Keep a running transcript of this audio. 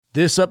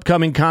This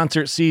upcoming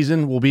concert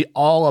season will be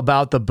all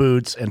about the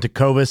boots, and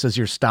Tecovas is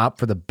your stop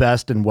for the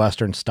best in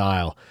Western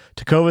style.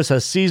 Tecovas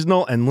has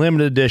seasonal and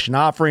limited edition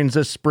offerings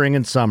this spring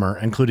and summer,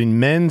 including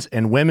men's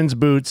and women's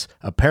boots,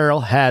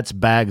 apparel, hats,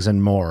 bags,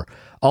 and more.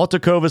 All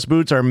Tecovas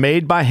boots are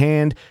made by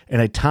hand in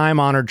a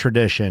time-honored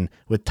tradition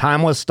with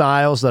timeless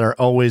styles that are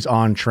always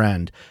on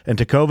trend. And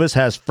Tecovas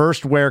has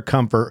first wear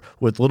comfort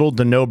with little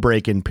to no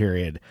break-in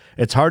period.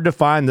 It's hard to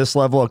find this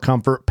level of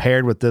comfort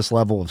paired with this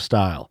level of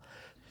style.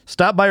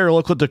 Stop by your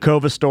local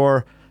Tecovas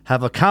store,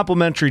 have a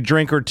complimentary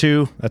drink or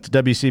two, that's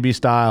WCB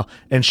style,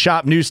 and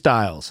shop new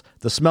styles.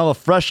 The smell of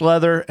fresh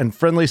leather and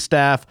friendly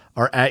staff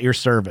are at your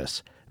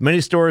service. Many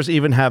stores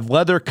even have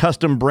leather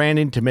custom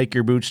branding to make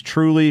your boots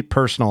truly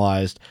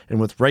personalized.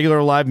 And with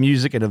regular live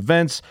music and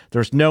events,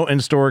 there's no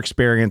in-store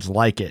experience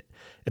like it.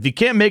 If you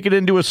can't make it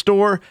into a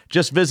store,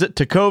 just visit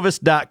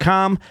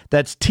tecovas.com.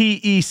 That's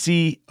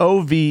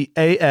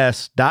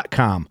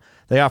TECOVAS.com.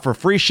 They offer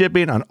free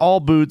shipping on all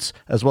boots,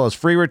 as well as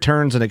free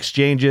returns and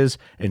exchanges,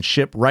 and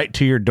ship right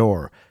to your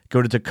door.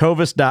 Go to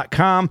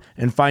tecovas.com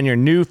and find your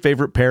new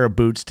favorite pair of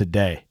boots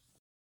today.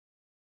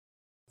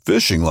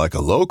 Fishing like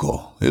a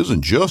local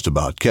isn't just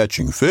about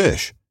catching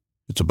fish.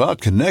 It's about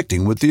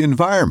connecting with the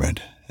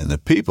environment and the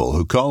people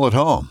who call it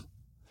home.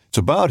 It's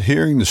about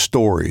hearing the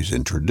stories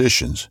and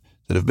traditions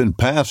that have been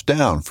passed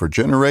down for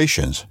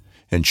generations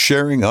and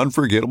sharing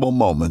unforgettable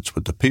moments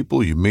with the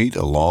people you meet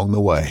along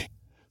the way.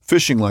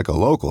 Fishing like a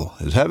local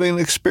is having an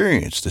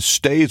experience that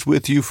stays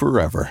with you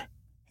forever.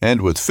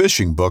 And with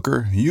Fishing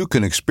Booker, you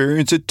can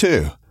experience it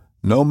too,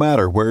 no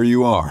matter where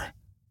you are.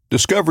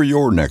 Discover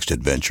your next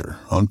adventure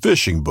on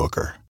Fishing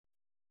Booker.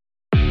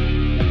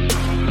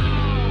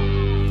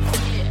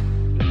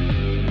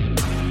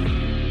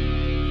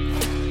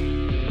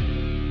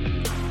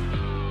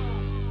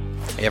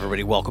 Hey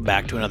everybody, welcome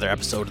back to another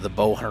episode of the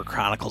Bowhunter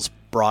Chronicles,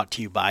 brought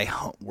to you by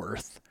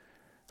Huntworth.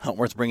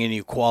 Huntworth bringing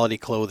you quality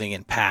clothing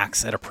and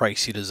packs at a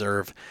price you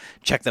deserve.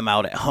 Check them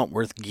out at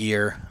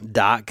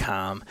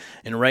huntworthgear.com.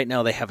 And right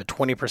now they have a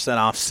 20%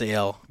 off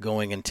sale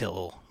going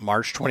until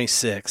March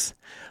 26th.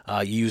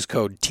 Use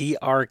code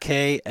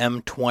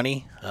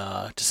TRKM20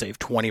 to save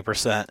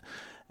 20%.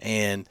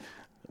 And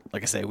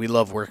like I say, we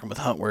love working with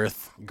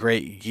Huntworth.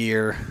 Great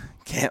gear.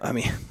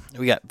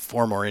 We got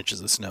 4 more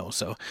inches of snow,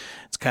 so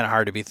it's kind of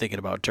hard to be thinking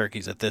about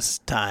turkeys at this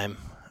time.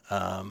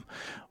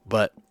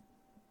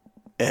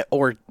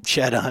 Or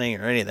shed hunting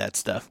or any of that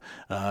stuff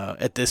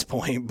at this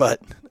point.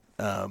 But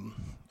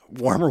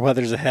warmer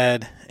weather's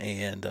ahead,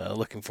 and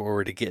looking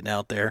forward to getting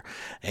out there.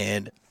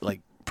 And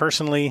like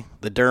personally,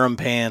 the Durham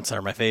pants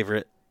are my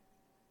favorite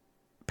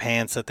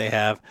pants that they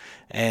have,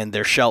 and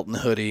their Shelton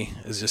hoodie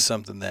is just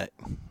something that,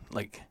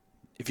 like,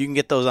 if you can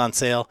get those on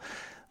sale,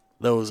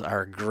 those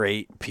are a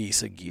great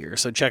piece of gear.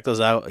 So check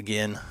those out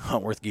again,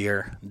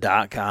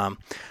 huntworthgear.com.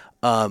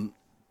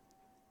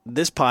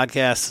 This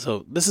podcast,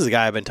 so this is a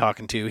guy I've been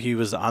talking to. He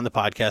was on the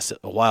podcast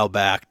a while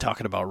back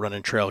talking about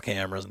running trail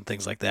cameras and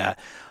things like that.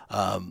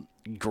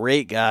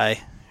 Great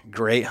guy,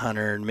 great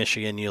hunter in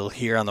Michigan. You'll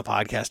hear on the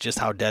podcast just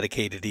how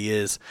dedicated he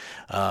is,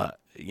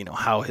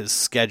 how his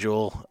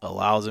schedule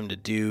allows him to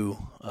do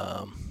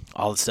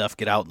all the stuff,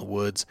 get out in the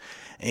woods.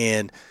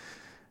 And,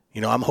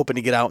 I'm hoping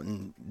to get out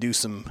and do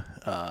some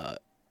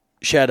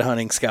shed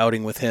hunting,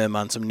 scouting with him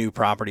on some new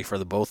property for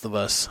the both of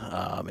us,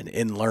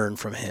 and learn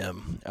from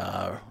him.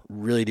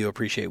 Really do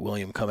appreciate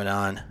William coming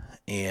on,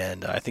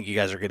 and I think you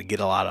guys are going to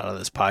get a lot out of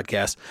this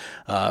podcast.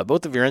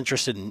 Both of you are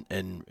interested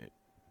in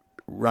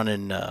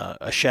running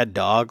a shed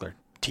dog, or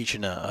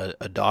teaching a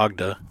dog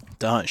to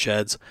hunt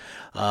sheds,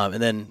 and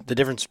then the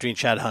difference between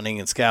shed hunting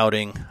and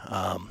scouting,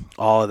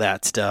 all of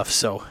that stuff.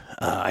 So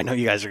I know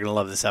you guys are going to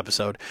love this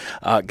episode.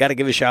 Got to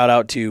give a shout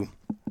out to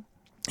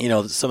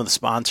some of the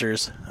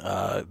sponsors.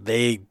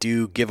 They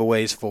do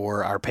giveaways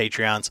for our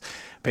Patreons.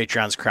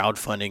 Patreon's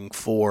crowdfunding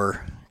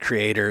for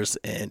creators,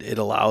 and it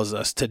allows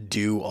us to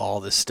do all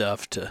this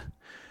stuff, to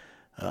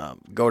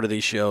go to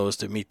these shows,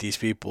 to meet these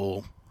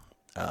people,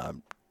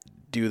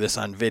 do this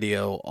on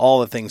video,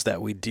 all the things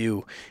that we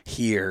do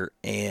here.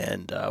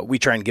 And we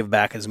try and give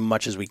back as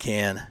much as we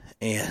can.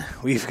 And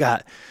we've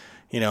got,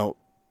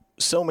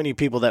 so many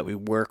people that we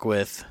work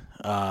with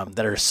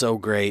that are so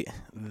great.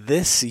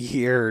 This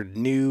year,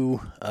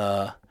 new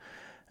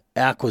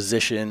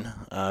acquisition,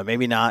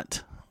 maybe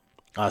not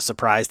a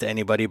surprise to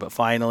anybody, but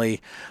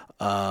finally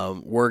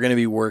we're going to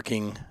be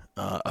working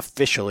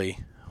officially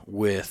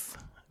with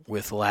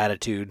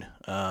Latitude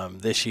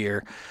this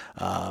year.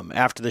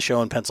 After the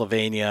show in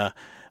Pennsylvania,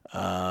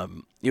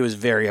 it was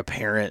very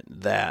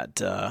apparent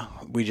that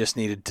we just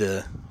needed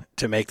to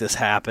make this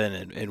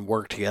happen and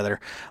work together.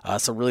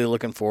 So really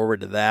looking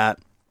forward to that.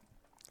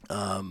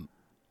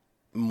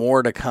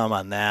 More to come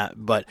on that,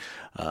 but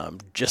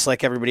just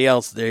like everybody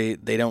else, they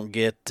don't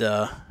get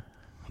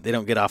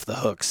off the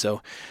hook.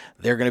 So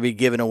they're going to be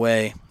giving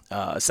away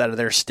a set of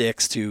their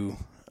sticks to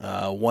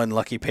one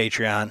lucky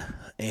Patreon,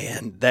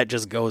 and that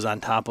just goes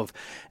on top of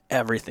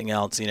everything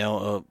else.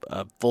 A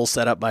full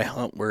setup by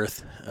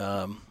Huntworth.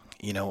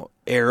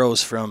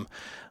 Arrows from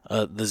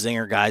the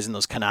Zinger guys and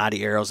those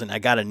Kanadi arrows, and I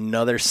got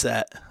another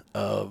set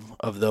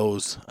of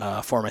those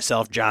for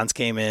myself. John's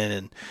came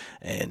in,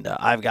 and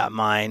I've got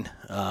mine.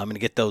 I'm going to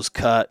get those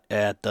cut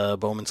at the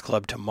Bowman's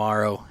Club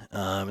tomorrow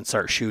and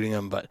start shooting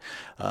them. But,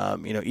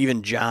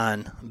 even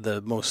John,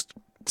 the most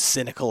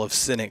cynical of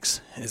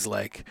cynics, is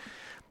like,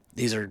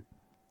 these are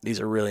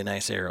really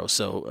nice arrows.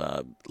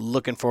 So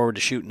looking forward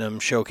to shooting them,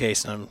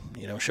 showcasing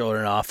them,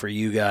 showing it off for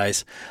you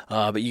guys.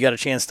 But you got a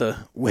chance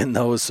to win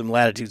those, some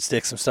Latitude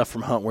sticks, some stuff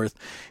from Huntworth.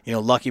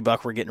 Lucky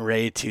Buck, we're getting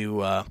ready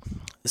to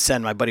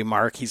send my buddy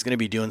Mark. He's going to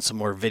be doing some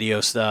more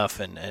video stuff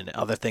and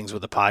other things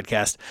with the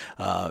podcast.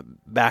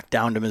 Back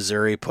down to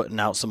Missouri, putting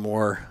out some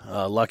more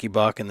Lucky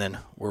Buck, and then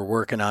we're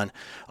working on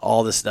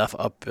all this stuff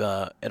up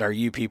at our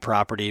UP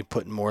property,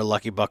 putting more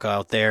Lucky Buck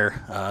out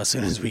there as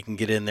soon as we can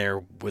get in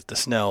there with the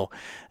snow.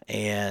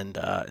 And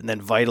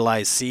then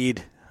Vitalize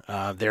Seed,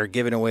 they're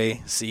giving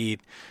away seed.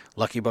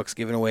 Lucky Buck's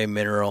giving away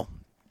mineral.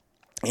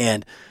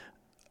 And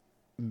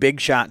big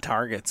shot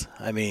targets.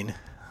 I mean,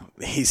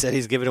 he said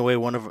he's giving away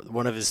one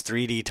of his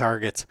 3D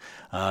targets.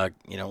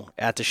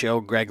 At the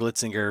show, Greg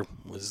Litzinger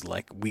was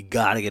like, "We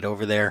got to get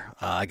over there.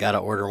 I got to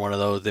order one of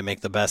those. They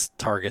make the best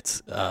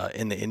targets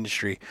in the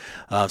industry."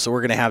 So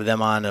we're going to have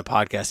them on a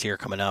podcast here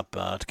coming up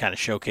to kind of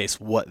showcase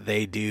what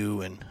they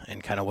do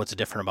and kind of what's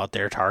different about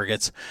their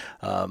targets.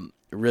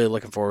 Really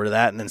looking forward to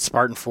that. And then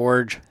Spartan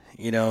Forge,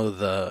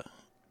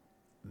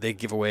 they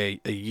give away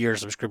a year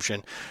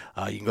subscription.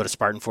 You can go to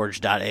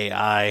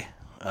spartanforge.ai.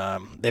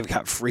 They've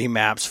got free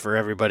maps for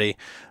everybody.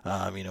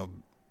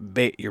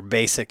 Your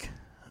basic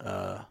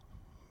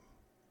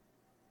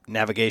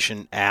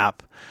navigation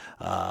app,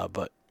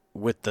 but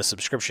with the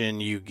subscription,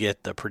 you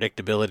get the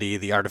predictability,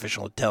 the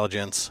artificial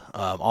intelligence,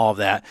 all of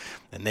that,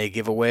 and they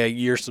give away a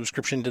year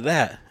subscription to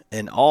that.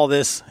 And all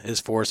this is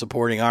for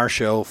supporting our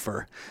show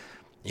for,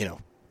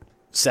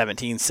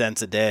 17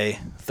 cents a day,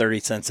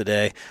 30 cents a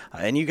day,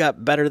 and you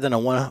got better than a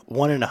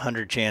 1 in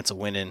 100 chance of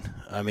winning.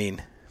 I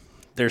mean,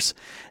 there's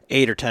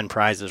 8 or 10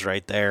 prizes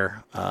right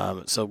there,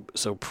 so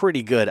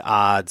pretty good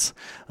odds.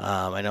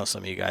 I know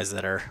some of you guys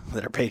that are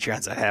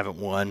Patreons that haven't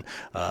won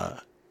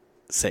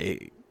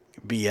say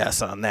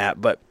BS on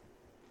that, but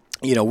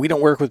we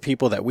don't work with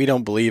people that we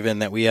don't believe in,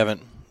 that we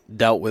haven't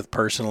dealt with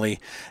personally,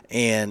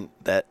 and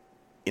that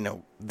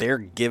they're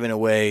giving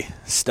away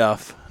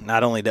stuff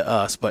not only to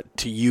us but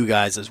to you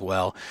guys as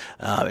well,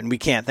 and we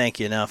can't thank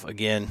you enough.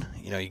 Again,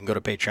 you can go to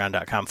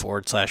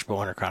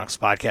patreon.com/Bowhunter Chronicles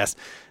podcast.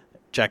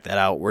 Check that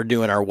out. We're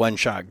doing our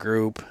one-shot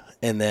group,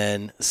 and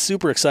then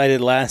super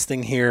excited, last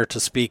thing here, to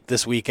speak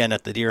this weekend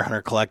at the Deer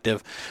Hunter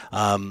Collective.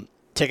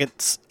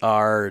 Tickets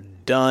are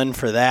done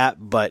for that,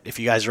 but if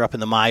you guys are up in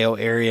the Mayo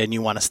area and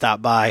you want to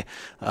stop by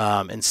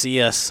and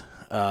see us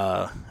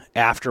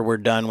after we're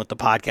done with the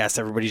podcast,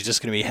 everybody's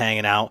just going to be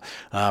hanging out,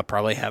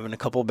 probably having a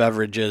couple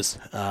beverages,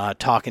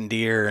 talking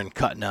deer and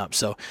cutting up.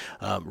 So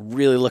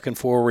really looking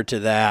forward to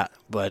that.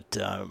 But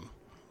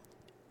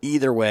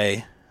either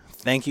way,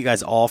 thank you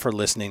guys all for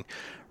listening.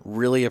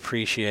 Really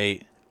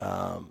appreciate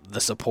the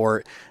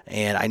support,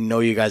 and I know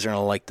you guys are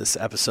going to like this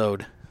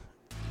episode.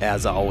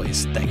 As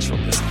always, thanks for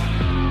listening.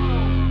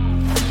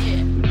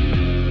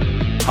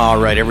 All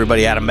right,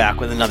 everybody, Adam back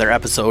with another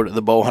episode of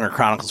the Bowhunter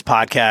Chronicles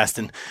podcast.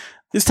 And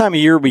this time of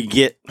year we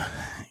get,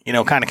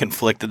 kind of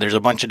conflicted. There's a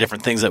bunch of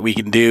different things that we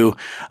can do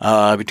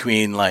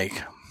between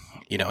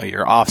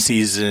your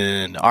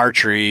off-season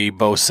archery,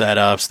 bow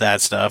setups,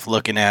 that stuff,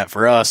 looking at,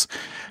 for us,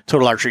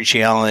 Total Archery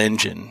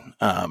Challenge and,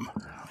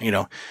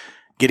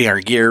 getting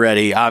our gear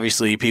ready.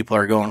 Obviously, people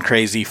are going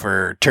crazy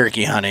for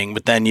turkey hunting,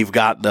 but then you've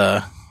got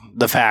the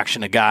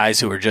faction of guys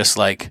who are just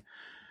like,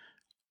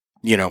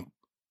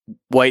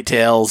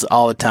 whitetails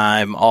all the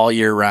time, all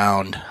year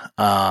round.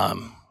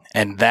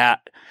 And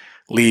that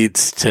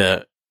leads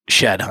to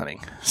shed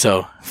hunting.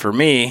 So for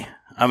me,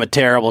 I'm a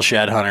terrible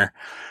shed hunter.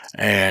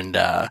 And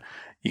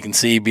you can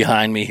see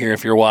behind me here,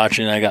 if you're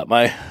watching, I got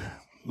my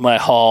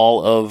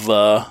haul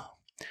of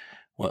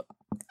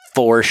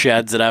 4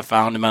 sheds that I've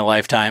found in my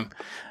lifetime.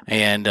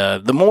 And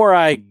the more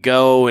I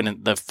go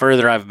and the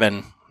further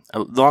the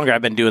longer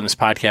I've been doing this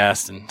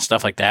podcast and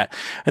stuff like that,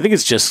 I think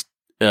it's just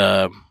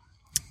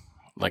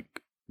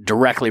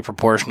directly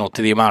proportional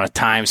to the amount of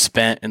time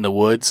spent in the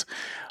woods.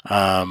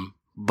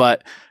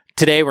 But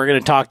today we're going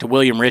to talk to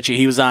William Ritchie.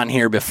 He was on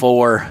here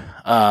before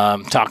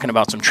talking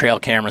about some trail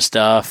camera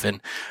stuff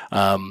and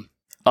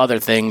other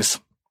things.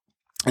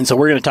 And so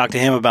we're going to talk to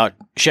him about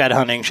shed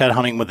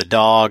hunting with a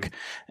dog.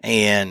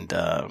 And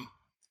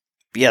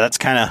that's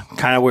kind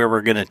of where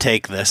we're going to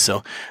take this.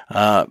 So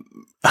how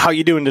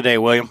you doing today,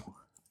 William?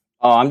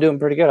 Oh, I'm doing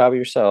pretty good. How about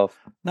yourself?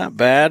 Not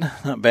bad.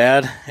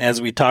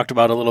 As we talked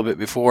about a little bit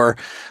before,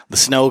 the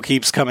snow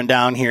keeps coming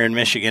down here in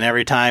Michigan.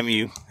 Every time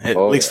at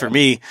least for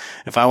me,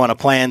 if I want to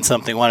plan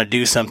something, want to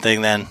do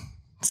something, then,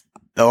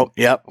 we're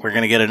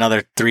going to get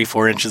another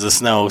 3-4 inches of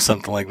snow,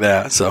 something like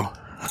that. So,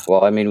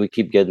 well, I mean, we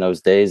keep getting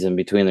those days in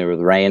between there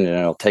with rain, and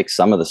it'll take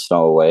some of the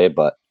snow away,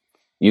 but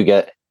you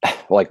get,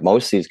 like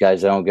most of these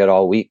guys, I don't get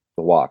all week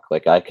to walk.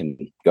 Like I can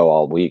go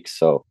all week.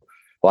 So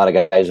a lot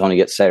of guys only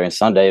get Saturday and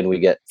Sunday, and we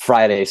get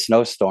Friday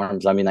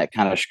snowstorms. I mean, that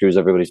kind of screws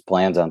everybody's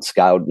plans on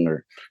scouting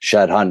or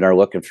shed hunting or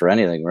looking for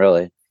anything,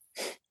 really.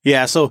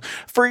 Yeah. So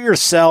for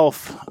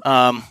yourself,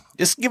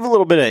 just give a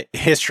little bit of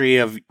history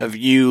of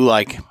you,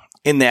 like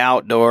in the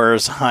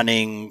outdoors,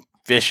 hunting,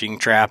 fishing,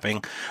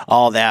 trapping,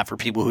 all that for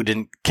people who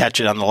didn't catch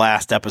it on the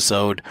last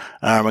episode,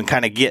 and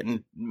kind of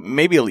getting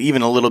maybe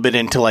even a little bit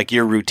into like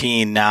your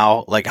routine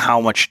now, like how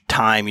much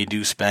time you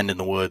do spend in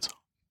the woods.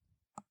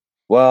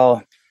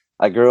 Well,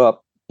 I grew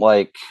up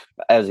like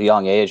as a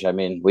young age. I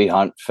mean, we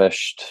hunt,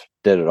 fished,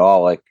 did it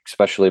all, like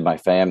especially my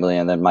family.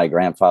 And then my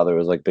grandfather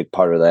was like a big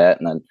part of that.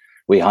 And then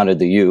we hunted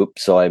the Ute.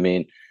 So, I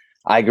mean,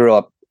 I grew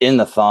up in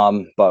the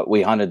Thumb, but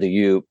we hunted the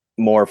Ute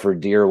more for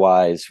deer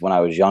wise when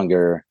I was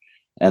younger.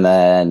 And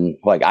then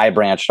like I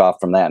branched off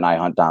from that and I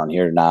hunt down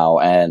here now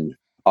and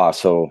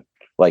also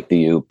like the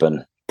Ute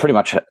and pretty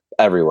much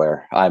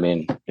everywhere. I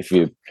mean,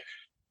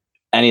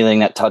 anything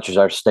that touches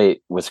our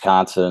state,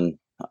 Wisconsin,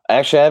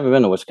 actually I haven't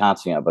been to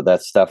Wisconsin yet, but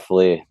that's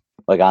definitely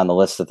like on the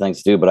list of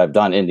things to do. But I've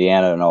done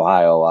Indiana and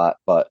Ohio a lot.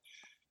 But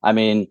I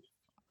mean,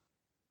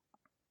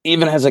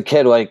 even as a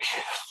kid, like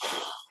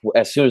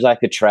as soon as I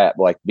could trap,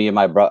 like me and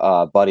my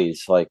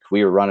buddies, like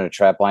we were running a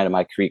trap line in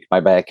my creek,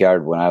 my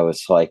backyard when I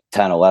was like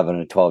 10, 11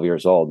 and 12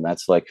 years old. And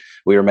that's like,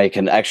 we were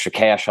making extra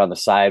cash on the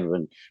side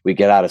when we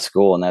get out of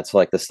school. And that's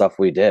like the stuff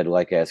we did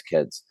like as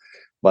kids.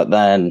 But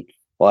then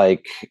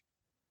like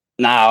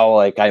now,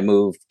 like I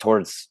moved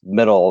towards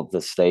middle of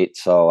the state.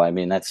 So, I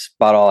mean, that's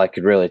about all I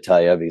could really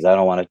tell you because I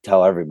don't want to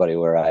tell everybody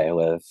where I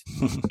live,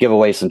 give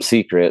away some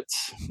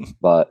secrets.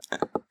 But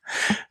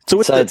so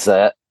besides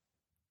that,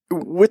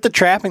 with the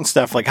trapping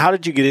stuff, like how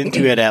did you get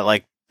into it at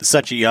like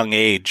such a young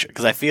age?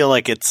 Because I feel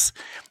like it's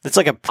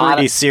like a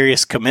pretty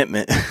serious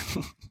commitment.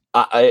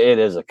 It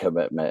is a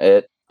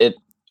commitment.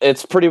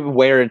 It's pretty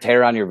wear and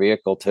tear on your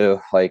vehicle too.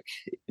 Like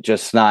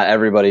just not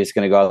everybody's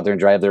going to go out there and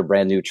drive their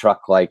brand new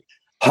truck like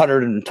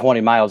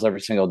 120 miles every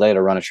single day to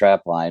run a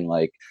trap line.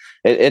 Like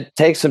it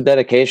takes some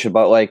dedication,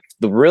 but like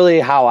really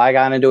how I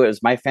got into it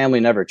is my family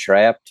never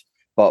trapped,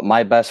 but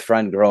my best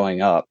friend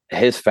growing up,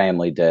 his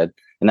family did.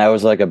 And that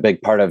was like a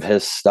big part of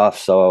his stuff.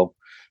 So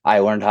I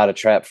learned how to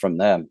trap from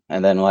them.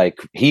 And then like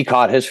he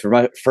caught his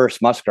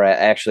first muskrat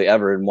actually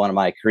ever in one of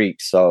my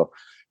creeks. So,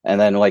 and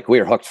then like we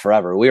were hooked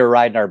forever. We were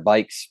riding our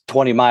bikes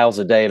 20 miles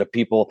a day to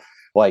people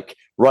like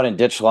running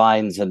ditch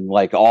lines and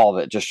like all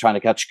of it, just trying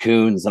to catch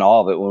coons and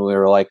all of it when we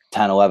were like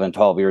 10, 11,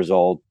 12 years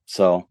old.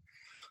 So,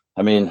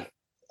 I mean,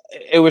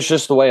 it was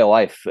just the way of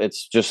life.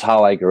 It's just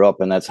how I grew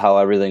up. And that's how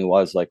everything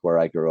was like where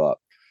I grew up.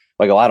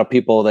 Like a lot of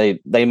people,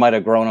 they might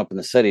have grown up in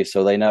the city,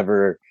 so they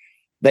never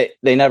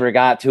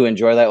got to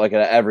enjoy that like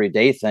an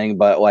everyday thing.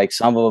 But like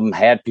some of them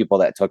had people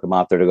that took them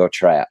out there to go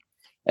trap,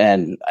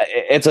 and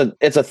it's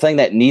a thing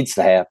that needs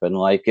to happen.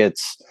 Like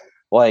it's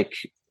like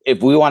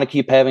if we want to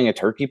keep having a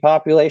turkey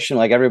population,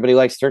 like everybody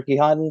likes turkey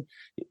hunting,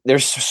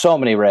 there's so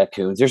many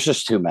raccoons. There's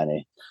just too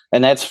many,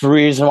 and that's the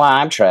reason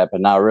why I'm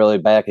trapping now. Really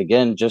back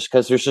again, just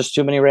because there's just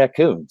too many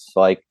raccoons.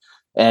 Like,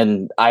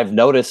 and I've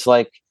noticed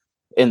like.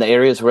 In the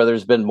areas where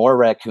there's been more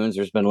raccoons,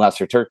 there's been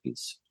lesser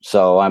turkeys.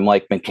 So I'm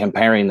like been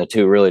comparing the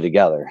two really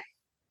together.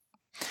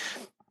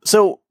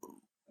 So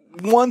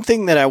one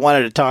thing that I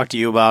wanted to talk to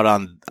you about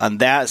on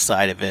that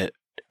side of it,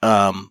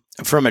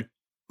 from a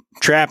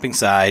trapping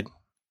side,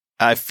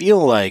 I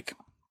feel like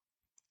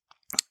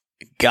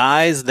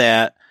guys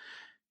that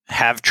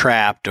have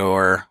trapped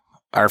or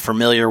are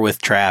familiar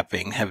with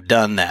trapping, have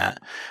done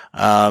that,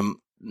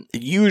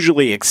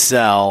 usually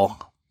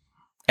excel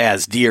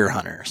as deer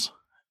hunters.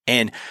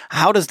 And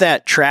how does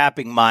that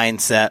trapping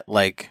mindset,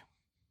 like,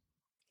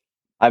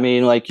 I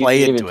mean, like you can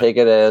even take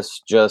it as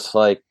just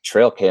like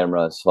trail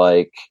cameras.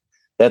 Like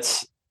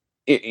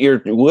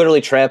you're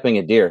literally trapping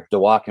a deer to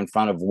walk in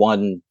front of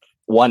one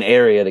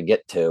area to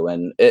get to.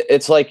 And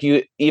it's like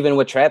even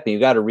with trapping, you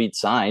got to read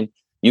sign.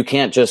 You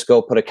can't just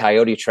go put a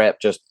coyote trap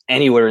just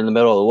anywhere in the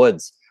middle of the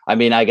woods. I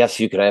mean, I guess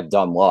you could have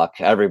dumb luck.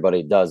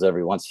 Everybody does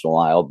every once in a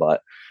while,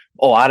 but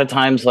a lot of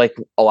times, like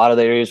a lot of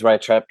the areas where I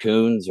trap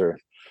coons or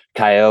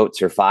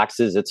coyotes or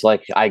foxes, it's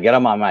like I get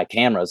them on my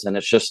cameras and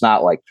it's just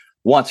not like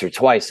once or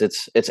twice.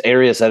 It's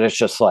areas that it's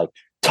just like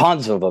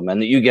tons of them,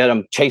 and you get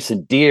them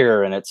chasing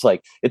deer, and it's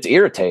like it's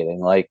irritating,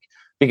 like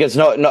because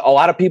no a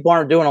lot of people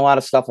aren't doing a lot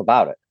of stuff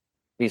about it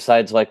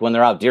besides like when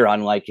they're out deer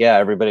hunting, like yeah,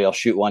 everybody will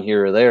shoot one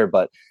here or there,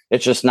 but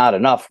it's just not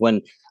enough.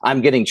 When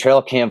I'm getting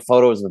trail cam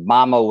photos of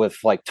mama with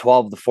like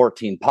 12 to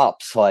 14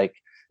 pups, like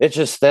it's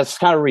just that's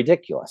kind of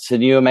ridiculous.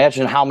 And you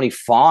imagine how many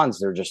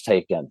fawns they're just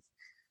taking.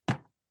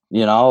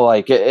 You know,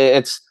 like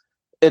it's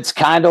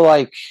kind of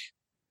like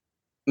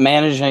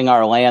managing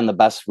our land the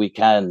best we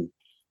can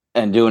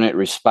and doing it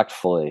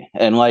respectfully.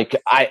 And like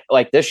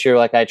this year,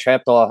 like I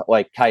trapped all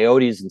like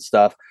coyotes and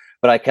stuff,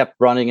 but I kept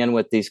running in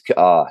with these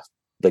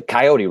the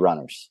coyote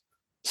runners.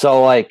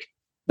 So like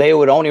they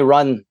would only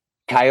run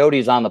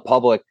coyotes on the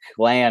public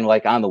land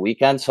like on the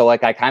weekend. So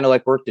like I kind of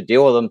like worked a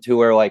deal with them to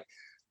where like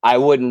I'd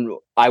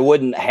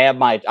have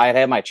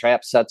my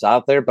trap sets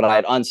out there, but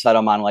I'd unset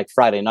them on like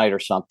Friday night or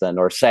something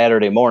or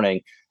Saturday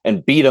morning.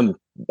 and beat them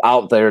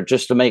out there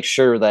just to make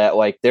sure that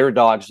like their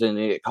dogs didn't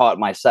get caught in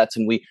my sets.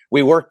 And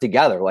we worked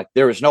together. Like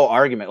there was no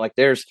argument. Like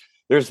there's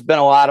been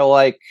a lot of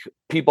like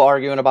people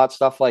arguing about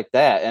stuff like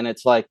that. And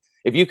it's like,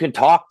 if you can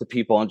talk to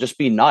people and just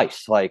be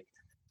nice, like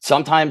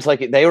sometimes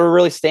like they were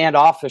really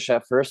standoffish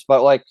at first,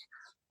 but like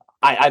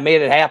I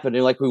made it happen.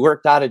 And like, we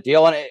worked out a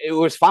deal and it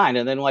was fine.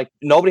 And then like,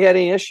 nobody had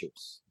any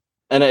issues.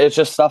 And it's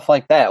just stuff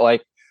like that.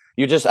 Like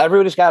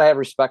everybody's got to have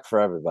respect for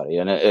everybody.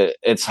 And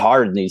it's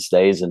hard these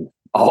days. And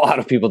a lot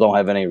of people don't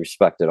have any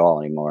respect at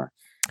all anymore.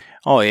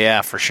 Oh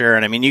yeah, for sure.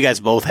 And I mean, you guys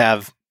both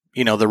have,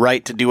 the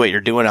right to do what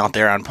you're doing out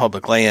there on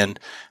public land.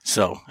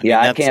 So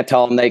I can't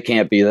tell them they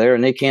can't be there,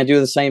 and they can't do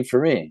the same for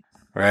me.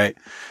 Right.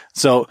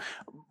 So,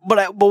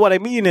 but what I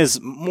mean is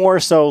more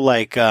so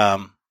like,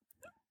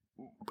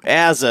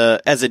 as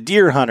a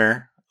deer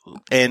hunter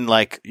and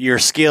like your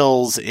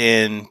skills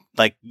in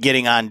like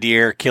getting on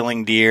deer,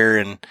 killing deer,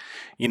 and,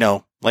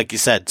 like you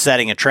said,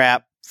 setting a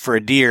trap for a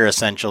deer,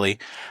 essentially,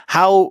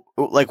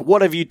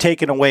 what have you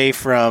taken away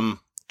from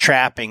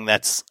trapping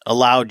that's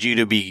allowed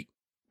you to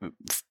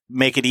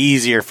make it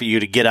easier for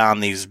you to get on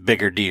these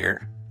bigger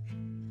deer?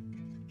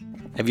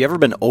 Have you ever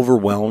been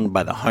overwhelmed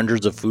by the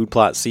hundreds of food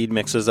plot seed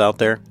mixes out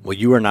there? Well,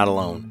 you are not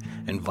alone.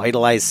 And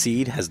Vitalize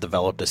Seed has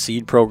developed a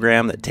seed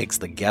program that takes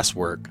the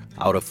guesswork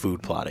out of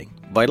food plotting.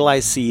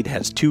 Vitalize Seed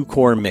has 2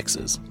 core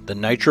mixes, the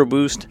Nitro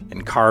Boost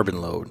and Carbon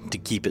Load, to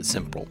keep it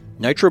simple.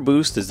 Nitro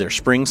Boost is their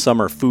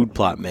spring-summer food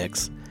plot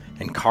mix,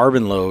 and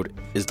Carbon Load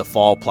is the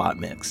fall plot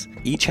mix,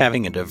 each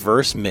having a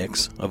diverse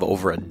mix of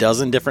over a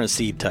dozen different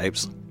seed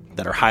types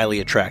that are highly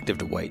attractive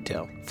to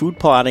whitetail. Food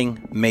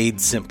plotting made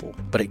simple,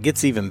 but it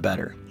gets even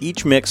better.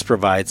 Each mix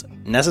provides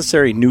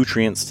necessary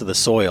nutrients to the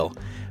soil,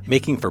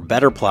 making for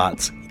better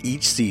plots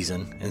each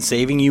season and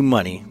saving you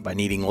money by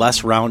needing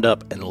less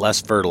Roundup and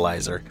less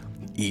fertilizer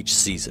each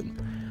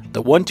season.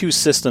 The 1-2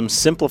 system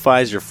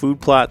simplifies your food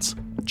plots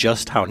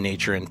just how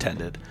nature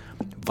intended.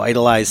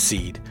 Vitalize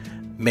Seed.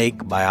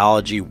 Make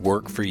biology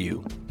work for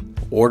you.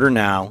 Order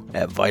now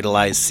at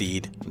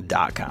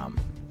vitalizeseed.com.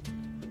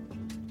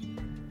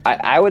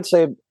 I would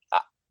say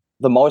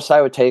the most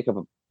I would take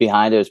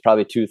behind it is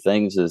probably 2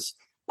 things, is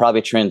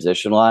probably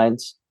transition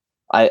lines.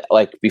 I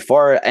like,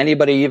 before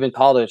anybody even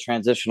called it a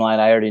transition line,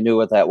 I already knew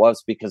what that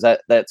was, because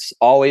that's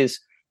always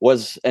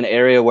was an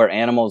area where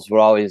animals would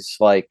always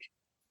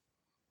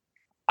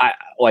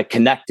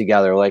connect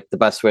together. Like, the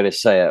best way to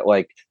say it,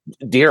 like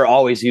deer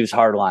always use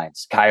hard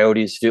lines,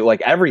 coyotes do,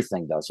 like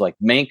everything does, like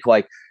mink,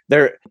 like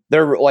they're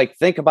like,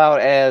 think about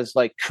as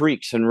like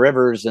creeks and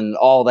rivers and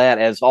all that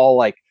as all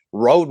like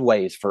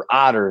roadways for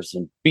otters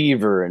and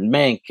beaver and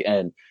mink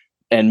and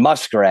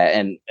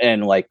muskrat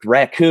and like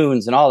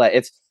raccoons and all that.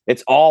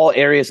 It's all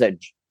areas that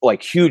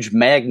like huge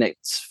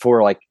magnets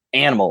for like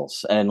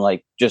animals and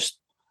like just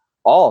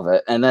all of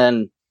it. And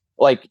then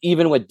like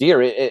even with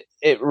deer,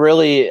 it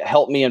really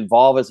helped me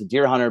evolve as a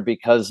deer hunter,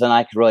 because then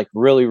I could like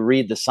really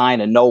read the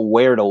sign and know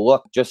where to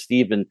look, just to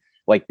even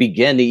like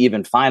begin to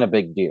even find a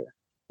big deer,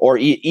 or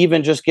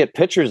even just get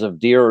pictures of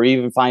deer, or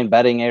even find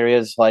bedding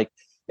areas. Like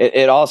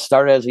it all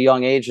started as a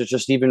young age. It's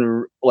just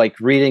even like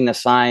reading the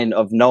sign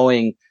of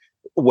knowing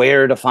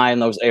where to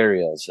find those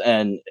areas.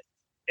 And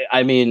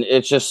I mean,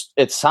 it's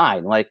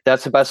sign. Like,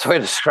 that's the best way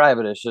to describe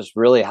it. It's just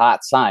really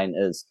hot sign.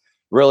 Is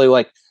really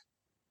like,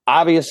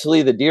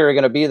 obviously the deer are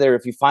going to be there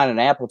if you find an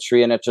apple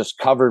tree and it's just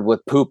covered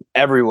with poop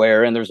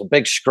everywhere, and there's a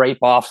big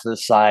scrape off to the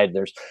side,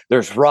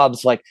 there's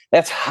rubs, like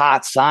that's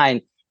hot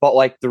sign. But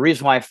like, the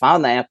reason why I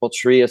found the apple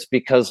tree is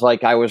because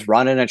like I was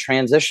running a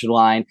transition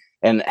line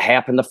and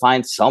happened to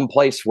find some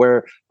place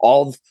where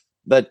all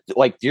the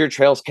like deer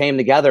trails came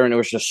together, and it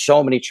was just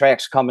so many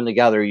tracks coming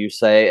together, you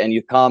say, and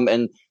you come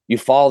and you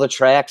follow the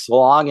tracks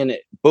along, and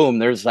boom,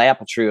 there's the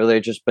apple tree, or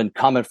they've just been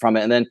coming from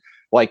it. And then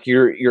like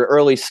your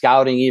early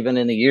scouting, even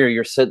in the year,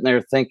 you're sitting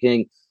there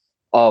thinking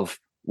of,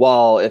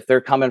 well, if they're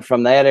coming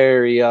from that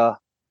area,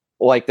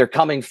 like they're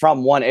coming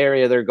from one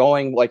area, they're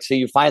going like, so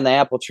you find the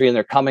apple tree and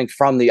they're coming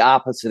from the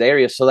opposite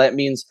area. So that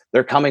means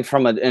they're coming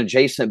from an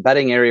adjacent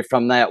bedding area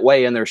from that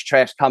way, and there's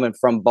tracks coming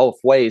from both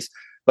ways.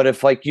 But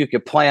if like you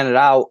could plan it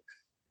out,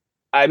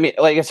 I mean,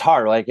 like it's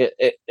hard. Like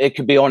it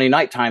could be only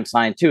nighttime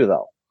sign too,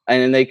 though.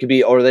 And they could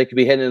be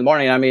hitting in the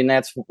morning. I mean,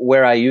 that's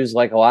where I use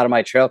like a lot of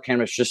my trail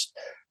cameras, just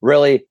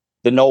really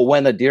to know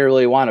when the deer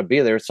really want to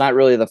be there. It's not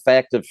really the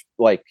fact of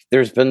like,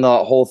 there's been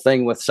the whole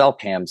thing with cell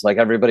cams, like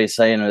everybody's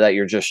saying that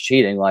you're just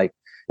cheating. Like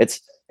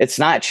it's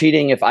not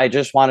cheating if I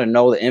just want to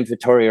know the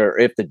inventory or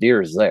if the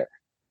deer is there.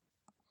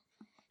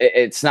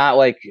 It's not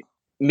like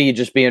me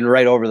just being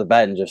right over the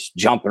bed and just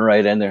jumping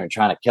right in there and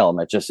trying to kill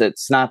them.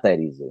 It's not that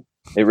easy.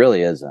 It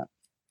really isn't.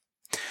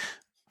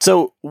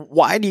 So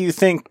why do you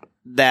think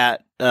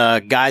that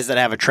guys that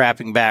have a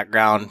trapping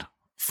background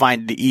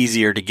find it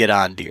easier to get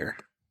on deer?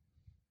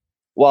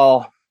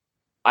 Well,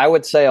 I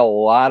would say a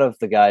lot of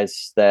the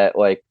guys that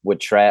like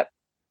would trap,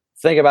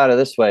 think about it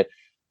this way.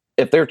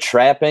 If they're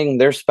trapping,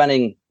 they're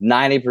spending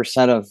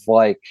 90% of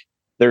like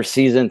their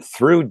season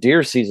through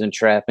deer season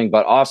trapping,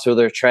 but also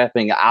they're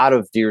trapping out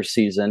of deer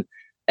season,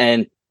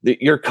 and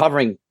you're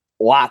covering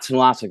lots and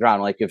lots of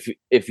ground. Like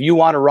if you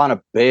want to run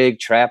a big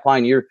trap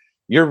line, you're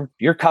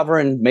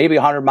covering maybe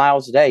 100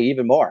 miles a day,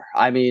 even more.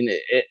 I mean,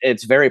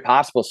 it's very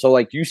possible. So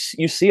like you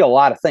see a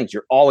lot of things.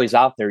 You're always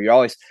out there. You're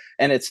always,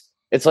 and it's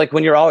like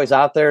when you're always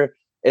out there,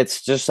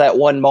 it's just that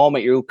one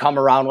moment you come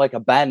around like a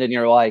bend and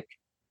you're like,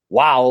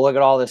 wow, look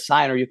at all this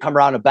sign. Or you come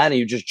around a bend and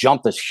you just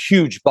jump this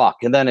huge buck.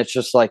 And then it's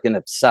just like an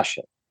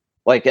obsession.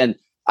 Like, and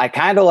I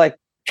kind of like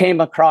came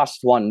across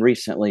one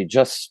recently,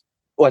 just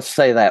let's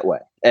say that way.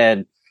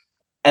 And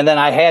then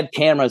I had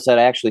cameras that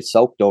actually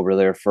soaked over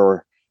there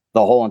for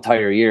the whole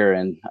entire year.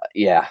 And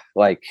yeah,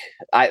 like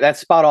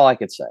that's about all I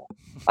could say.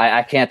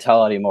 I can't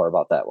tell any more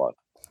about that one.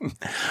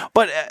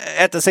 But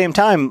at the same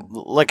time,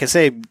 like I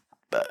say,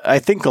 I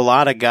think a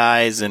lot of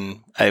guys,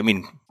 and I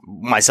mean,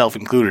 myself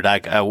included,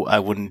 I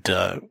wouldn't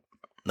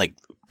like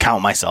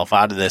count myself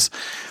out of this.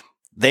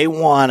 They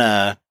want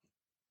to,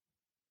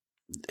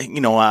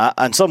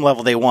 on some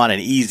level, they want an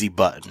easy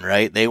button,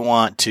 right? They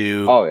want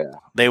to,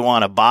 they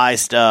want to buy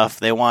stuff.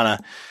 They want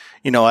to,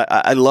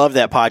 I love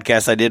that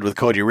podcast I did with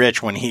Cody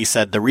Rich when he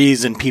said the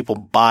reason people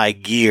buy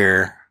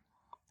gear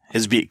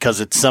is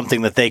because it's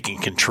something that they can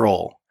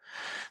control.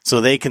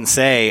 So they can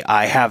say,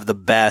 I have the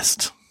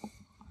best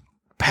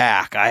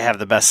pack, I have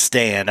the best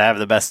stand, I have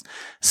the best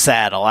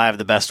saddle, I have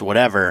the best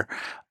whatever.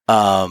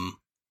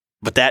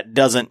 But that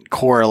doesn't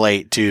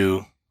correlate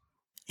to,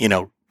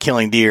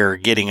 killing deer or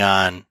getting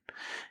on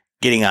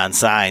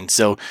signs.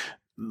 So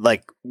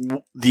like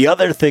the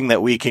other thing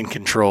that we can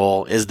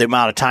control is the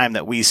amount of time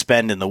that we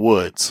spend in the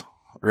woods.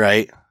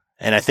 Right.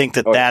 And I think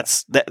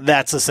that's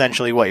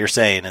essentially what you're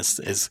saying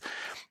is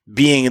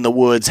being in the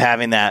woods,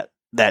 having that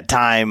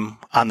time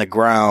on the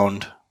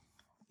ground.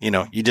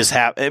 You just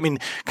have, I mean,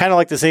 kind of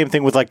like the same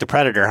thing with like the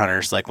predator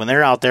hunters. Like when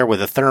they're out there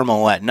with a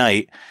thermal at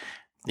night,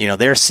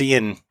 they're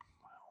seeing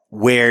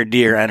where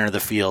deer enter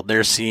the field.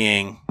 They're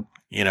seeing,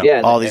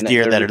 all these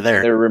deer that are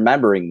there. They're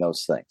remembering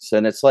those things.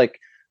 And it's like,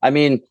 I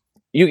mean,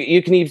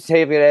 you can even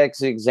take it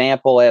as an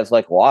example as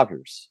like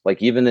loggers,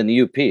 like even in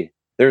the UP,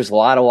 there's a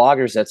lot of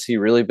loggers that see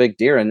really big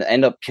deer and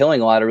end up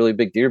killing a lot of really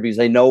big deer because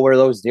they know where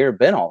those deer have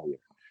been all year.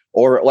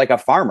 Or like a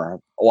farmer,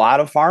 a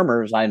lot of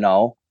farmers I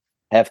know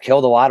have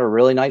killed a lot of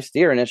really nice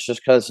deer. And it's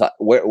just because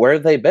where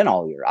have they been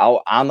all year?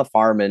 Out on the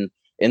farm and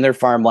in their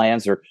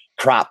farmlands or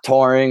crop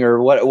touring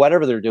or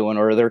whatever they're doing,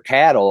 or their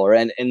cattle,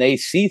 and they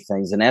see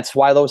things. And that's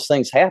why those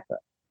things happen.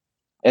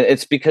 And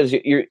it's because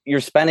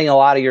you're spending a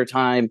lot of your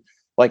time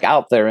like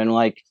out there. And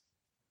like,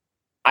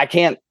 I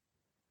can't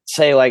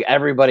say like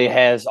everybody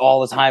has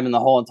all the time in the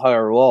whole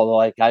entire world.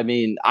 Like, I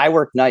mean, I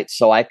work nights,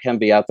 so I can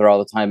be out there all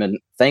the time. And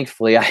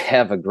thankfully I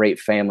have a great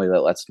family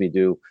that lets me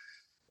do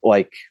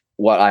like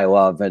what I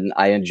love and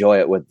I enjoy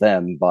it with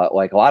them. But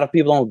like a lot of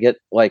people don't get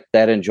like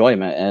that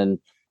enjoyment. And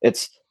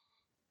it's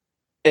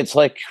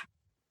like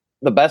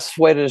the best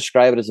way to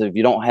describe it is if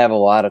you don't have a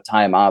lot of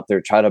time out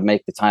there, try to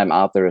make the time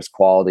out there as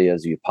quality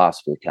as you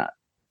possibly can.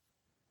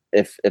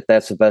 If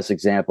that's the best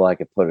example I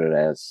could put it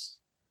as,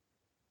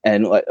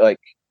 and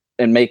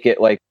and make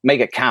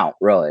it count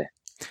really.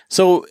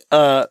 So,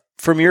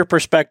 from your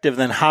perspective,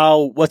 then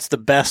what's the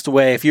best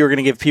way, if you were going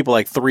to give people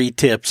like 3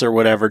 tips or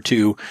whatever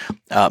to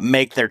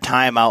make their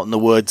time out in the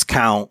woods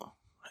count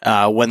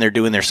when they're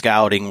doing their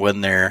scouting,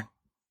 when they're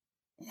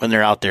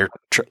out there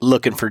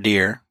looking for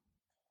deer?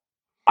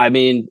 I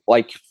mean,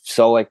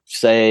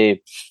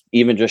 say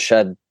even just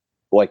shed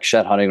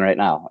hunting right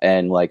now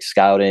and like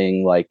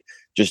scouting, like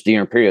just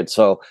deer in period.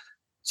 So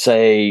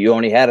say you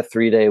only had a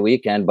 3-day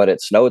weekend, but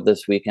it snowed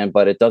this weekend,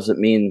 but it doesn't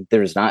mean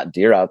there's not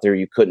deer out there.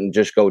 You couldn't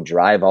just go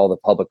drive all the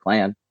public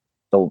land.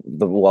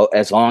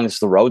 As long as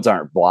the roads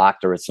aren't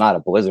blocked or it's not a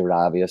blizzard,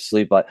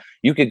 obviously, but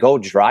you could go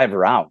drive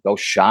around, go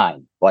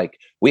shine. Like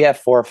we have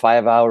 4 or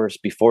 5 hours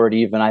before it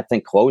even, I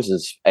think,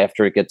 closes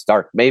after it gets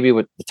dark. Maybe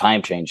with the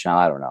time change now,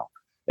 I don't know.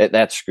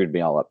 That screwed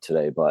me all up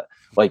today, but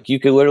like you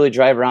could literally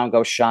drive around,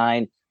 go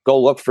shine, go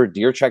look for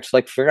deer tracks,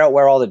 like figure out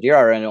where all the deer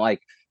are. And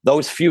like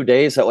those few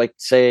days that like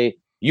say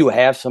you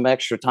have some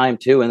extra time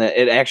too, and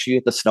it actually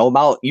hit the snow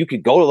melt, you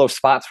could go to those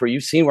spots where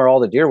you've seen where all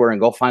the deer were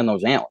and go find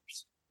those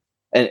antlers.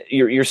 And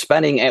you're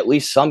spending at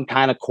least some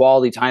kind of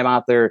quality time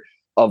out there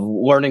of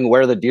learning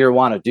where the deer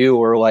want to do,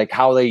 or like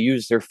how they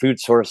use their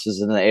food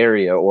sources in the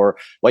area, or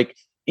like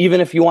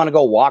even if you want to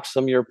go walk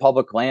some of your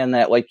public land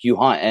that like you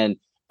hunt and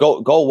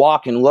go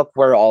walk and look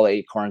where all the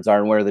acorns are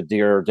and where the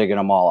deer are digging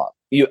them all up.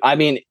 I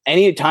mean,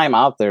 any time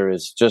out there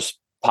is just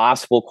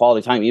possible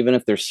quality time, even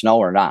if there's snow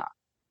or not.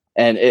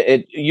 And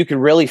you can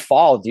really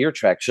follow deer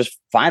tracks. Just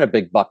find a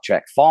big buck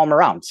track, follow him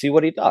around, see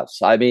what he does.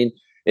 I mean,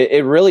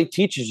 it really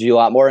teaches you a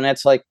lot more. And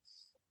that's like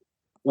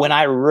when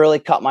I really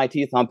cut my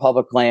teeth on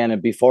public land,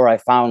 and before I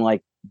found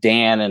like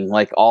Dan and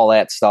like all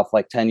that stuff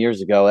like 10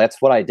 years ago, that's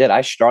what I did.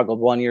 I struggled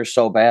one year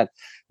so bad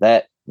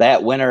that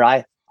winter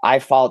I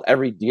followed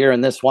every deer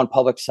in this one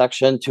public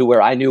section to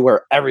where I knew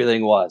where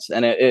everything was.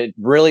 And it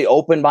really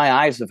opened my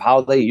eyes of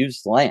how they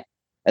use the land.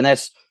 And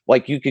that's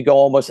like, you could go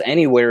almost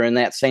anywhere in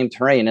that same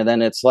terrain. And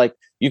then it's like,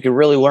 you can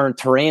really learn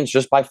terrains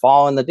just by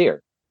following the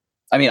deer.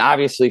 I mean,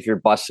 obviously, if you're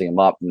busting them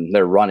up and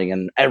they're running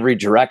in every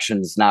direction,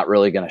 it's not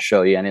really going to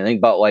show you anything.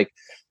 But like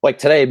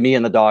today, me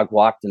and the dog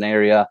walked an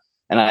area,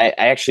 and I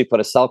actually put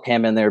a cell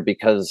cam in there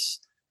because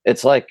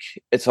it's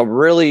a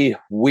really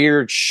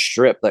weird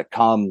strip that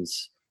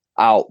comes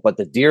out, but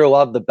the deer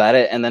love to bed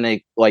it, and then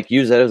they like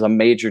use it as a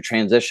major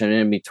transition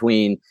in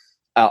between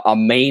a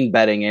main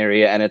bedding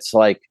area, and it's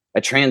like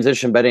a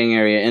transition bedding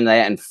area in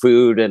that and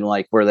food, and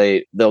like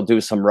where they'll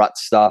do some rut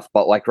stuff.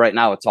 But like right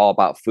now, it's all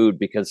about food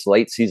because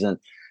late season.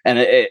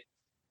 And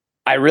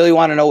I really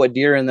want to know what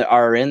deer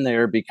are in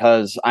there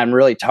because I'm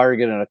really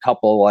targeting a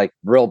couple like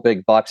real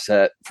big bucks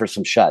for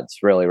some sheds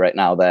really right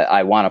now that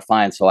I want to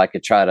find so I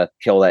could try to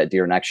kill that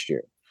deer next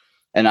year.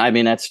 And I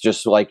mean, that's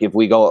just like if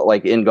we go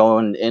like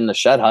going in the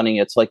shed hunting,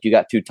 it's like you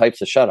got two types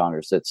of shed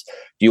hunters. It's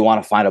do you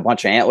want to find a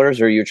bunch of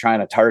antlers or you're trying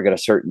to target a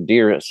certain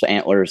deer, it's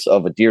antlers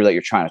of a deer that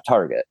you're trying to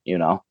target, you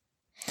know?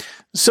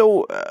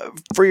 So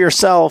for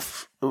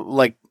yourself,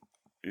 like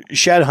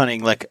shed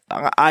hunting, like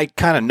I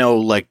kind of know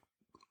like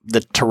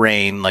the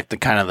terrain, like the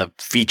kind of the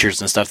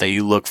features and stuff that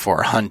you look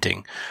for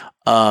hunting.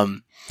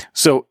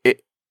 So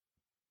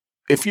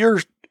if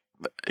you're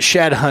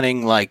shed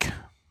hunting like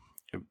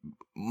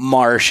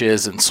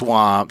marshes and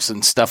swamps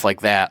and stuff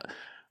like that,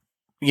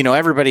 you know,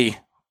 everybody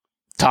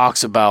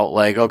talks about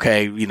like,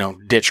 okay, you know,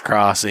 ditch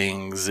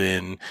crossings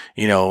and,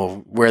 you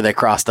know, where they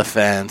cross the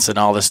fence and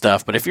all this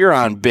stuff. But if you're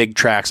on big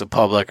tracts of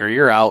public or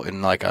you're out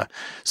in like a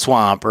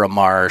swamp or a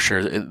marsh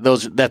or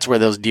that's where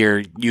those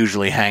deer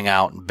usually hang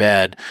out in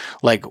bed.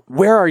 Like,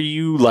 where are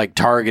you like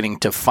targeting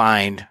to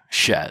find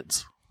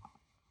sheds?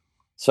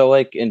 So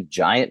like in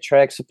giant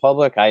tracts of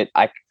public, I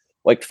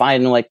like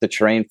finding like the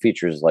terrain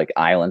features, like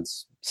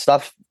islands,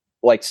 stuff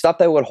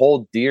that would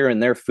hold deer in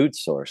their food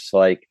source.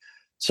 Like,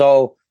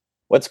 so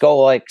let's go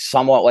like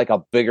somewhat like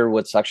a bigger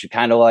wood section,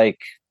 kind of like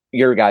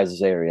your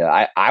guys' area.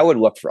 I would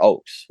look for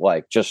oaks,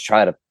 like just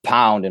try to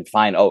pound and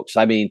find oaks.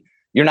 I mean,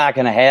 you're not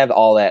going to have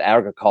all that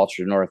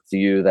agriculture north to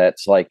you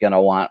that's like going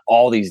to want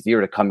all these deer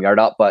to come yard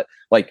up. But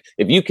like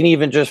if you can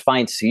even just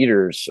find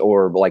cedars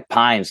or like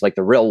pines, like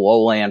the real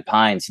lowland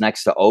pines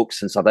next to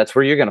oaks and stuff, that's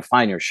where you're going to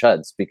find your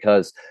sheds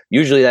because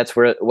usually that's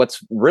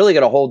what's really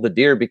going to hold the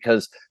deer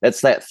because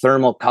that's that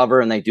thermal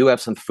cover and they do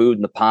have some food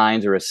in the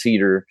pines or a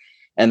cedar.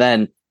 And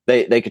then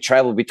they could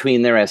travel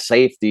between there as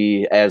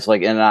safety as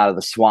like in and out of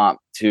the swamp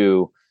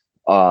to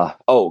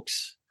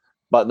oaks.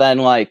 But then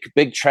like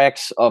big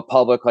tracts of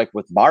public, like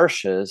with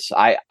marshes,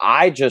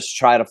 I just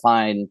try to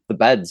find the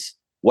beds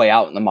way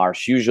out in the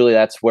marsh. Usually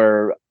that's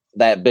where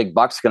that big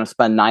buck's going to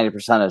spend 90%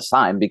 of his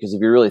time. Because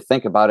if you really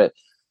think about it,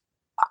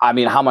 I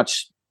mean, how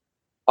much,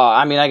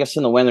 I mean, I guess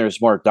in the winter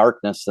there's more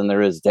darkness than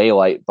there is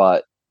daylight,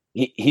 but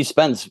he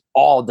spends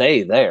all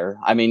day there.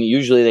 I mean,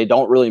 usually they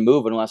don't really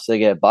move unless they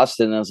get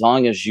busted. And as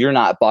long as you're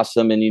not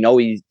busting him and you know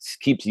he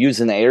keeps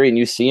using the area and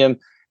you see him,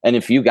 and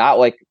if you got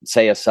like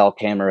say a cell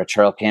cam or a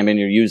trail cam and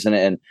you're using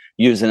it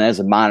as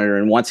a monitor,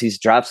 and once he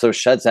drops those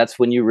sheds, that's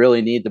when you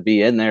really need to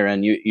be in there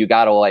and you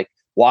got to like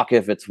walk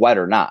if it's wet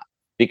or not.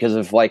 Because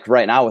if like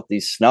right now with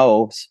these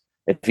snows,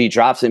 if he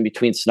drops in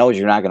between snows,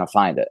 you're not going to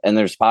find it. And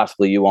there's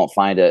possibly you won't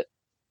find it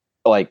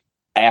like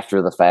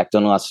after the fact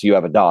unless you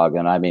have a dog.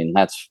 And I mean,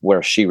 that's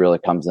where she really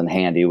comes in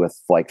handy with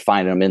like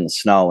finding them in the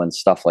snow and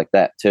stuff like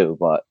that too.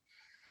 But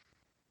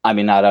I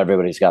mean, not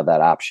everybody's got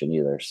that option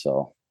either.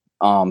 So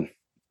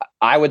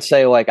I would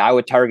say like I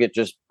would target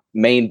just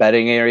main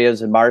bedding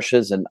areas and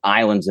marshes and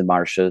islands and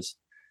marshes,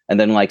 and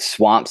then like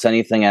swamps,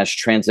 anything as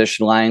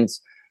transition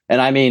lines.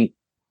 And I mean,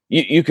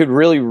 you could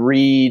really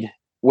read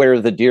where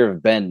the deer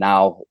have been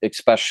now,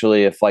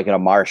 especially if like in a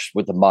marsh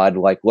with the mud,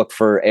 like look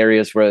for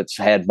areas where it's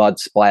had mud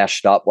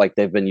splashed up, like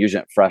they've been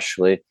using it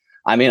freshly.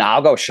 I mean,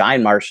 I'll go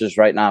shine marshes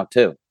right now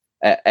too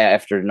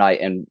after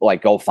night and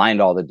like go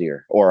find all the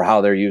deer or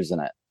how they're using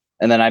it.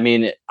 And then, I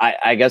mean,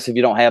 I guess if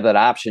you don't have that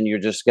option, you're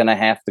just going to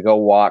have to go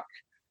walk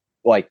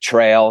like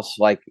trails,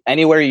 like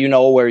anywhere, you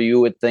know, where you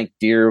would think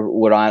deer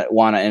would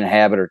want to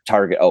inhabit or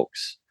target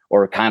oaks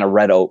or kind of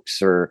red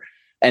oaks or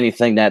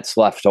anything that's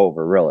left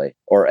over really,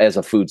 or as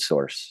a food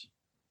source.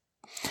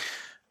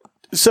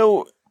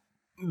 So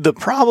the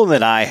problem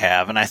that I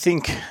have, and I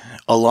think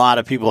a lot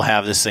of people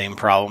have the same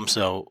problem.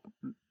 So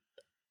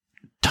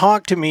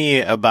talk to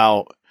me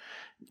about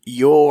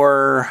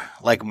your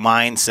like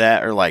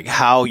mindset or like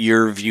how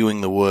you're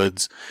viewing the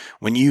woods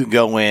when you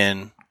go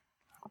in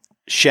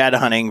shed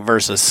hunting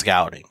versus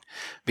scouting,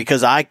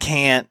 because I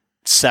can't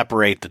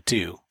separate the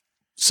two.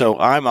 So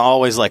I'm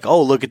always like,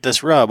 oh, look at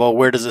this rub. Oh,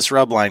 where does this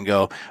rub line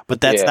go?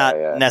 But that's not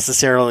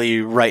necessarily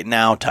right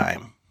now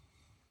time.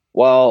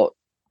 Well,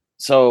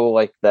 so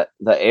like the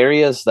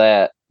areas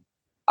that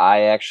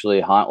I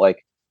actually hunt,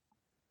 like,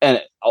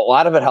 and a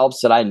lot of it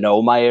helps that I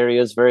know my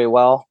areas very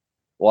well,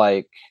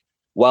 like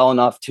well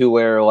enough to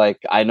where like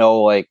I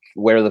know like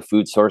where the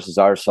food sources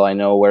are. So I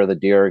know where the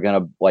deer are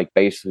going to like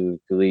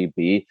basically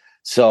be.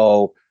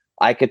 So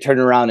I could turn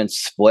around and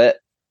split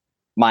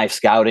my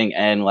scouting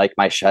and like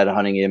my shed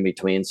hunting in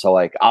between. So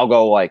like I'll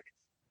go like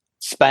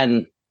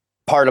spend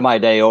part of my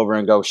day over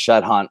and go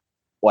shed hunt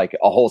like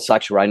a whole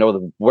section where I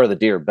know where the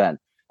deer have been.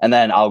 And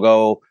then I'll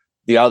go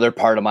the other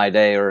part of my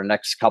day or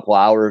next couple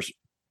hours,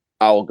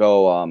 I'll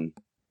go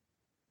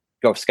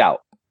scout.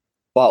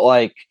 But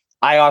like,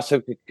 I also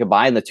could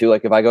combine the two.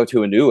 Like if I go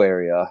to a new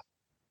area,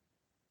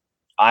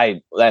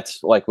 that's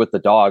like with the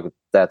dog,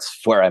 that's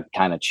where I'm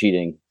kind of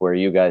cheating, where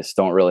you guys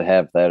don't really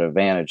have that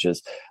advantage.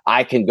 Is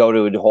I can go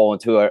to a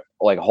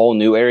whole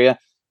new area,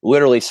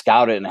 literally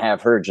scout it and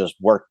have her just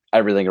work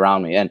everything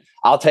around me. And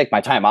I'll take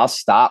my time. I'll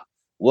stop,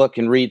 look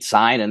and read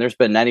sign. And there's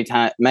been many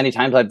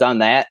times I've done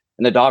that,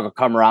 and the dog will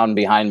come around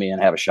behind me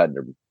and have a shed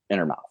in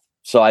her mouth.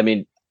 So, I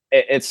mean,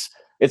 it's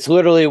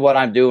literally what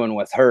I'm doing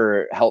with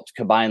her helps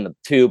combine the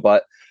two.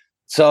 But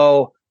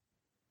so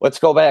let's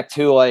go back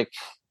to like,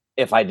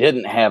 if I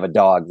didn't have a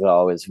dog,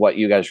 though, is what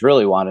you guys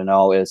really want to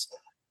know is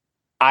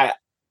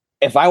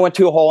if I went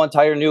to a whole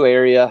entire new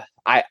area,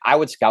 I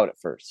would scout it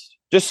first.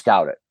 Just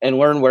scout it and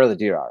learn where the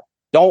deer are.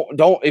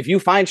 Don't if you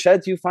find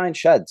sheds, you find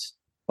sheds.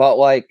 But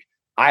like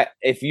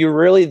if you're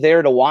really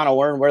there to want to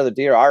learn where the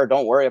deer are,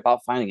 don't worry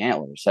about finding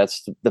antlers.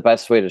 That's the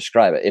best way to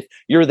describe it. If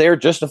you're there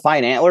just to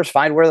find antlers,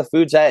 find where the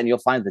food's at and you'll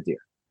find the deer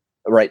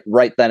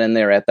right then and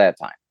there at that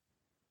time.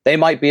 They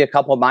might be a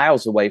couple of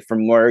miles away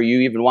from where you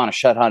even want to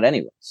shed hunt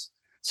anyways.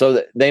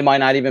 So they might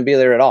not even be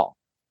there at all.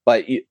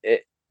 But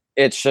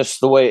it's just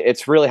the way,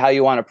 it's really how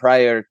you want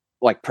to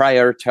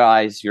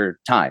prioritize your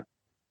time.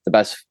 The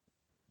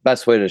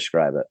best way to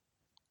describe it.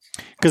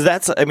 Because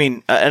that's, I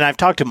mean, and I've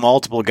talked to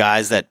multiple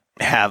guys that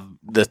have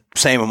the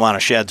same amount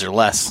of sheds or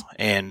less.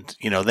 And,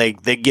 you know, they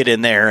get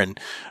in there and,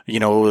 you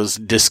know, it was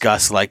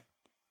discussed like,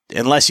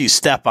 unless you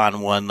step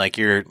on one, like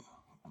those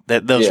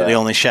are the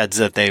only sheds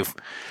that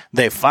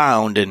they've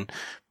found. And,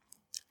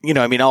 you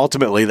know, I mean,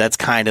 ultimately that's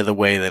kind of the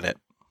way that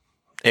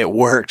it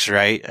works,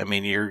 right? I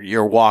mean,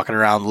 you're walking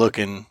around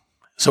looking.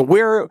 So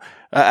where,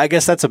 I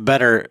guess that's a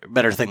better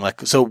thing.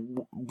 Like, so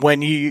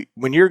when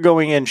you're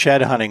going in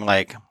shed hunting,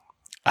 like,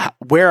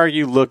 where are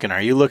you looking?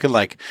 Are you looking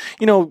like,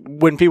 you know,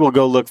 when people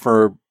go look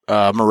for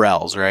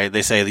morels, right?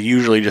 They say they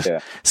usually just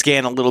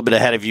scan a little bit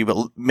ahead of you,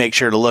 but make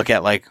sure to look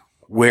at like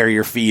where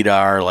your feet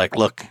are, like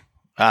look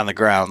on the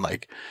ground,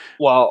 like.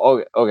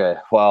 Well, okay.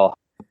 Well,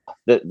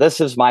 this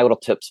is my little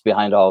tips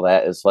behind all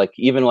that is like,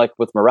 even like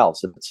with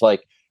morels, it's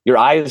like, your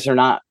eyes are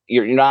not,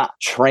 you're not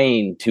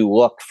trained to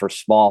look for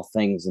small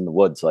things in the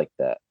woods like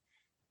that.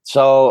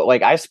 So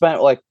like I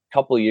spent like a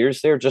couple of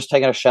years there just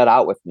taking a shed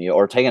out with me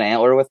or taking an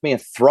antler with me and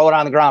throw it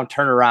on the ground,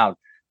 turn around,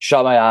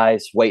 shut my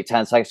eyes, wait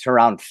 10 seconds, turn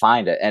around and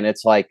find it. And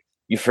it's like,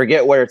 you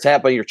forget where it's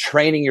at, but you're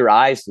training your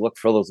eyes to look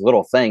for those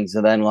little things.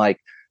 And then like,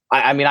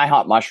 I mean, I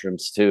hunt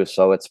mushrooms too.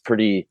 So it's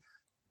pretty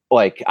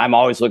like, I'm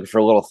always looking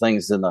for little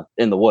things in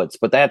the woods,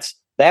 but that's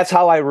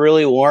how I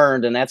really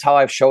learned. And that's how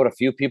I've showed a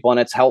few people and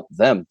it's helped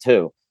them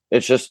too.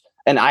 It's just,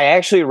 and I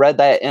actually read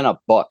that in a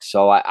book.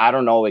 So I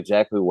don't know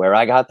exactly where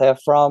I got that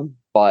from,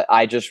 but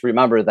I just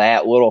remember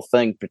that little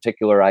thing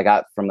particular I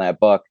got from that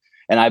book.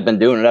 And I've been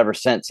doing it ever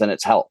since and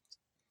it's helped.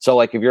 So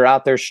like if you're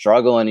out there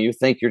struggling and you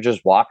think you're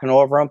just walking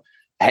over them,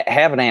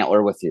 have an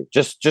antler with you.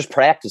 Just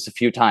practice a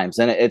few times.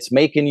 And it's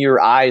making your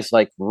eyes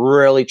like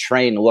really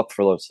train to look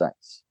for those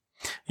things.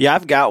 Yeah,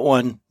 I've got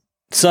one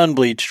sun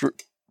bleached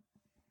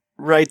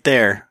right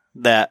there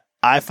that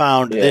I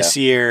found this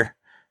year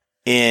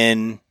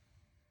in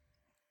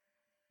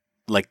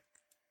like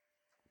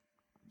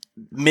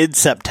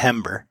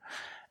mid-September,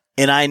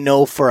 and I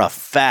know for a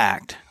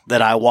fact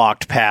that I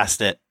walked past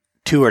it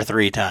 2 or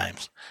 3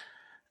 times,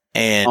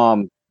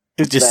 and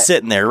it was just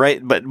sitting there, right?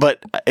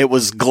 But it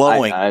was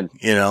glowing,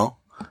 you know.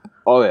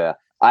 Oh yeah,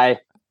 I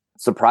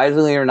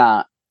surprisingly or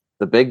not,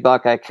 the big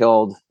buck I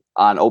killed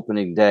on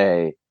opening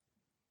day,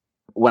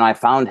 when I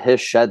found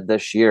his shed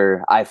this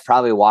year, I've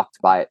probably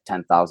walked by it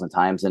 10,000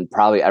 times, and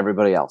probably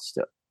everybody else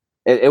did.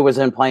 It was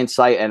in plain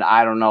sight, and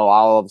I don't know,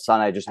 all of a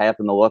sudden I just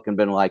happened to look and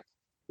been like,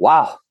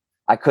 wow,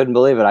 I couldn't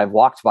believe it. I've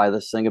walked by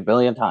this thing a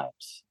billion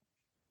times.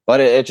 But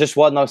it just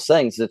wasn't those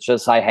things. It's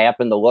just I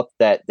happened to look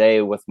that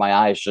day with my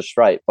eyes just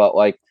right. But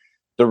like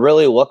to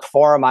really look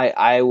for them,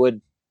 I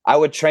would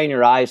train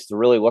your eyes to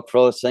really look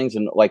for those things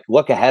and like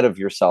look ahead of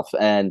yourself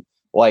and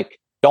like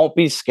don't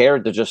be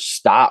scared to just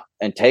stop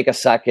and take a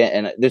second.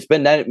 And there's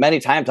been many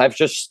times I've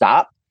just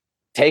stopped,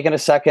 taken a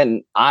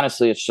second.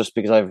 Honestly, it's just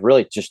because I've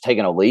really just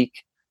taken a leak.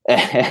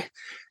 And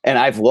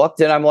I've looked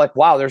and I'm like,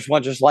 wow, there's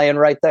one just laying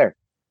right there.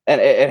 And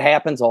it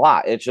happens a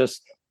lot. It's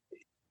just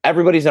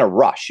everybody's in a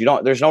rush.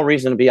 There's no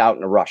reason to be out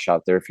in a rush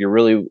out there if you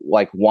really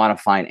like want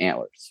to find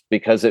antlers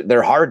because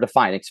they're hard to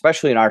find,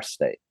 especially in our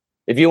state.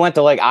 If you went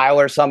to like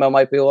Iowa or something, it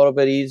might be a little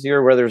bit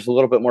easier where there's a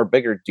little bit more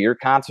bigger deer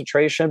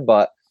concentration.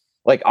 But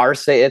like our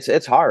state,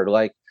 it's hard.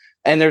 Like,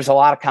 and there's a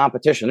lot of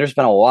competition. There's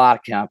been a lot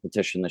of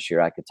competition this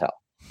year, I could tell.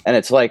 And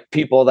it's like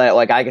people that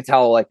like I could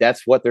tell like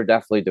that's what they're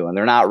definitely doing.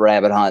 They're not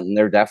rabbit hunting.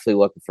 They're definitely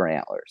looking for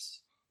antlers.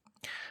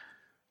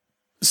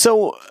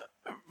 So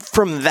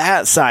from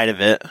that side of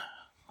it,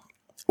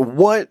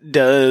 what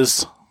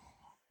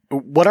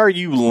are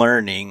you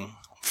learning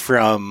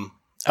from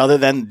other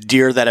than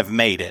deer that have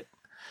made it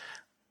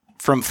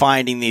from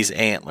finding these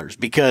antlers?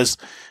 Because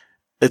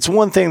it's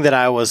one thing that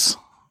I was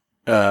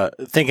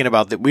thinking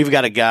about that we've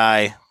got a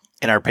guy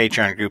in our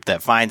Patreon group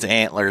that finds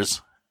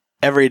antlers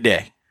every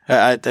day.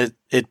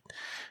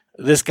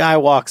 This guy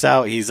walks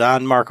out, he's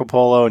on Marco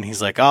Polo, and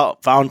he's like, oh,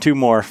 found 2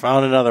 more,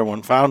 found another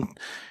one, found,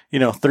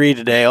 3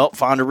 today. Oh,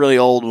 found a really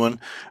old one.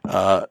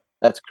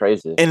 That's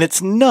crazy. And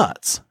it's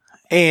nuts.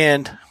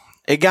 And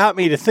it got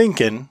me to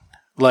thinking,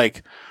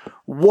 like,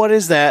 what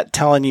is that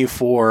telling you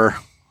for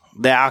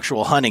the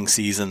actual hunting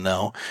season,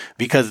 though?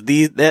 Because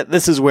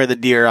this is where the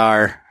deer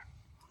are,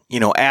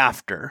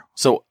 after.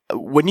 So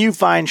when you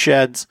find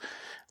sheds,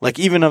 like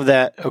even of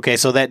that, okay,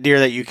 so that deer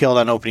that you killed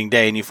on opening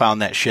day and you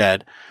found that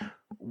shed,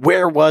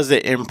 where was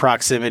it in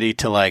proximity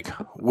to like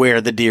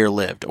where the deer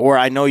lived? Or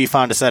I know you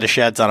found a set of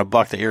sheds on a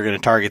buck that you're going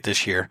to target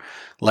this year.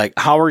 Like,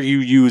 how are you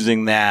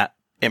using that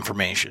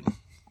information?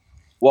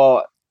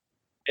 Well,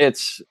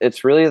 it's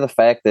really the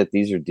fact that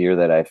these are deer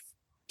that I've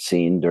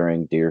seen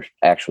during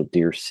actual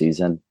deer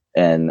season,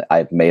 and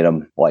I've made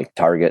them like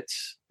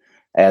targets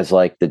as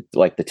like the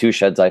 2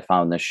 sheds I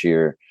found this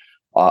year,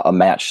 a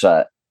match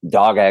set.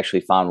 Dog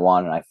actually found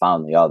one and I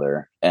found the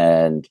other,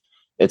 and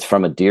it's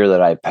from a deer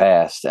that I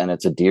passed, and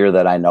it's a deer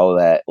that I know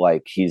that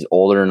like he's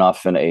older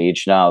enough in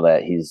age now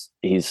that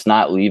he's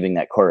not leaving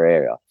that core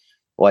area.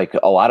 Like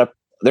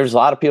there's a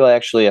lot of people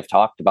actually have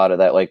talked about it,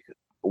 that like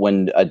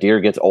when a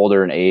deer gets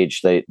older in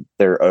age,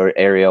 their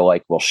area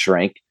like will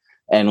shrink.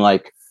 And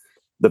like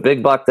the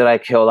big buck that I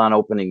killed on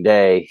opening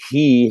day,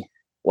 he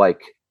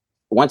like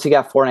once he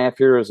got 4.5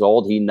 years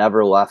old, he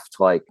never left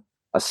like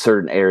a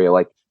certain area.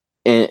 Like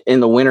in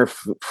the winter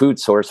food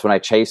source, when I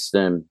chased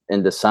him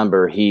in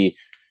December, he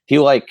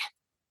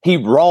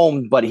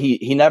roamed, but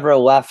he never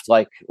left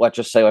like, let's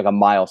just say like a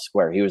mile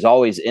square. He was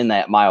always in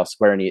that mile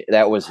square, and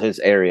that was his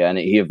area. And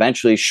he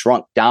eventually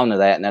shrunk down to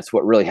that. And that's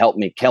what really helped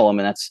me kill him.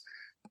 And that's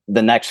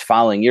the next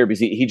following year, because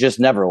he just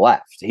never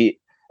left.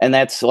 And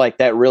that's like,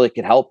 that really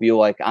could help you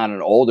like on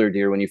an older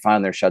deer when you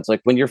find their sheds. Like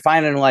when you're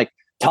finding like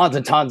tons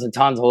and tons and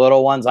tons of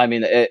little ones, I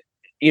mean,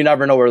 you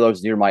never know where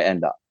those deer might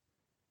end up.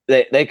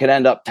 They could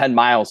end up 10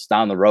 miles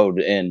down the road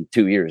in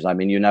 2 years. I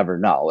mean, you never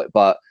know.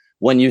 But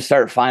when you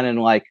start finding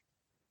like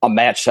a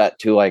match set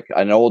to like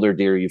an older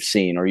deer you've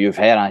seen or you've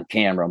had on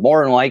camera,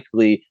 more than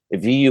likely,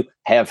 if you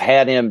have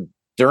had him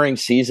during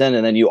season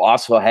and then you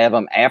also have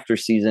him after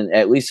season,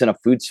 at least in a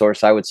food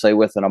source, I would say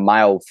within a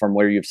mile from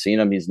where you've seen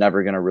him, he's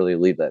never going to really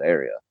leave that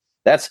area.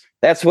 That's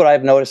what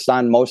I've noticed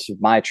on most of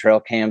my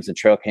trail cams,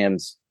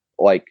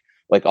 like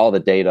all the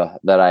data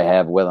that I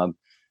have with them.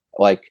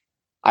 Like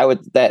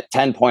that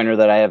 10 pointer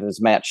that I have his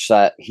match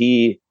set,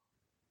 he's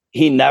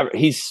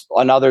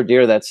another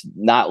deer that's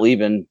not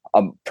leaving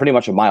pretty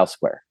much a mile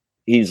square.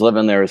 He's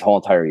living there his whole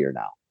entire year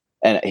now.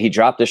 And he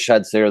dropped his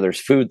sheds there. There's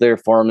food there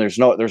for him. There's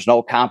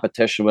no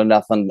competition with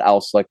nothing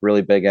else like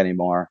really big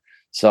anymore.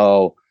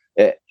 So,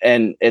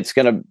 it's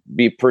going to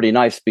be pretty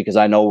nice because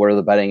I know where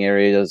the bedding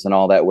area is and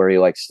all that, where he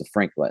likes to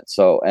frequent.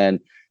 So, and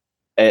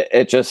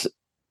it's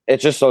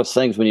just those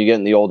things when you get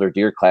in the older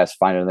deer class,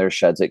 finding their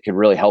sheds, it can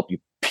really help you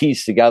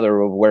piece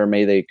together of where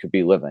they could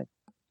be living,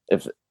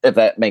 if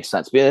that makes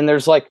sense. And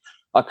there's like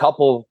a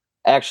couple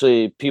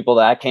actually people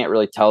that I can't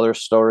really tell their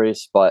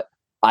stories, but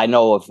I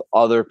know of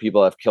other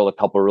people that have killed a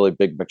couple really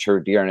big mature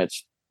deer, and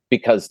it's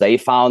because they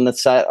found the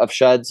set of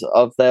sheds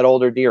of that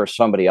older deer or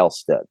somebody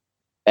else did.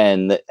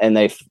 And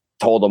they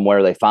told them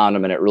where they found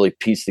them, and it really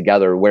pieced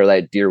together where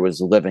that deer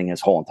was living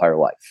his whole entire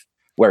life,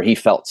 where he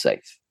felt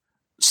safe.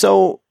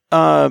 So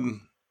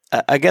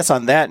I guess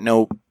on that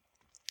note,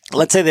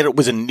 let's say that it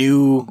was a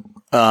new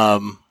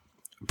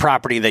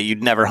property that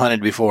you'd never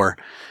hunted before,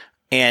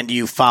 and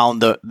you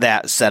found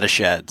that set of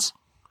sheds,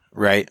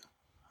 right?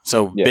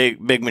 So yeah.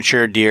 big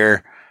mature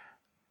deer,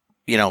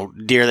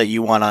 deer that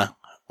you want to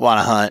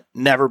hunt,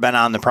 never been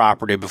on the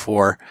property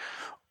before.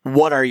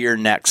 What are your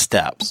next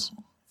steps?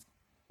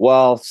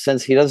 Well,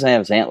 since he doesn't have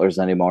his antlers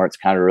anymore, it's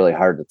kind of really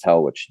hard to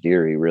tell which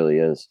deer he really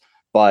is.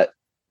 But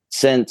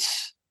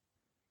since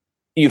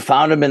you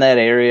found him in that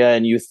area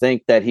and you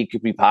think that he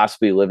could be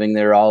possibly living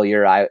there all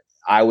year,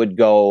 I would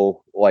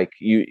go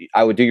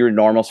I would do your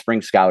normal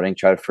spring scouting,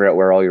 try to figure out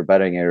where all your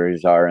bedding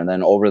areas are. And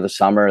then over the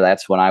summer,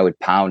 that's when I would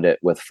pound it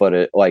with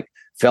like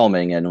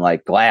filming and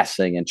like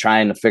glassing and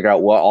trying to figure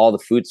out what all the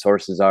food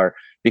sources are,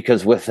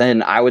 because within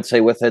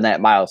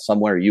that mile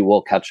somewhere, you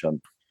will catch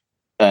him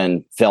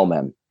and film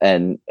him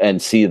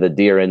and see the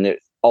deer. And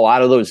a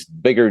lot of those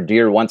bigger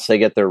deer, once they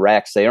get their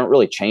racks, they don't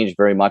really change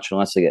very much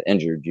unless they get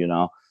injured,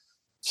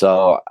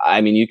 So,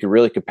 I mean, you can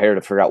really compare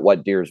to figure out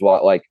what deer is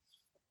what. Like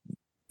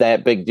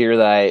that big deer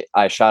that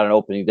I shot on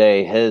opening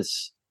day,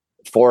 his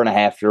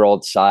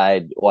 4.5-year-old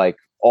side, like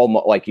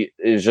almost like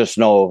there's just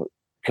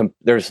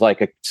there's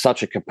like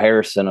such a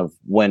comparison of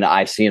when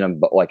I seen him,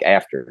 but like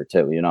after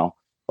too,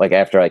 like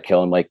after I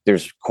kill him, like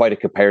there's quite a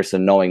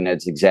comparison knowing that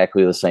it's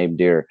exactly the same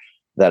deer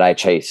that I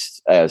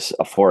chased as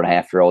a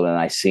 4.5-year-old and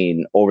I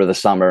seen over the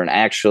summer. And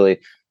actually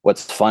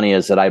what's funny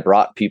is that I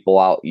brought people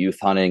out youth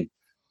hunting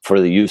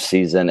for the youth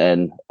season,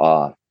 and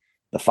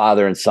the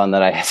father and son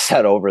that I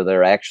set over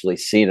there actually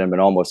seen him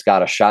and almost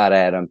got a shot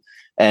at him.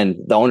 And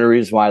the only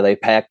reason why they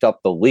packed up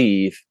the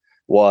leave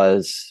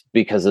was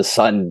because his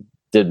son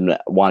didn't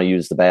want to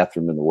use the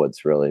bathroom in the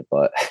woods really,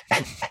 but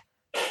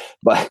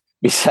but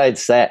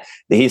besides that,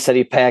 he said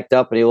he packed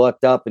up and he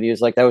looked up and he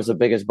was like, that was the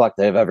biggest buck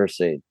they've ever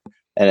seen.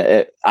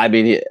 And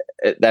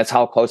that's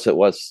how close it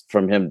was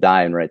from him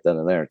dying right then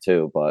and there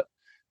too. But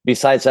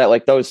besides that,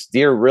 like those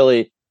deer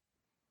really,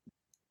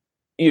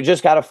 you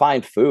just got to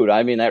find food.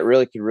 I mean, that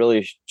really could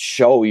really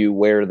show you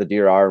where the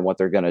deer are and what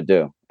they're going to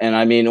do. And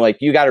I mean, like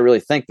you got to really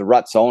think the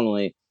rut's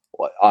only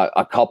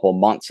a couple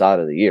months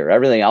out of the year.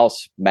 Everything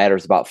else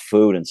matters about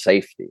food and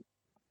safety.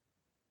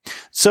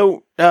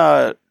 So,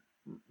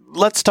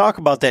 let's talk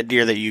about that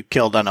deer that you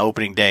killed on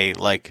opening day.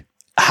 Like,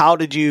 how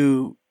did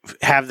you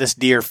have this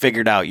deer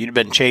figured out? You'd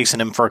been chasing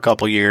him for a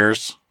couple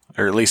years,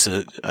 or at least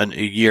a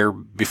year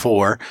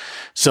before.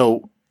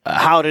 So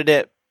how did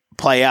it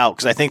play out?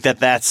 Because I think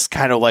that's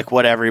kind of like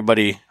what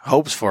everybody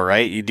hopes for,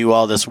 right? You do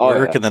all this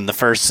work, and then the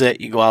first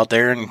sit, you go out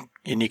there and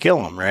you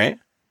kill him, right?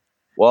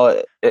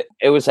 Well,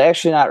 it was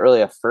actually not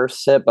really a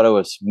first sit, but it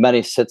was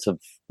many sits of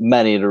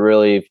many to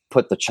really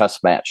put the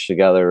chess match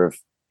together of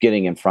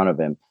getting in front of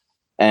him.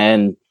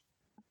 And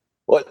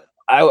what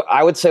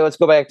I would say, let's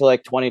go back to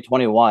like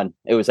 2021.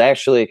 It was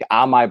actually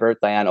on my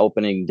birthday on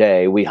opening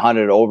day. We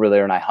hunted over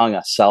there and I hung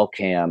a cell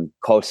cam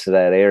close to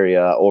that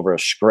area over a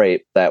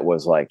scrape that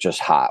was like just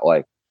hot.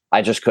 Like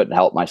I just couldn't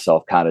help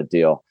myself kind of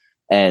deal.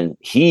 And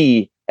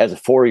he, as a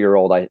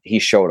 4-year-old, he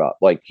showed up.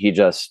 Like he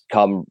just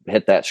come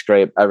hit that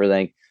scrape,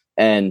 everything.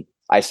 And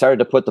I started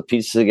to put the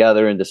pieces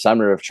together in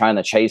December of trying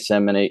to chase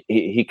him. And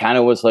he kind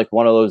of was like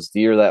one of those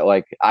deer that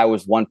like I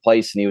was one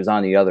place and he was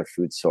on the other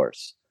food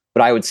source.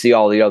 But I would see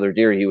all the other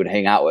deer he would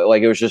hang out with.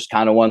 Like it was just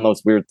kind of one of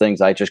those weird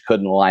things. I just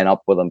couldn't line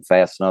up with him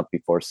fast enough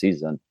before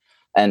season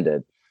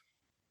ended.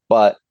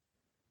 But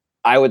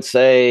I would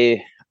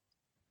say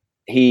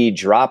he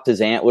dropped his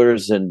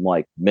antlers in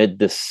like mid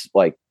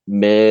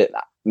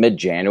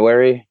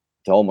January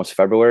to almost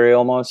February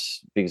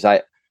almost, because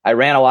I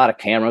ran a lot of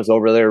cameras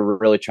over there,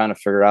 really trying to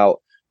figure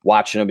out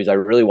watching him because I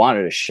really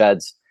wanted his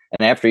sheds.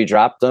 And after he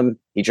dropped them,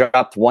 he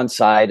dropped one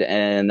side.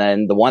 And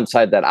then the one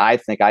side that I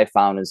think I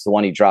found is the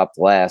one he dropped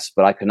last,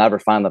 but I could never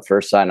find the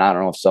first side. And I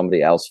don't know if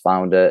somebody else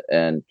found it.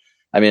 And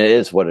I mean, it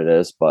is what it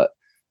is,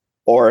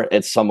 or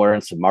it's somewhere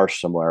in some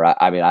marsh somewhere.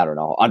 I mean, I don't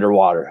know,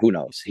 underwater, who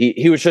knows?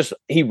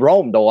 He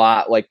roamed a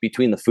lot, like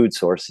between the food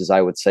sources,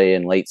 I would say,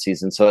 in late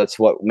season. So that's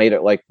what made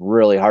it like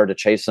really hard to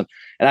chase him.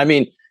 And I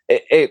mean,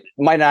 it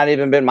might not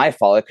even been my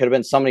fault. It could have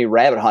been somebody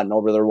rabbit hunting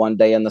over there one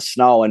day in the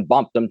snow and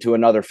bumped them to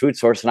another food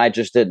source. And I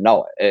just didn't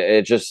know it.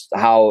 It's just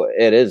how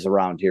it is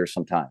around here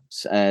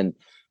sometimes, and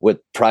with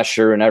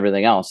pressure and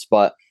everything else.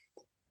 But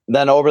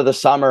then over the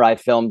summer, I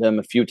filmed him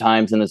a few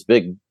times in this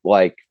big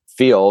like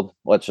field.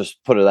 Let's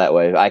just put it that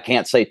way. I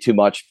can't say too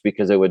much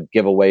because it would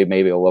give away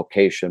maybe a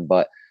location,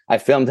 but I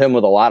filmed him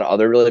with a lot of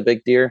other really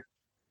big deer.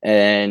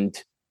 And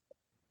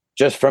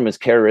just from his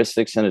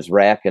characteristics and his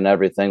rack and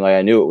everything, like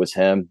I knew it was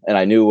him, and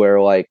I knew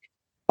where like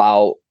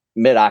about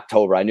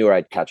mid-October, I knew where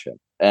I'd catch him.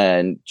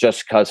 And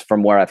just because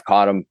from where I've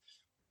caught him,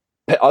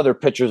 other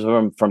pictures of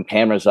him from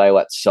cameras I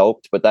let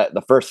soaked, but that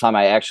the first time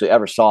I actually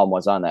ever saw him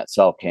was on that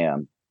cell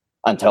cam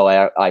until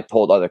I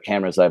pulled other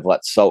cameras I've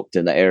let soaked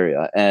in the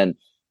area. And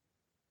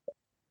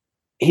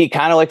he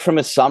kind of like from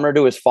his summer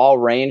to his fall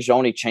range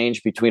only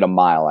changed between a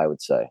mile, I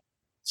would say.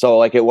 So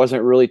like it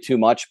wasn't really too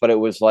much, but it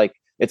was like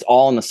it's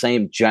all in the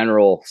same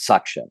general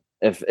section.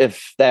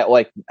 If that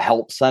like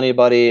helps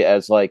anybody,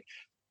 as like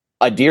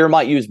a deer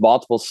might use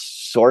multiple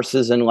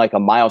sources in like a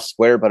mile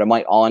square, but it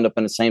might all end up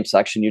in the same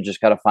section. You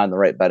just got to find the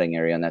right bedding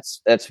area. And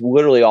that's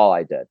literally all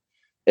I did.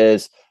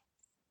 Is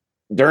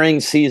during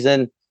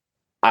season,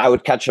 I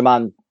would catch them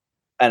on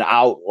an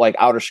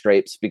outer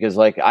scrapes, because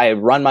like I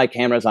run my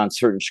cameras on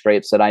certain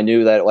scrapes that I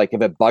knew that like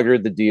if it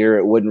buggered the deer,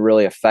 it wouldn't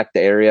really affect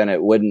the area and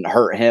it wouldn't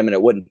hurt him and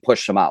it wouldn't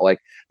push him out. Like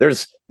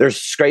there's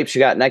scrapes you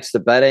got next to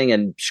bedding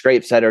and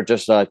scrapes that are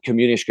just a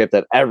community scrape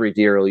that every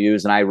deer will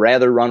use. And I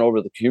rather run over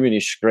the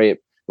community scrape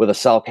with a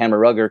cell camera,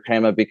 rugger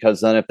camera,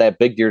 because then if that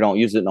big deer don't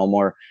use it no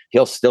more,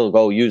 he'll still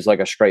go use like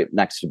a scrape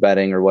next to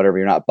bedding or whatever.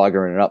 You're not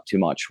buggering it up too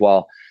much.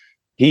 Well,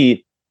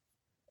 I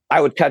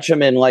would catch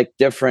him in like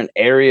different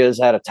areas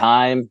at a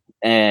time.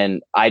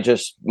 And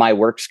my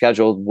work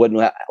schedule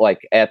wouldn't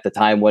like at the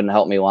time wouldn't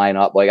help me line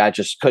up. Like I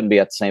just couldn't be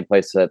at the same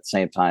place at the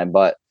same time.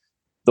 But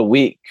the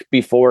week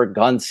before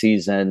gun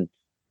season,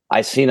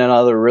 I seen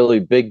another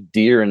really big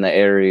deer in the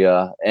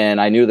area,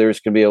 and I knew there was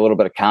going to be a little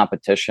bit of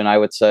competition, I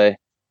would say.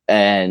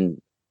 And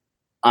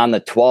on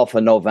the 12th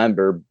of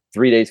November,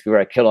 3 days before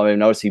I killed him, I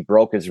noticed he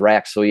broke his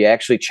rack. So he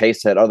actually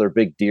chased that other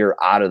big deer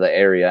out of the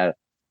area.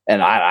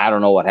 And I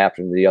don't know what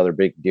happened to the other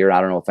big deer. I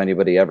don't know if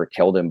anybody ever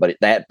killed him, but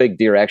that big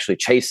deer actually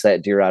chased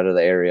that deer out of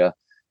the area.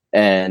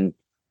 And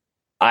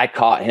I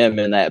caught him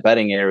in that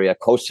bedding area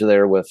close to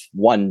there with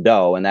one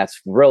doe. And that's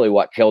really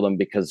what killed him,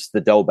 because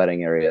the doe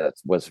bedding area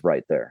was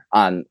right there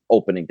on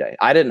opening day.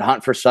 I didn't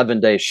hunt for 7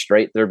 days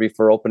straight there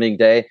before opening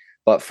day,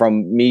 but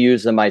from me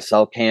using my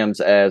cell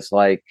cams as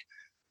like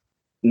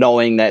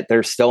knowing that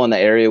they're still in the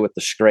area with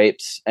the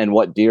scrapes and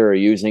what deer are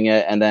using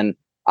it. And then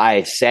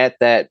I sat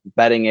that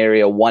bedding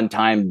area one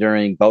time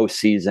during bow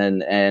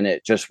season and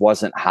it just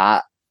wasn't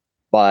hot,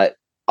 but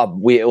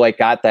we like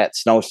got that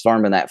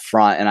snowstorm in that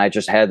front. And I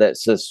just had that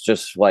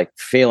just like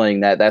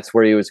feeling that that's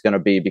where he was going to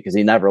be, because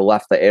he never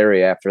left the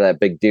area after that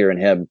big deer, and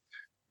him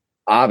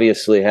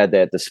obviously had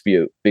that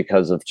dispute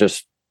because of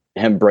just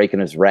him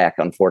breaking his rack,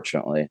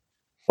 unfortunately.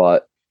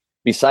 But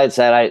besides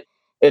that,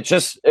 it's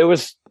just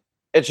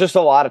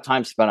a lot of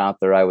time spent out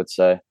there, I would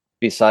say.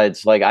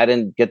 Besides, like, I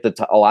didn't get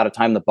a lot of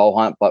time to bow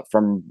hunt, but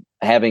from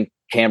having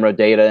camera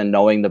data and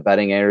knowing the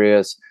bedding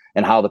areas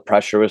and how the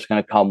pressure was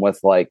going to come with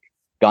like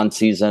gun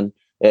season,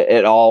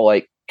 it all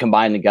like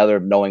combined together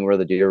of knowing where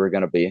the deer were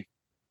going to be.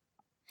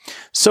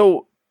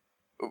 So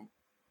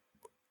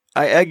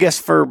I guess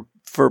for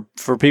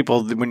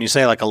people, when you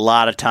say like a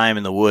lot of time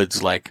in the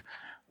woods, like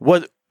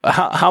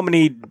how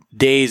many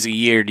days a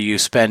year do you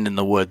spend in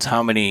the woods?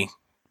 How many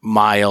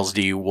miles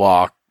do you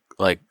walk,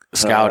 like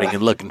scouting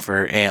and looking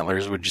for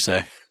antlers, would you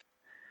say?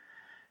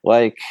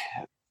 Like,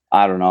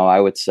 I don't know. I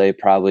would say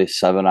probably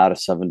 7 out of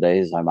 7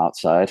 days I'm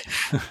outside.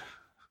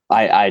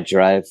 I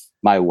drive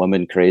my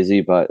woman crazy,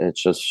 but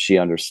it's just, she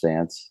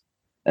understands.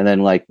 And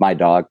then like my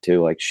dog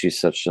too, like she's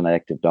such an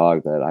active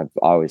dog that I've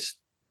always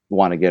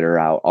want to get her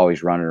out,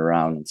 always running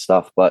around and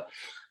stuff. But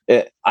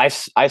I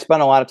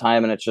spend a lot of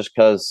time, and it's just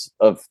because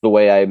of the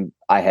way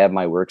I have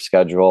my work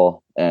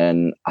schedule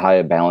and how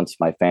I balance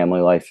my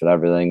family life and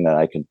everything, that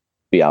I could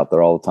be out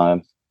there all the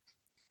time.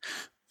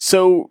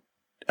 So,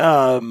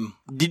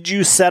 did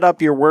you set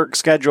up your work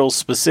schedule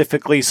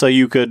specifically so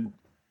you could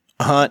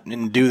hunt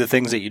and do the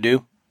things that you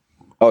do?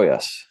 Oh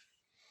yes.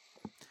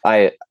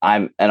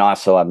 I'm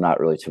not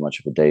really too much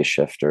of a day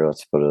shifter.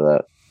 Let's put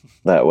it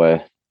that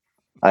way.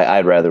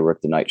 I'd rather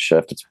work the night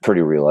shift. It's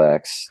pretty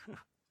relaxed.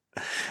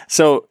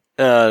 So,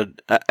 I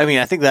mean,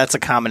 I think that's a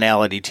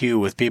commonality too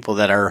with people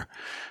that are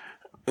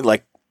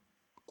like,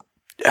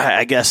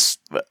 I guess,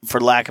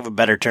 for lack of a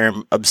better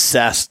term,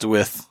 obsessed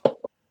with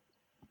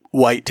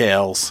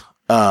whitetails.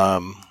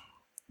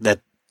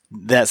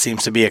 That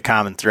seems to be a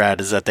common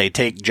thread, is that they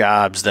take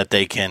jobs that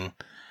they can,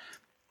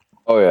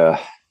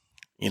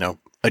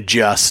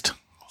 adjust,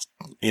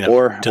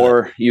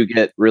 or you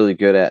get really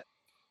good at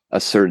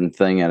a certain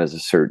thing and as a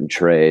certain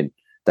trade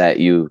that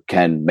you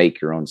can make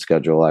your own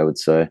schedule, I would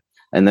say.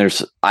 And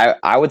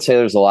I would say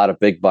there's a lot of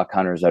big buck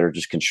hunters that are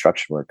just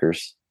construction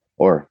workers,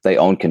 or they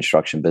own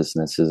construction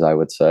businesses, I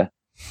would say.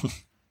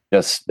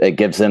 Just, it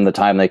gives them the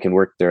time they can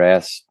work their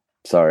ass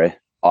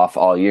off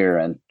all year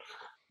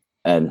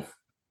and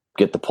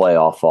get the play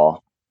all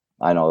fall.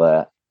 I know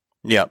that.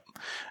 Yep.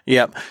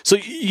 So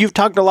you've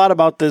talked a lot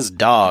about this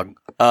dog.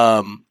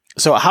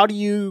 So how do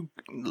you,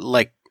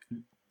 like,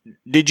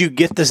 did you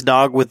get this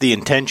dog with the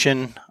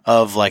intention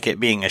of like it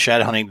being a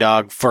shed hunting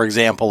dog? For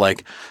example,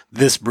 like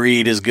this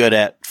breed is good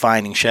at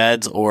finding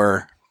sheds,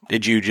 or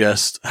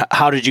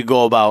how did you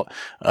go about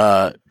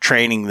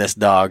training this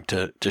dog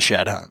to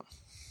shed hunt?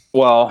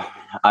 Well,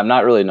 I'm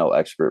not really no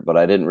expert, but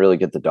I didn't really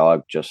get the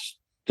dog just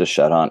to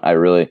shed hunt.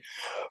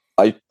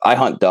 I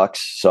hunt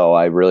ducks, so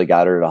I really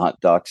got her to hunt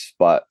ducks,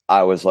 but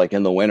I was like,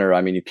 in the winter,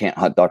 I mean, you can't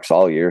hunt ducks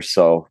all year.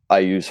 So I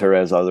use her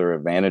as other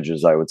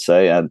advantages, I would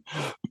say. And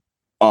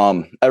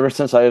ever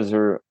since I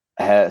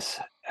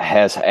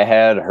has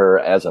had her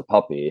as a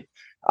puppy,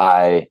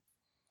 I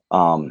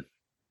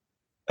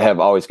have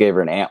always gave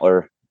her an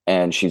antler,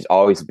 and she's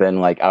always been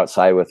like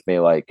outside with me.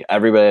 Like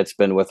everybody that's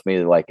been with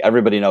me, like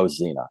everybody knows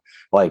Xena.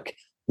 Like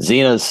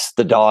Xena's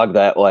the dog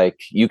that like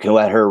you can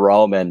let her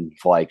roam, and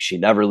like she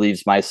never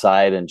leaves my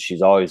side, and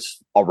she's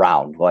always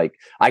around. Like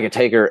I could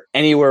take her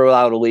anywhere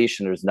without a leash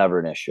and there's never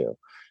an issue,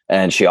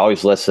 and she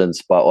always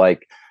listens. But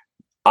like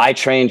I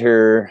trained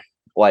her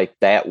like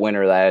that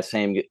winter, the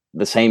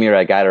same year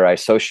I got her, I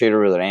associated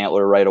her with an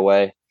antler right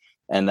away.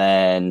 And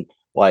then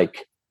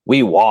like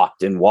we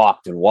walked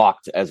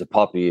as a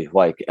puppy,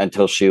 like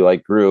until she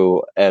like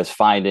grew as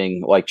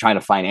trying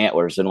to find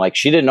antlers. And like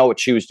she didn't know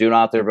what she was doing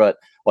out there, but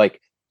like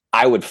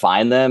I would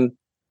find them,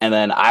 and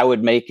then I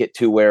would make it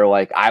to where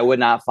like I would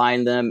not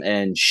find them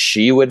and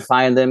she would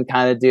find them,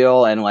 kind of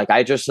deal. And like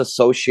I just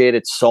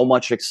associated so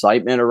much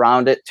excitement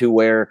around it to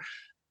where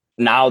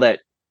now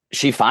that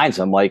she finds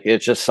them, like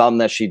it's just something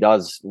that she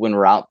does when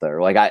we're out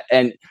there. Like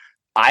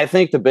I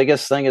think the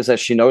biggest thing is that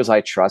she knows I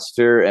trust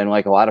her, and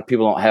like a lot of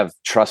people don't have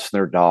trust in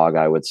their dog,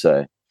 I would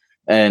say.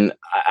 And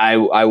I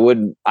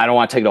don't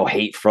want to take no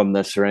hate from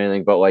this or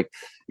anything, but like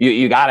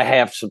you got to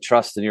have some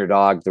trust in your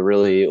dog to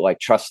really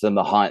like trust in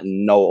the hunt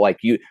and know, like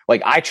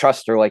I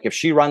trust her. Like if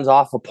she runs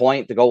off a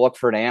point to go look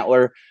for an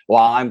antler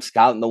while I'm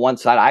scouting the one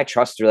side, I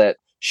trust her that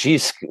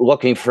she's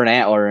looking for an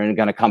antler and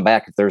going to come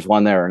back if there's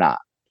one there or not,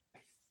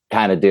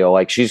 kind of deal.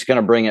 Like she's going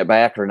to bring it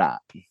back or not.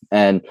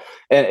 And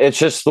it's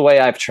just the way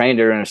I've trained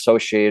her and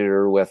associated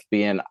her with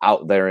being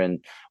out there and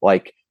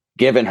like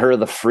giving her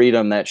the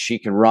freedom that she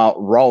can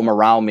roam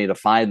around me to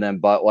find them.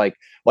 But like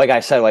I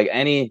said, like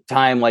any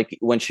time, like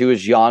when she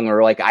was young,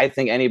 or like I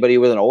think anybody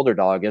with an older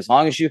dog, as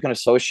long as you can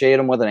associate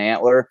them with an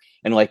antler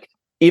and like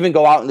even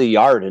go out in the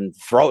yard and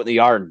throw it in the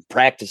yard and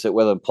practice it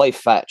with them, play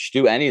fetch,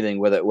 do anything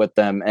with it with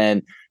them,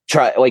 and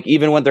try, like,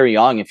 even when they're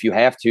young, if you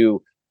have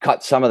to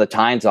cut some of the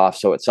tines off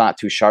so it's not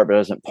too sharp, it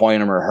doesn't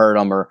point them or hurt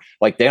them, or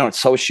like they don't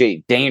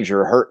associate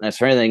danger or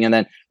hurtness or anything. And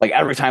then like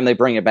every time they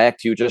bring it back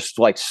to you, just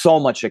like so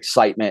much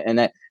excitement, and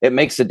that it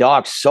makes the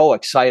dog so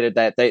excited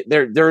that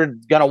they're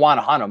gonna want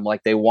to hunt them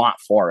like they want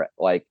for it.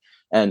 Like,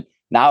 and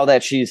now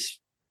that she's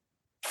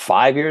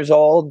 5 years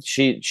old,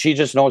 she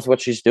just knows what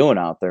she's doing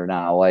out there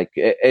now. Like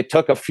it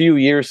took a few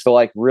years to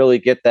like really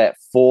get that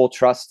full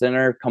trust in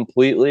her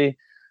completely,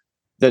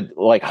 to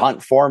like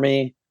hunt for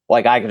me.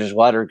 Like I could just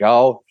let her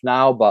go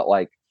now, but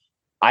like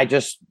I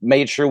just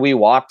made sure we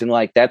walked, and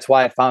like that's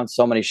why I found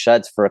so many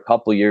sheds for a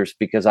couple years,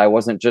 because I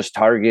wasn't just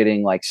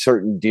targeting like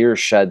certain deer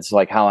sheds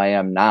like how I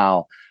am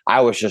now.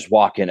 I was just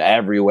walking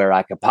everywhere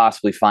I could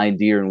possibly find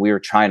deer, and we were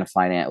trying to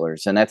find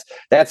antlers. And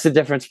that's the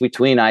difference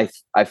between I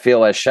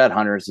feel as shed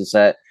hunters, is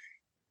that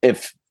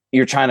if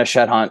you're trying to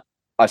shed hunt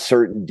a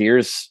certain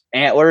deer's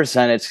antlers,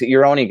 and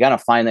you're only going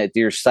to find that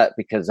deer set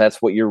because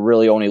that's what you're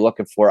really only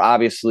looking for.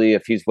 Obviously,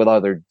 if he's with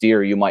other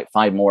deer, you might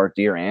find more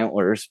deer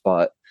antlers,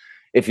 but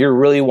if you're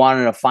really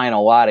wanting to find a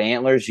lot of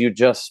antlers, you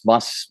just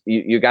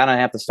you're going to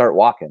have to start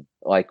walking,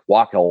 like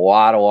walk a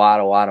lot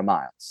of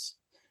miles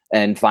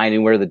and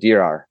finding where the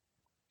deer are.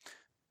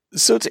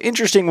 So it's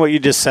interesting what you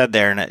just said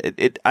there.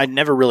 And I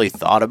never really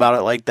thought about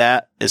it like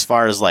that, as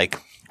far as like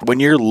when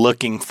you're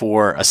looking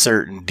for a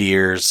certain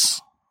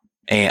deer's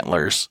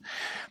antlers,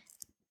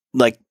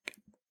 like,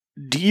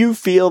 do you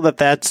feel that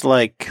that's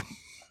like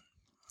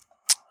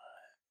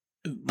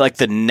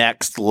the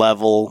next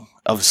level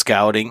of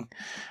scouting?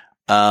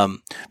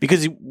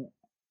 Because,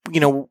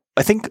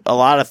 I think a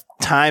lot of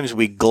times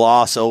we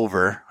gloss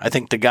over, I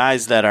think the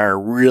guys that are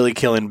really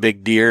killing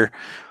big deer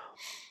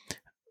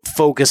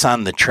focus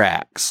on the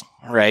tracks,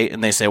 right?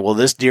 And they say, well,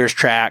 this deer's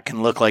track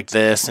can look like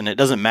this, and it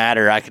doesn't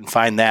matter. I can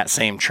find that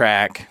same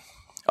track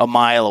a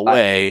mile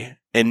away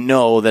and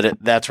know that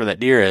that's where that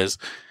deer is.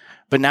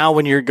 But now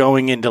when you're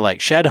going into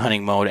like shed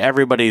hunting mode,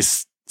 everybody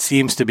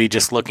seems to be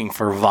just looking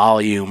for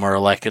volume, or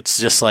like it's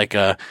just like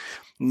a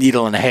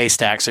needle in a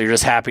haystack. So you're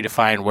just happy to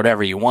find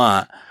whatever you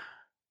want.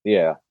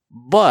 Yeah.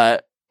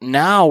 But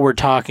now we're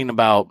talking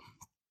about,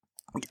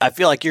 I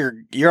feel like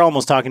you're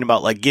almost talking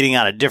about like getting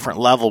on a different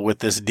level with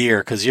this deer,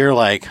 because you're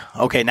like,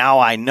 okay, now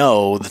I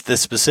know that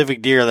this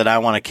specific deer that I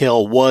want to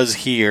kill was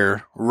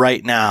here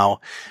right now,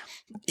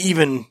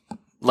 even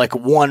like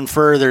one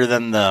further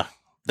than the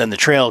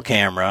trail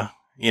camera,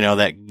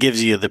 that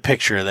gives you the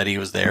picture that he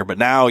was there. But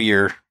now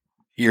you're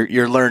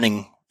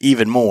learning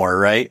even more,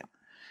 right?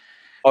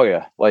 Oh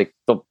yeah. Like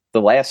the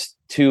last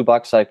 2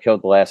 bucks I've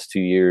killed the last 2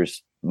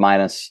 years,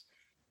 minus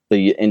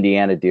the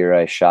Indiana deer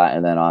I shot,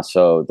 and then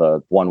also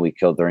the one we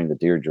killed during the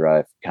deer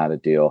drive kind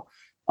of deal.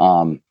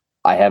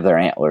 I have their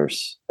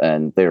antlers,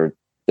 and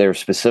they're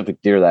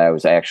specific deer that I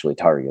was actually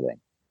targeting.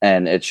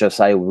 And it's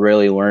just, I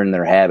really learned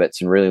their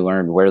habits and really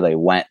learned where they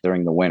went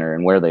during the winter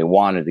and where they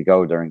wanted to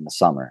go during the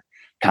summer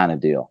kind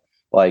of deal.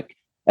 Like,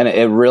 and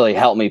it really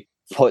helped me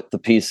put the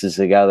pieces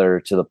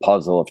together to the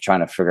puzzle of trying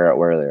to figure out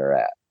where they were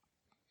at.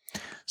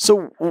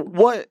 So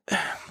what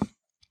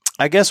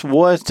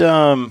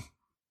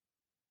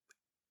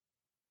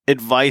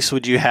advice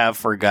would you have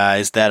for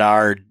guys that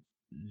are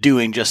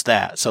doing just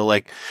that? So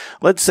like,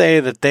 let's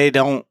say that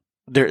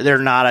they're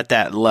not at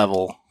that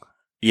level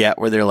yet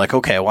where they're like,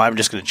 okay, well, I'm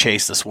just going to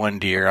chase this one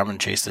deer. I'm going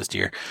to chase this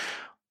deer.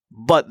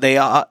 But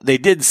they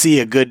did see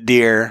a good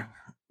deer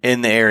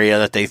in the area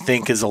that they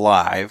think is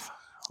alive.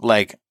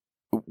 Like,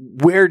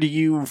 where do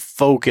you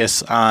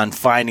focus on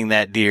finding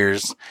that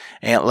deer's,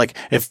 and like,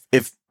 if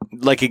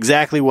like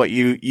exactly what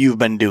you've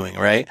been doing,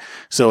 right?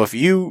 So if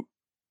you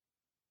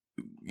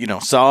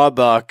saw a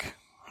buck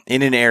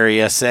in an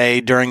area, say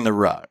during the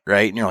rut,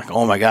 right? And you're like,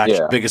 oh my gosh,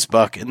 yeah, biggest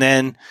buck. And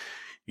then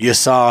you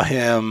saw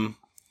him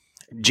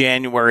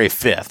January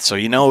 5th. So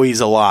he's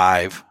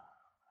alive,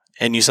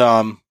 and you saw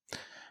him,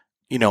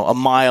 a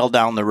mile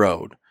down the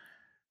road.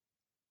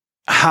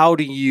 How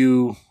do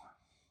you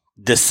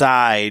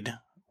decide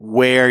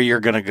where you're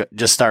going to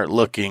just start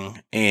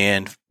looking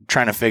and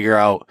trying to figure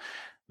out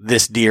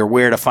this deer,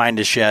 where to find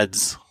his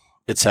sheds,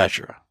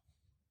 etc.?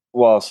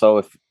 Well, so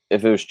if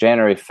it was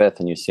January 5th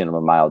and you seen him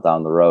a mile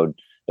down the road,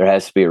 there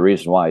has to be a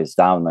reason why he's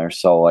down there.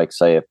 So like,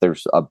 say if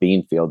there's a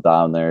bean field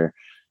down there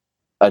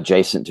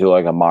adjacent to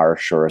like a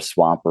marsh or a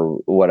swamp or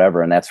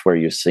whatever, and that's where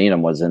you've seen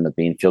him, was in the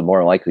bean field,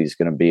 more likely he's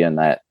going to be in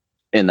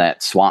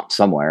that swamp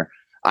somewhere.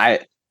 I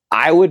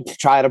would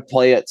try to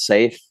play it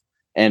safe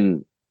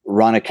and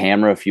run a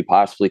camera if you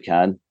possibly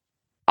can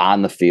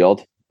on the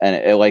field. And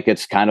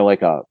it's kind of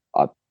like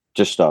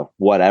just a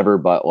whatever,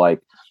 but like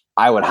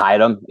I would hide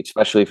them,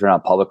 especially if you're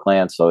on public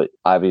land. So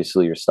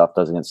obviously your stuff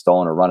doesn't get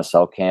stolen, or run a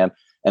cell cam.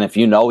 And if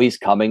you know he's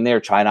coming there,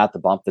 try not to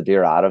bump the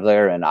deer out of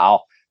there. And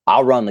I'll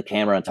run the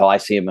camera until I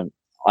see him,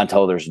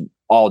 until there's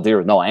all deer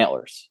with no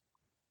antlers.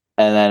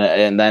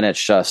 And then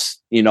it's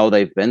just,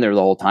 they've been there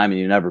the whole time and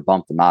you never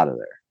bump them out of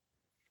there.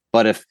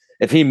 But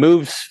if he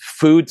moves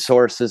food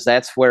sources,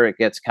 that's where it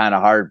gets kind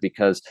of hard,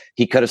 because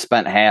he could have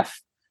spent half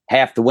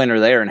the winter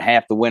there and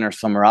half the winter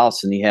somewhere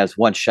else, and he has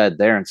one shed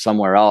there and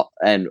somewhere else,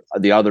 and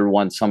the other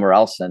one somewhere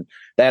else. And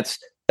that's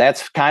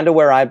that's kind of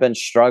where I've been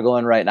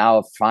struggling right now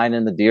of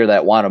finding the deer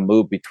that want to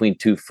move between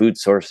two food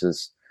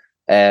sources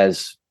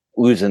as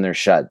losing their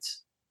sheds.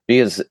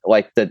 Because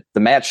like the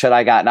match shed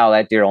I got now,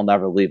 that deer will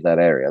never leave that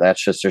area.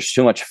 That's just, there's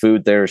too much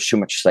food there, there's too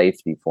much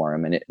safety for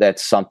him. And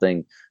that's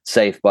something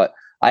safe. But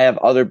I have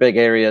other big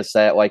areas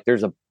that like,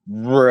 there's a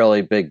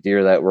really big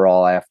deer that we're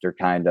all after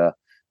kind of.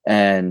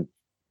 And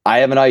I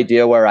have an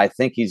idea where I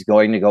think he's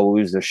going to go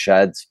lose the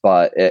sheds,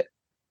 but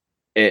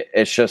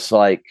it's just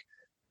like,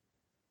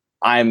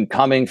 I'm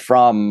coming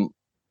from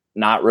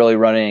not really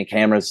running any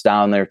cameras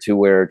down there to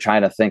where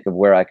trying to think of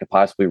where I could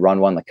possibly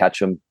run one to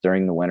catch him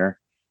during the winter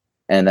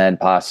and then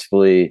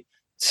possibly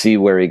see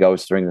where he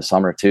goes during the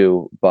summer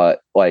too. But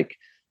like,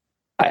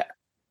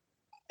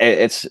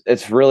 it's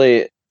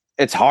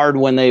hard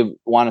when they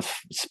want to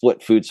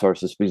split food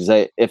sources because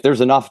if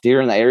there's enough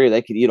deer in the area,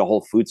 they could eat a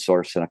whole food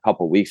source in a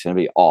couple of weeks and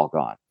it'll be all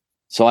gone.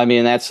 So, I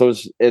mean,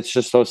 it's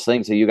just those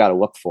things that you got to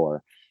look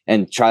for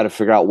and try to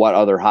figure out what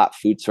other hot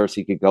food source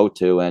you could go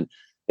to. And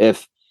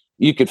if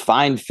you could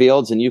find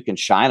fields and you can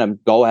shine them,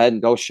 go ahead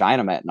and go shine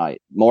them at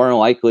night. More than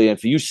likely,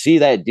 if you see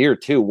that deer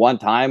too, one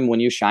time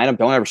when you shine them,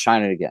 don't ever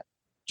shine it again.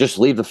 Just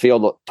leave the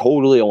field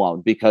totally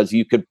alone because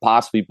you could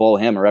possibly bull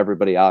him or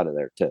everybody out of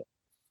there too.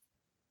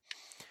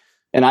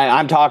 And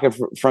I'm talking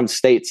from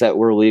states that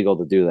were legal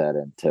to do that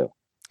in too.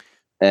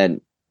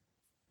 And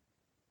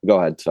go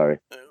ahead. Sorry.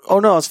 Oh,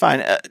 no, it's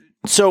fine.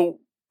 So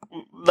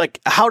like,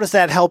 how does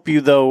that help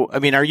you though? I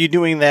mean, are you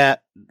doing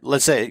that?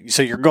 Let's say,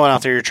 so you're going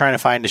out there, you're trying to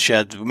find a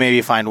shed, maybe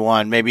you find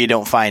one, maybe you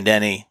don't find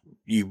any.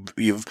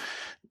 You've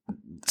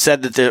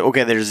said that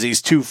there's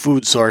these two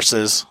food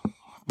sources,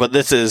 but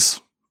this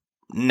is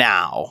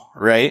now,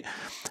 right?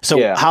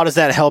 So How does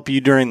that help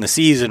you during the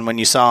season when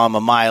you saw them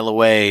a mile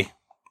away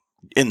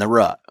in the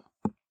rut?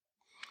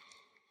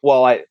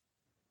 Well,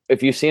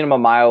 if you've seen him a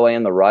mile away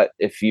in the rut,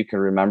 if you can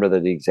remember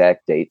the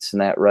exact dates in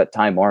that rut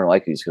time, more than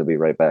likely he's going to be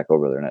right back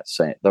over there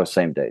in those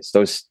same days.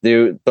 Those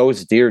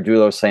deer do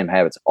those same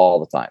habits all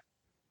the time.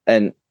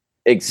 And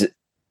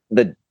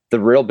the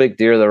real big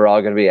deer that we're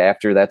all going to be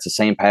after, that's the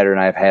same pattern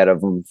I've had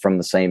of them from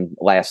the same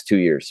last 2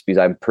 years, because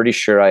I'm pretty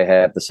sure I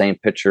have the same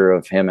picture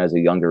of him as a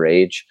younger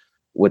age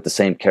with the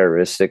same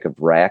characteristic of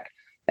rack.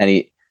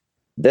 And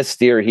this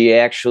deer, he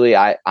actually,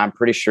 I'm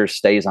pretty sure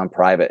stays on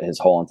private his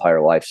whole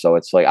entire life. So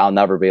it's like, I'll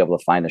never be able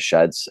to find the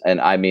sheds.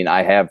 And I mean,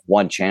 I have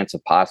one chance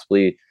of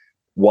possibly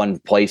one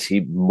place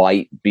he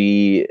might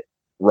be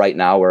right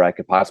now where I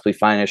could possibly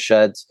find his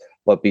sheds.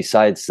 But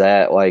besides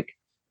that, like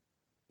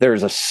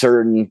there's a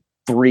certain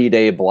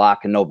 3-day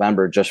block in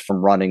November just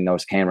from running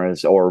those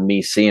cameras or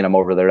me seeing him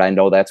over there. I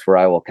know that's where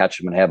I will catch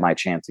him and have my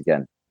chance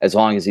again, as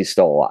long as he's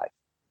still alive.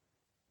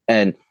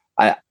 And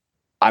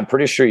I'm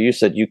pretty sure you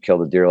said you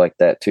killed a deer like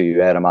that too.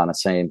 You had him on the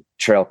same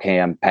trail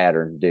cam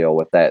pattern deal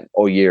with that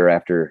year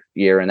after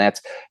year. And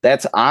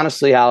that's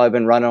honestly how I've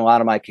been running a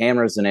lot of my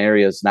cameras in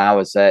areas now,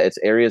 is that it's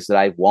areas that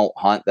I won't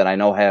hunt that I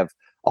know have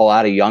a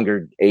lot of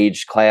younger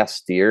age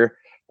class deer,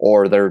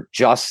 or they're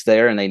just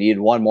there and they need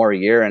one more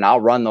year. And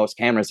I'll run those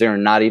cameras there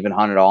and not even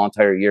hunt it all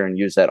entire year and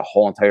use that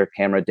whole entire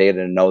camera data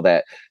to know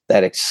that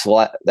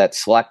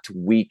select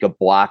week of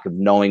block of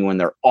knowing when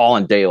they're all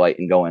in daylight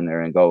and go in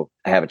there and go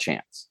have a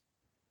chance.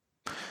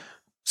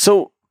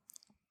 So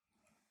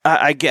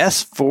I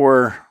guess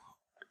from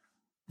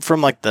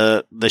like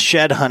the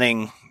shed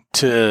hunting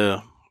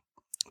to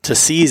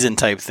season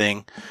type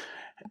thing,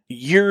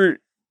 you're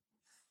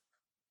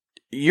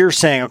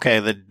saying, okay,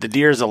 the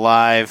deer's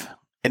alive,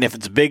 and if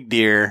it's a big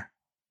deer,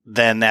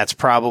 then that's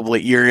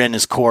probably you're in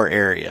his core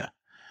area,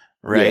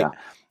 right? Yeah.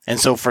 And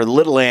so for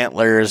little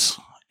antlers,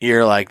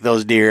 you're like,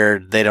 those deer,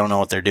 they don't know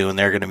what they're doing.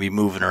 They're going to be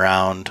moving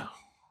around.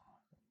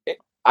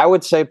 I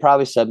would say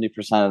probably 70%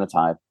 of the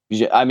time.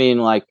 I mean,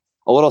 like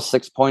a little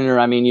 6-pointer,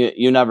 I mean,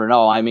 you never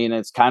know. I mean,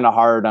 it's kind of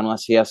hard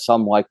unless he has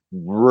some like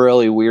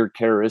really weird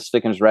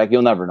characteristic in his rack.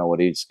 You'll never know what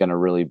he's going to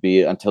really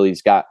be until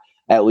he's got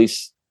at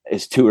least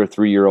his 2 or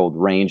 3 year old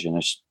range in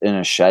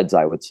his sheds,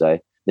 I would say.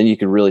 Then you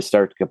can really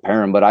start to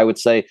compare him. But I would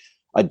say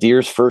a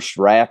deer's first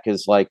rack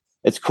is like,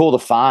 it's cool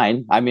to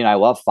find. I mean, I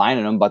love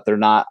finding them, but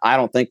I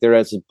don't think they're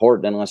as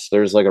important unless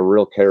there's like a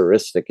real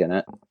characteristic in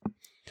it.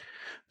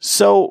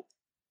 So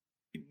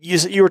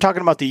you were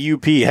talking about the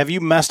UP. Have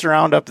you messed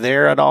around up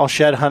there at all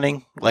shed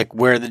hunting, like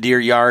where the deer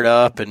yard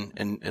up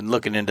and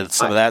looking into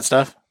some of that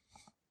stuff?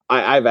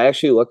 I've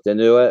actually looked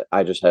into it.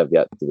 I just have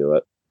yet to do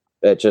it.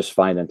 It's just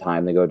finding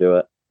time to go do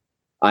it.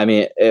 I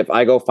mean, if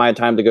I go find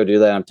time to go do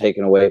that, I'm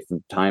taking away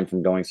from time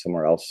from going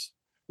somewhere else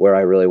where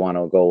I really want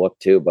to go look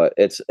too. But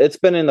it's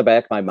been in the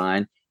back of my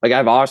mind. Like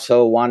I've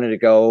also wanted to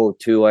go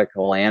to like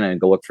Atlanta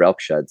and go look for elk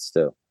sheds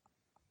too.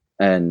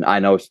 And I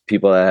know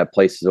people that have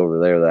places over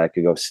there that I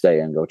could go stay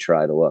and go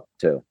try to look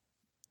too.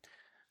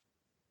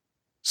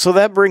 So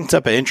that brings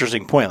up an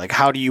interesting point. Like,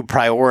 how do you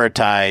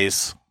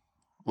prioritize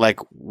like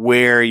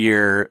where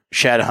you're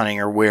shed hunting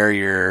or where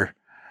you're,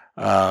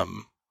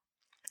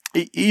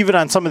 even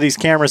on some of these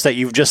cameras that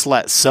you've just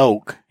let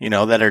soak,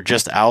 that are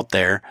just out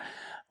there,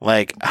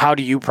 like how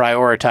do you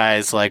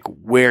prioritize like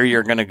where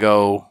you're going to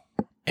go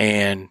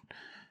and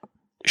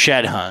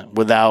shed hunt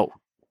without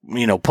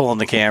pulling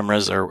the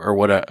cameras or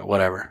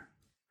whatever?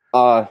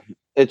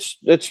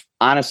 It's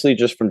honestly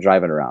just from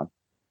driving around.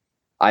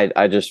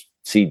 I just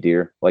see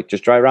deer, like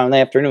just drive around in the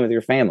afternoon with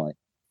your family.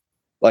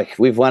 Like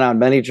we've went on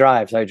many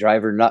drives. I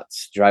drive her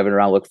nuts driving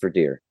around, look for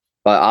deer,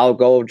 but I'll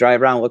go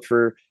drive around, look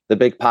for the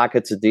big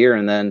pockets of deer.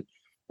 And then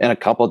in a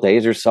couple of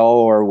days or so,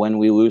 or when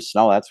we lose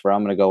snow, that's where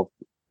I'm going to go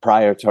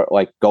prior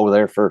to go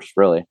there first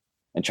really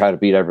and try to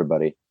beat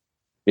everybody,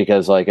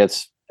 because like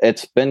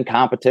it's been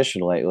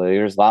competition lately.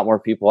 There's a lot more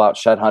people out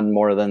shed hunting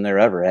more than there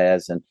ever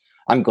has. And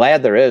I'm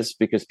glad there is,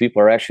 because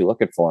people are actually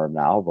looking for them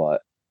now,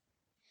 but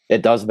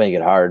it does make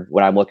it hard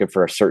when I'm looking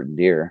for a certain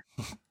deer.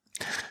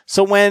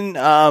 So when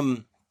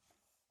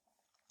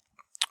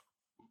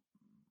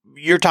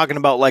you're talking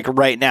about like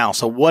right now,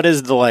 so what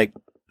is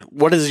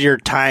your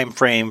time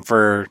frame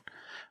for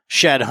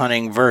shed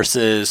hunting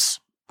versus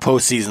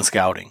postseason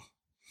scouting?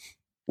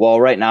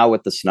 Well, right now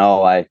with the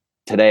snow, I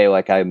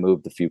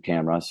moved a few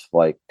cameras,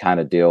 like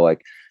kind of deal.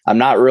 Like I'm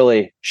not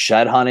really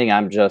shed hunting.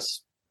 I'm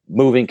just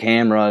moving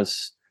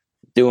cameras,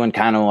 doing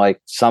kind of like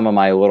some of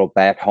my little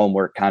back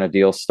homework kind of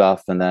deal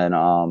stuff. And then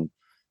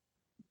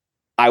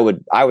I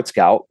would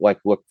scout, like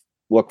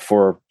look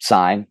for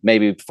sign,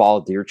 maybe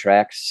follow deer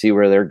tracks, see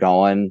where they're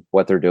going,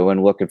 what they're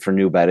doing, looking for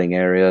new bedding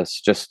areas,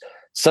 just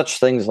such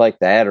things like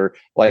that. Or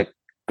like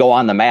go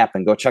on the map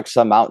and go check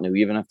some out new,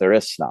 even if there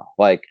is snow.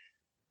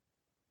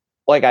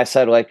 Like I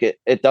said, like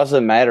it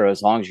doesn't matter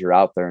as long as you're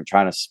out there and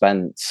trying to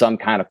spend some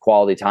kind of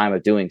quality time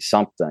of doing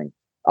something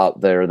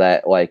out there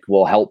that like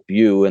will help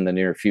you in the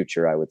near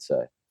future, I would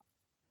say.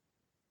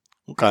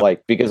 Okay.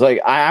 Like, because like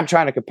I'm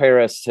trying to compare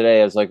us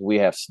today as like we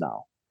have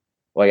snow,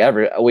 like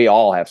we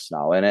all have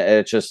snow, and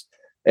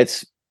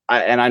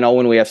I know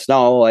when we have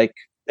snow, like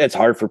it's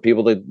hard for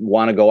people to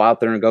want to go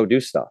out there and go do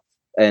stuff,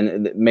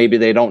 and maybe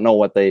they don't know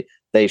what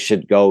they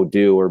should go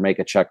do or make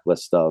a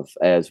checklist of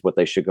as what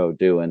they should go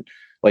do. And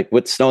like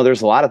with snow,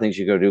 there's a lot of things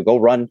you go do. Go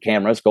run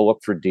cameras, go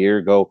look for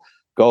deer, go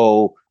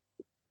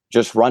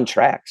just run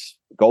tracks,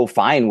 go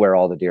find where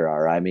all the deer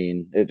are. I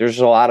mean, there's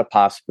a lot of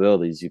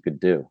possibilities you could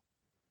do.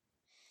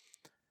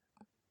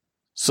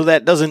 So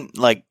that doesn't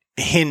like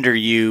hinder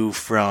you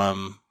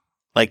from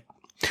like,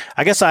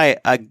 I guess I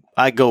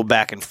go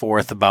back and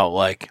forth about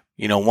like,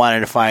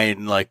 wanting to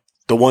find like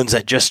the ones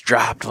that just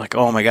dropped, like,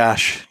 oh my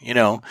gosh,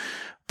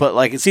 but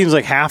like, it seems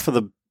like half of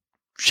the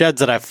sheds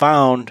that I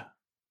found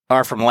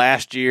are from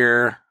last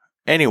year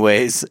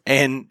anyways.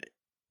 And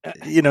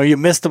you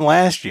missed them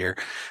last year.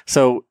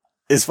 So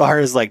as far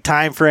as like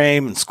time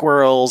frame and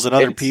squirrels and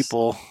other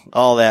people,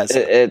 all that,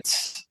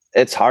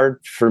 it's hard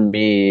for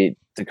me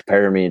to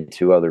compare me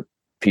to other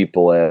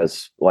people,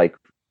 as like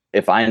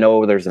if I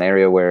know there's an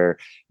area where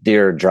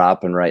deer are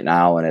dropping right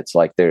now, and it's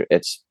like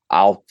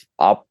I'll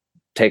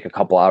take a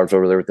couple hours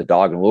over there with the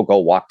dog, and we'll go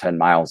walk 10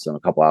 miles in a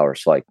couple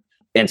hours, like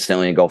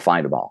instantly, and go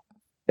find them all.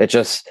 It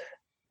just,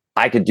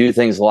 I could do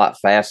things a lot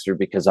faster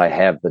because I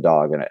have the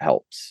dog, and it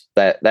helps.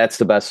 That's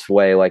the best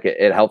way. Like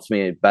it helps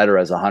me better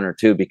as a hunter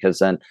too, because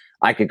then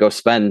I could go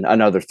spend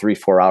another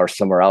 3-4 hours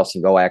somewhere else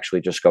and go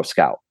actually just go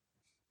scout.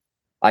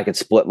 I could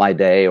split my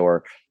day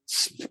or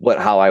split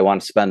how I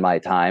want to spend my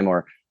time.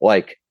 Or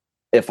like,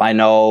 if I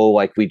know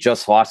like we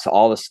just lost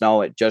all the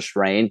snow, it just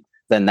rained,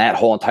 then that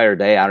whole entire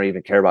day, I don't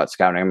even care about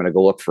scouting. I'm going to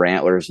go look for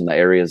antlers in the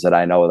areas that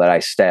I know that I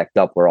stacked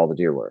up where all the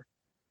deer were.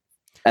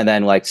 And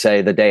then like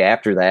say the day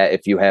after that,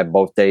 if you have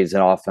both days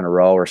off in a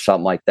row or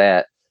something like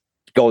that,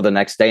 go the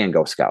next day and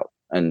go scout,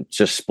 and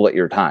just split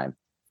your time.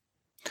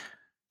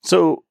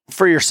 So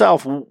for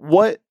yourself,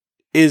 what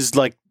is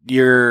like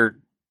your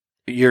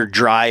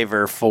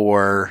driver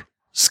for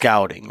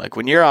scouting? Like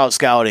when you're out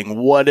scouting,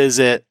 what is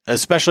it,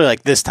 especially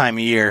like this time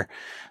of year,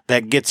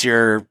 that gets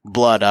your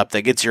blood up,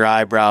 that gets your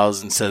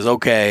eyebrows and says,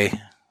 okay,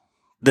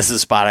 this is a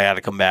spot I got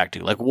to come back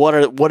to? Like what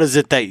is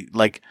it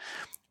that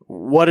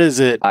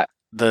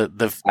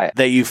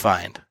that you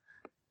find?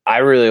 I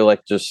really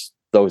like just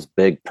those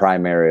big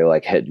primary,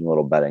 like hidden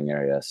little bedding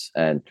areas,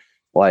 and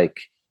like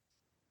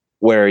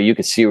where you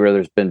can see where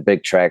there's been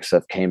big tracks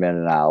that came in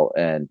and out,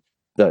 and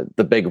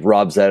the big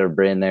rubs that have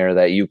been there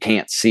that you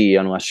can't see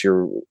unless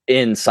you're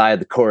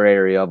inside the core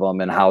area of them,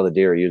 and how the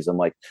deer use them.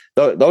 Like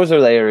those are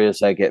the areas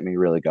that get me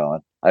really going.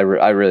 I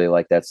really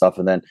like that stuff.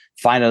 And then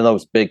finding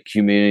those big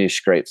community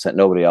scrapes that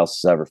nobody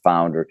else has ever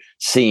found or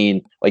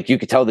seen. Like you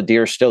could tell the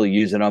deer still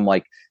using them.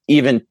 Like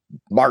even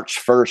March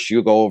 1st,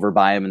 you go over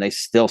by them and they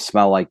still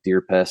smell like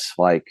deer piss.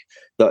 Like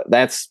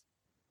that's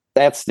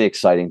the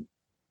exciting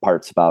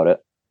parts about it,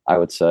 I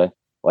would say.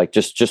 Like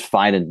just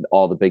finding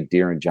all the big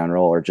deer in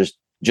general, or just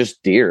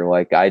deer.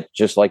 Like I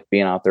just like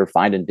being out there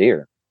finding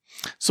deer.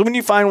 So when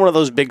you find one of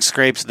those big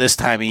scrapes this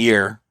time of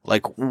year,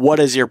 like what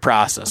is your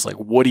process? Like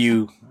what do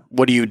you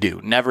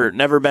do?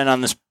 Never been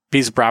on this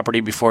piece of property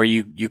before.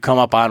 You come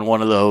up on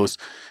one of those,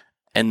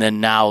 and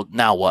then now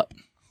what?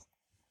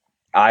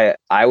 I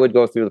would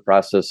go through the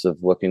process of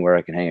looking where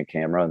I can hang a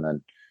camera, and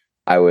then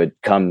I would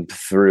come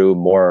through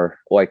more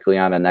likely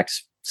on a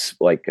next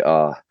like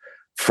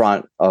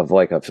front of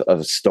like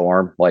a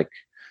storm, like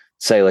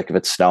say like if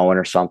it's snowing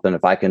or something.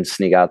 If I can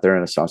sneak out there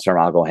in a snowstorm,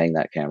 I'll go hang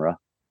that camera.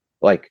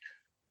 Like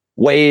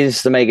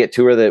ways to make it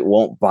to where that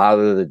won't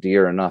bother the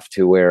deer enough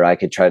to where I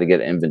could try to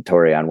get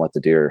inventory on what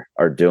the deer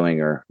are doing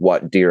or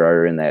what deer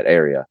are in that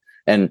area.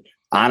 And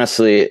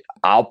honestly,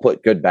 I'll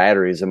put good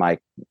batteries in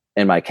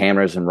my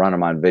cameras and run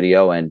them on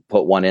video and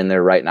put one in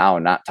there right now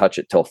and not touch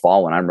it till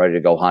fall when I'm ready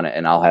to go hunt it.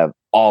 And I'll have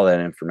all that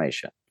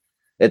information.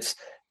 It's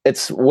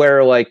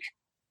where like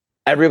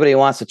everybody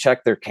wants to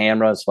check their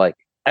cameras like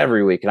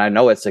every week. And I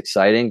know it's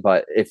exciting,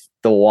 but if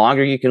the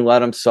longer you can let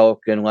them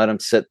soak and let them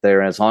sit there,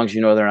 and as long as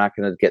you know they're not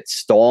going to get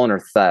stolen or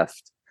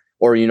theft,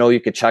 or you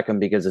could check them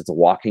because it's a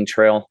walking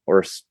trail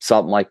or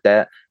something like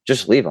that,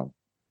 just leave them.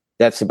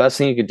 That's the best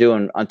thing you could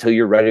do until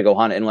you're ready to go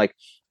hunt it. And like,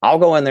 I'll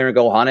go in there and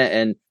go hunt it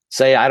and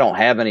say I don't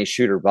have any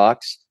shooter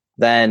bucks,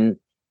 then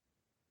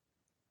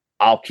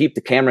I'll keep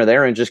the camera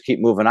there and just keep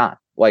moving on.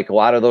 Like a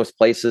lot of those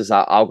places,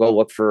 I'll go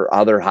look for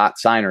other hot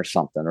sign or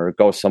something, or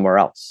go somewhere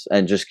else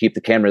and just keep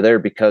the camera there,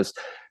 because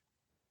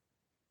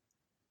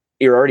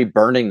you're already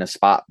burning the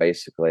spot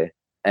basically.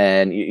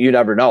 And you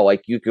never know.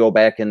 Like you could go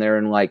back in there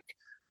in like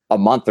a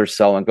month or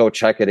so and go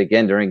check it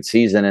again during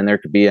season, and there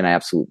could be an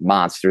absolute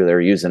monster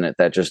there using it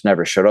that just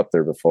never showed up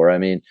there before. I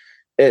mean,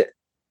 it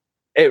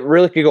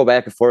really could go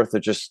back and forth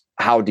with just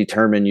how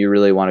determined you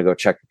really want to go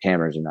check the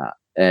cameras or not,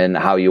 and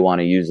how you want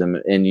to use them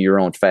in your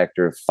own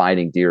factor of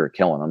finding deer or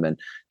killing them. And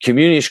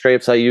community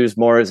scrapes I use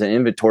more as an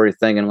inventory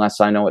thing,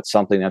 unless I know it's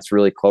something that's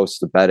really close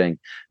to bedding.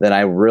 Then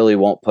I really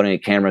won't put any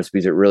cameras,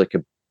 because it really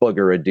could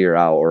booger a deer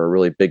out, or a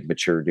really big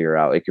mature deer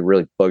out. It could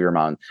really booger him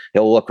out. And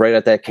he'll look right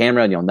at that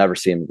camera and you'll never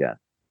see him again.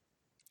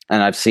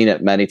 And I've seen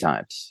it many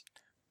times.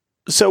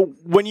 So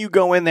when you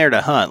go in there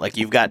to hunt, like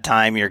you've got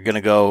time, you're going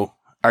to go,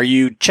 are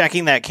you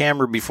checking that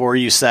camera before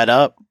you set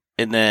up?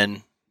 And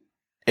then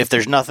if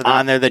there's nothing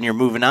on there, then you're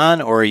moving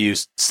on? Or are you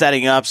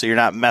setting up so you're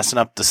not messing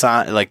up the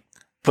sign, like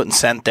putting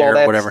scent there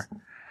or whatever?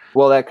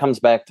 Well, that comes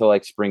back to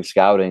like spring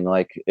scouting.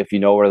 Like if you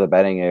know where the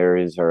bedding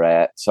areas are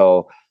at.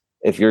 So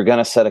if you're going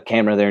to set a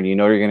camera there and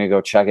you're going to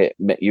go check it,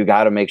 you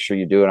got to make sure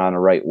you do it on the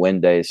right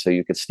wind day, so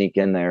you could sneak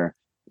in there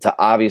to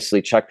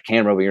obviously check the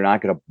camera, but you're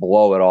not going to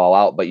blow it all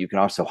out, but you can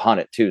also hunt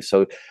it too.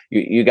 So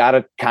you got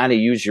to kind of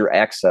use your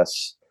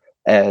access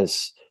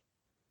as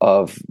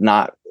of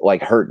not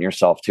like hurting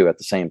yourself too at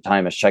the same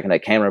time as checking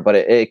that camera. But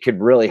it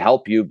could really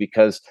help you,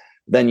 because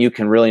then you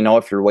can really know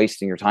if you're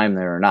wasting your time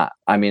there or not.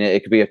 I mean,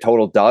 it could be a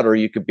total dud, or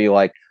you could be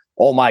like,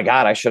 oh my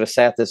God, I should have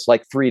sat this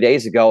like 3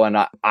 days ago, and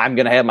I'm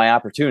going to have my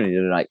opportunity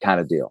tonight kind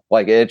of deal.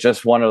 Like it's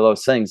just one of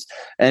those things.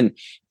 And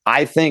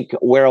I think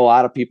where a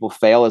lot of people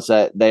fail is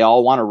that they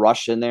all want to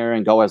rush in there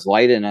and go as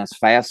light and as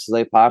fast as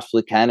they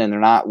possibly can, and they're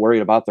not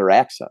worried about their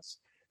access.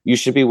 You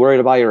should be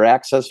worried about your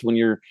access when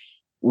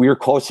you're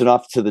close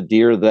enough to the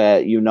deer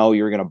that you know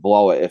you're going to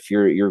blow it if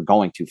you're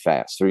going too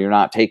fast or you're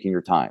not taking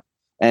your time.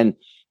 And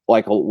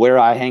like where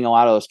I hang a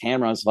lot of those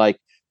cameras, like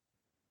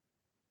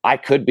I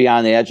could be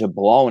on the edge of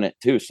blowing it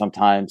too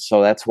sometimes.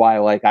 So that's why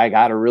like I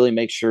got to really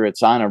make sure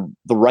it's on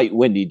the right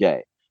windy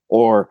day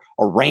or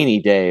a rainy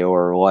day,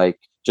 or like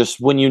just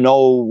when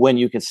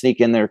you can sneak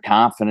in there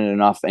confident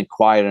enough and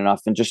quiet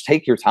enough and just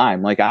take your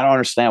time. Like I don't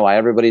understand why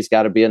everybody's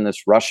got to be in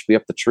this rush to be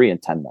up the tree in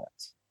 10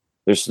 minutes.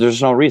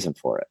 There's no reason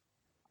for it.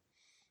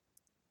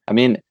 I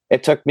mean,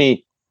 it took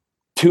me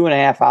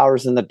 2.5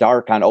 hours in the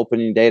dark on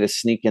opening day to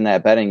sneak in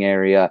that bedding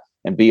area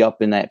and be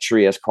up in that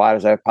tree as quiet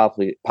as I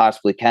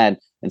possibly can.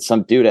 And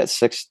some dude at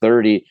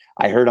 6:30,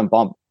 I heard him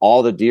bump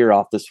all the deer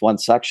off this one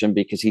section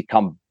because he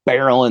come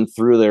barreling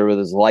through there with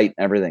his light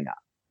and everything on.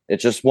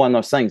 It's just one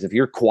of those things. If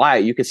you're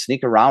quiet, you could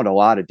sneak around a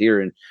lot of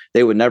deer and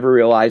they would never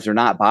realize or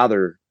not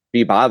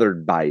be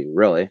bothered by you,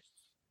 really.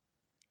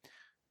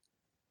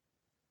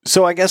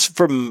 So I guess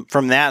from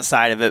that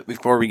side of it,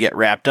 before we get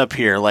wrapped up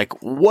here,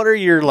 like what are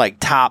your like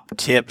top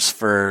tips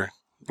for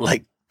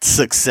like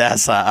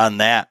success on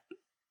that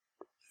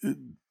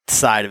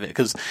side of it?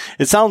 Because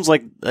it sounds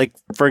like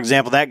for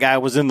example, that guy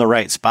was in the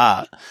right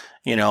spot.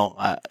 You know,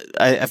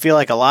 I feel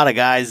like a lot of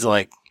guys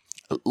like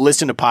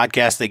listen to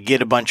podcasts, they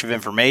get a bunch of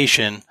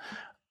information,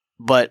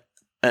 but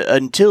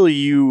until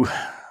you,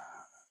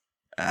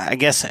 I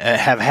guess,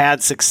 have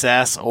had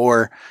success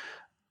or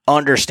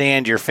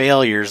understand your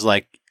failures,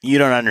 like you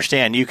don't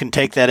understand. You can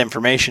take that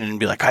information and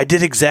be like, I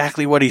did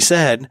exactly what he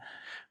said.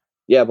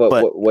 Yeah,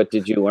 but what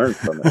did you learn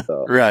from it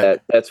though? Right.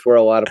 That's where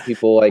a lot of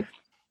people like.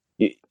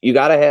 You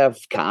got to have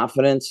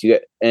confidence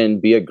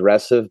and be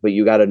aggressive, but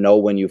you got to know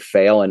when you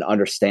fail and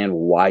understand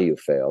why you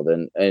failed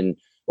and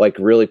like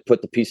really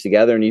put the piece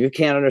together. And if you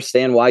can't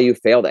understand why you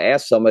failed,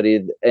 ask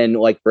somebody and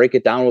like break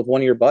it down with one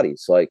of your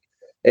buddies. Like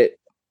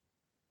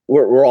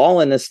we're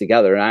all in this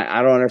together. And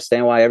I don't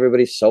understand why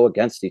everybody's so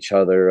against each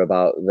other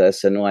about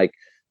this. And like,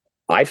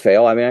 I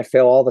fail. I mean, I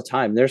fail all the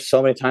time. There's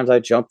so many times I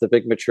jump the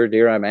big mature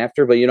deer I'm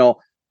after, but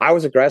I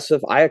was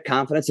aggressive. I had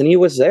confidence and he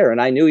was there and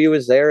I knew he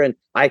was there and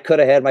I could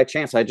have had my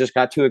chance. I just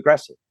got too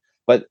aggressive,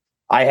 but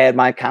I had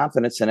my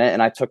confidence in it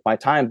and I took my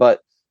time.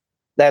 But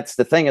that's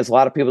the thing, is a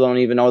lot of people don't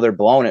even know they're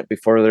blowing it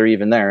before they're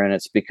even there. And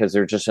it's because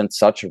they're just in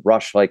such a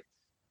rush. Like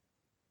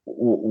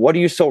what are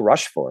you so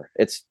rushed for?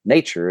 It's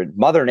nature.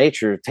 Mother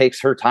Nature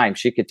takes her time.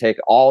 She could take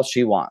all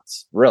she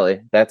wants.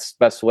 Really, that's the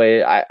best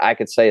way I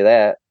could say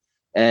that.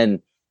 And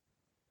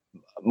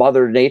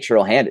Mother Nature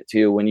will hand it to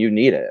you when you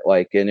need it.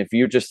 Like, and if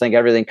you just think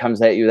everything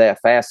comes at you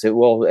that fast,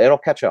 it'll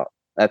catch up.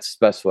 That's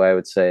the best way I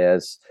would say.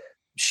 As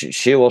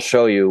she will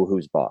show you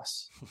who's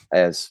boss.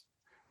 As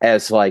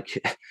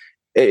like,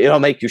 it'll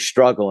make you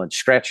struggle and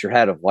scratch your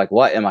head of like,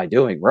 what am I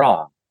doing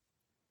wrong?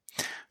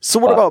 So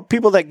what about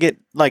people that get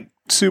like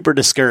super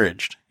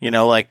discouraged?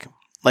 Don't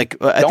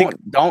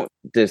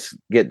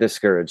get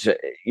discouraged.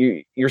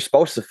 You're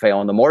supposed to fail,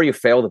 and the more you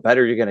fail, the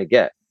better you're going to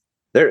get.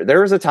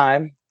 There was a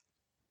time,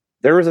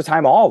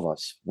 all of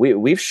us,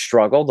 we've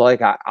struggled.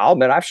 Like I'll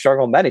admit, I've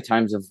struggled many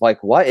times of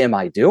like, what am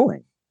I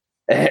doing?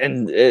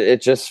 And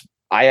it just,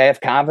 I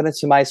have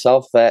confidence in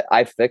myself that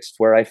I fixed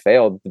where I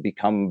failed to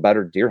become a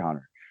better deer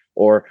hunter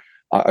or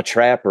a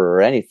trapper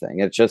or anything.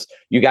 It's just,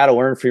 you got to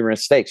learn from your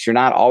mistakes. You're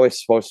not always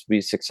supposed to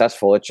be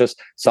successful. It's just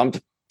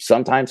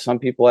sometimes some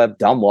people have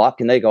dumb luck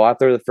and they go out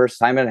there the first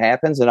time it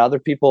happens, and other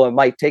people, it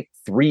might take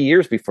 3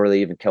 years before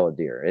they even kill a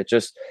deer. It's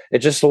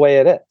just the way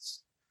it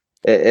is.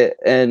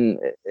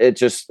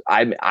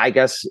 I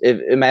guess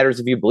it matters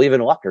if you believe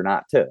in luck or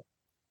not too.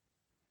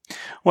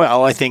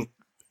 Well, I think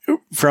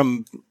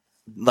from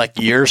like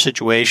your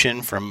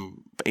situation,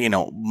 from,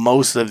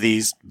 most of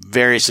these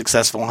very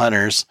successful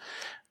hunters,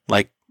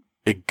 like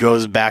it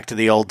goes back to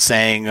the old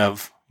saying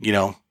of,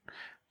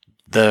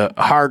 the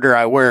harder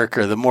I work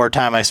or the more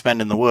time I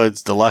spend in the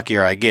woods, the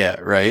luckier I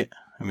get. Right.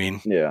 I mean,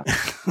 yeah.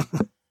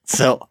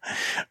 So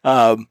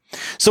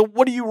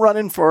what are you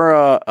running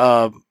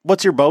for?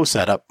 What's your bow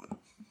setup?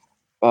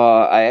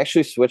 I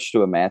actually switched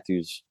to a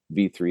Matthews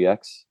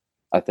V3X.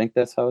 I think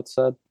that's how it's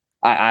said.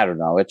 I don't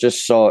know. It's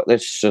just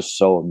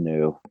so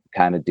new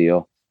kind of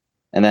deal.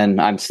 And then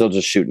I'm still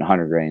just shooting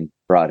 100 grain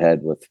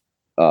broadhead with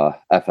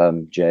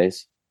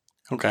FMJs.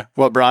 Okay.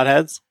 What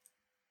broadheads?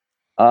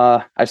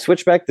 I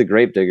switched back to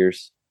grape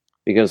diggers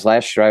because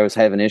last year I was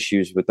having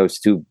issues with those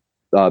two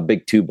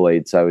big 2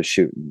 blades I was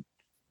shooting.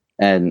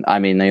 And I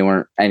mean, they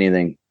weren't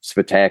anything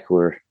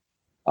spectacular.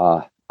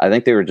 I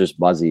think they were just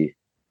buzzy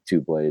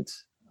 2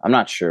 blades. I'm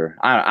not sure.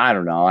 I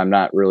don't know. I'm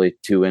not really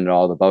too into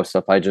all the bow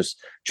stuff. I just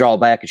draw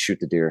back and shoot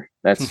the deer.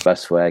 That's the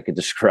best way I could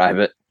describe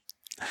it.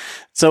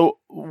 So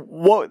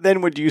what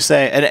then would you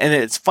say? And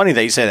it's funny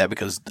that you say that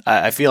because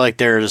I feel like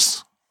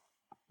there's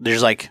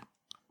like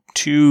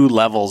 2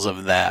 levels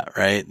of that,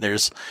 right?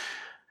 There's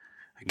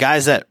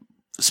guys that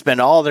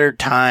spend all their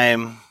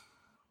time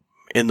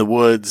in the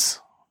woods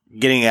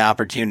getting an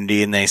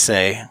opportunity and they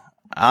say,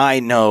 I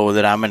know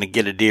that I'm going to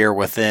get a deer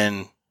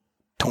within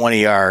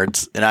 20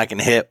 yards and I can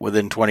hit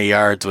within 20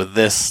 yards with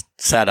this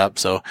setup.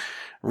 So it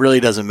really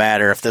doesn't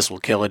matter if this will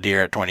kill a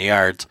deer at 20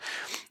 yards.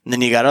 And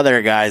then you got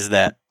other guys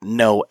that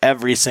know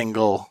every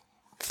single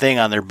thing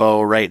on their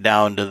bow right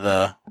down to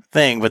the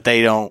thing, but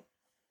they don't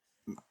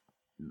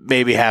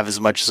maybe have as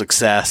much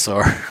success,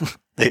 or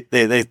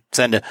they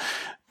tend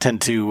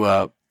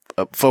to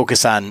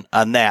focus on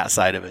that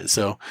side of it.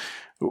 So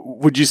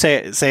would you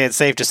say it's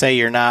safe to say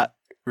you're not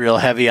real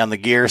heavy on the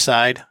gear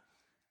side?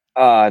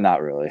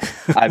 Not really.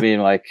 I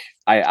mean, like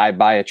I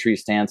buy a tree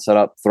stand set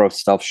up, throw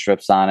stealth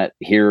strips on it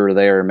here or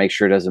there, make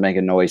sure it doesn't make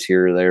a noise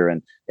here or there,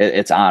 and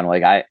it's on.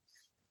 Like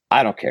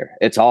I don't care.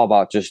 It's all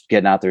about just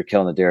getting out there,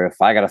 killing the deer.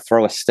 If I got to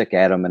throw a stick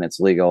at them and it's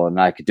legal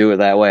and I could do it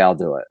that way, I'll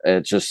do it.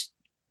 It's just,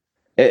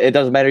 it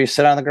doesn't matter. You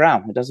sit on the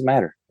ground. It doesn't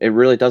matter. It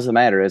really doesn't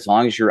matter as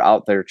long as you're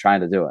out there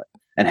trying to do it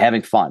and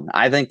having fun.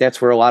 I think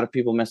that's where a lot of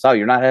people miss out.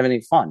 You're not having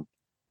any fun.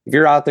 If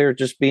you're out there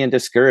just being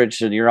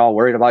discouraged and you're all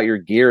worried about your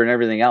gear and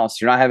everything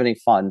else, you're not having any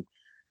fun.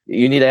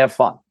 You need to have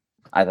fun.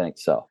 I think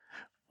so.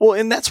 Well,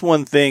 and that's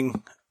one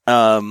thing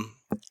that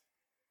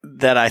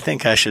I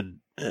think I should,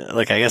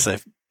 I guess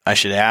I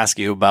should ask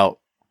you about,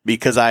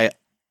 because I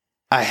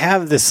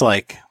have this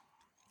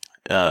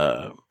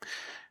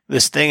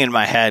this thing in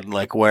my head,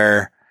 like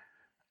where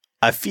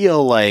I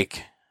feel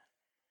like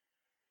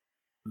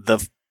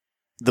the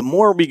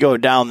more we go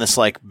down this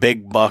like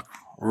big buck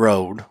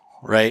road,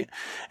 right?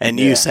 And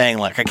you saying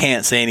like, I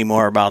can't say any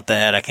more about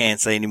that. I can't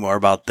say any more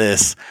about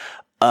this.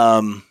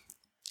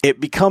 It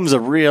becomes a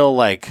real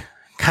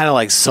kind of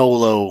like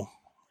solo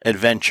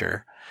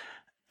adventure.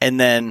 And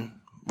then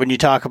when you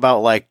talk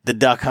about like the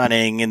duck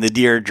hunting and the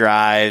deer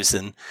drives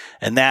and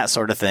that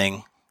sort of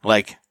thing,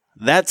 like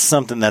that's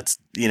something that's,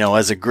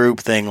 as a group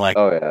thing,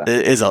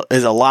 is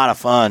a lot of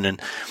fun.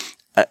 And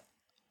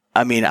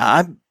I mean,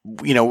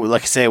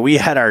 like I say, we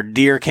had our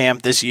deer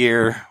camp this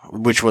year,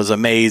 which was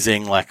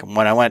amazing. Like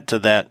when I went to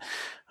that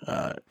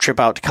trip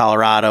out to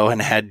Colorado and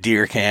had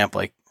deer camp,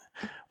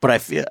 but I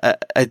feel,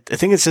 I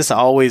think it's just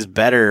always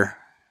better.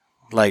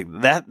 Like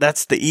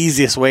that's the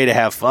easiest way to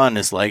have fun,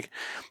 is like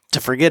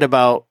to forget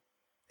about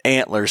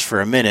antlers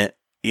for a minute.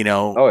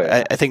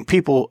 I think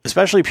people,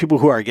 especially people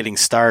who are getting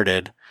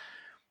started,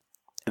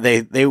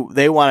 they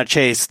want to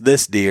chase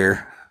this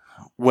deer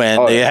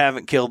when they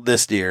haven't killed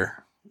this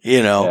deer,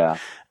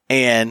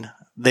 and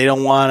they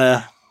don't want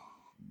to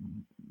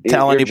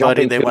tell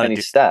anybody they want to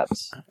do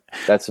steps.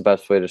 That's the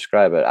best way to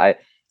describe it.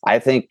 I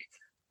think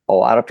a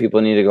lot of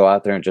people need to go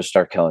out there and just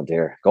start killing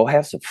deer. Go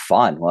have some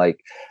fun. Like,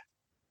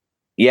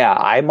 yeah,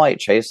 I might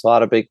chase a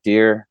lot of big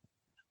deer,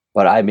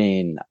 but I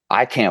mean,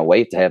 I can't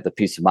wait to have the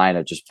peace of mind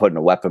of just putting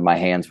a weapon in my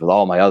hands with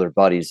all my other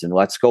buddies and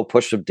let's go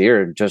push some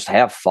deer and just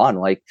have fun.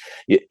 Like,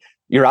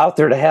 you're out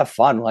there to have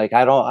fun. Like,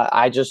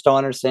 I just don't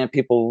understand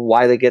people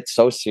why they get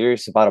so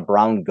serious about a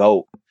brown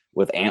goat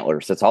with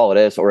antlers. That's all it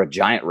is, or a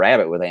giant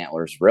rabbit with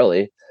antlers.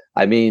 Really,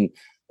 I mean,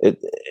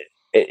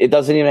 it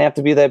doesn't even have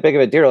to be that big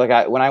of a deer.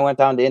 Like, when I went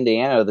down to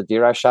Indiana, the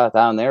deer I shot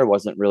down there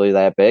wasn't really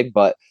that big,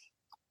 but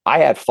I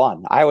had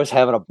fun. I was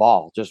having a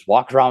ball, just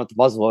walking around with the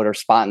muzzleloader,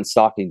 spotting,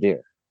 stalking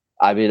deer.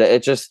 I mean,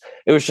 it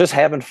was just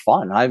having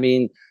fun. I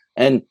mean,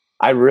 and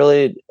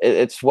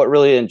it's what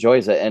really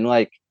enjoys it. And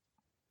like,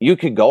 you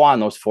could go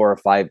on those 4 or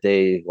 5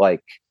 day,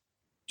 like,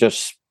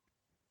 just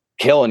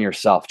killing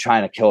yourself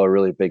trying to kill a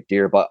really big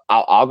deer, but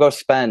I'll go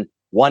spend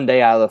one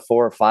day out of the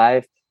 4 or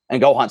 5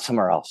 and go hunt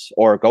somewhere else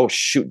or go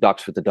shoot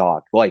ducks with the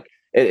dog. Like,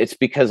 it's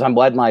because I'm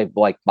letting my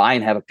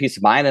mind have a peace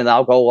of mind, and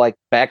I'll go like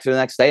back to the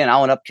next day and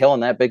I'll end up killing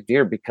that big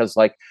deer because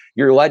like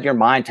you're letting your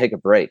mind take a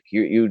break.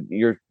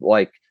 You're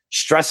like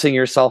stressing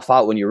yourself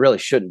out when you really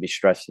shouldn't be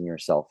stressing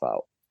yourself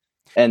out.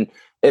 And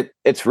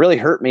it's really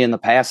hurt me in the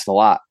past a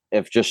lot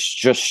of just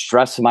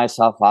stressing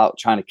myself out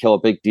trying to kill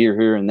a big deer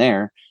here and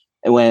there,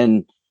 and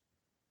when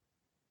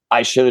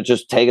I should have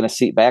just taken a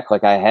seat back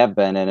like I have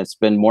been, and it's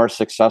been more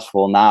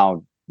successful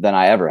now than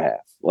I ever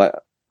have.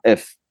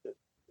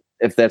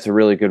 If that's a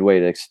really good way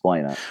to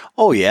explain it.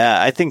 Oh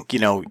yeah, I think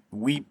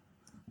we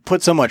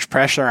put so much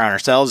pressure on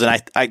ourselves,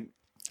 and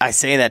I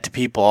say that to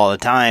people all the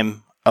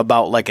time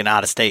about like an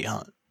out of state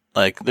hunt.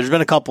 Like, there's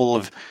been a couple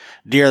of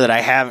deer that I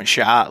haven't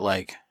shot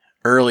like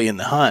early in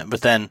the hunt,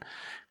 but then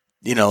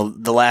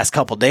the last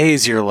couple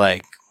days you're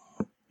like,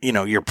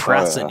 you're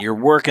pressing, you're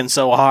working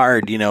so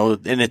hard,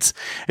 and it's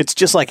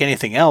just like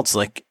anything else.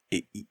 Like,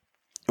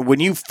 when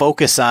you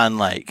focus on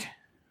like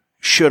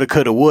shoulda,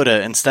 coulda,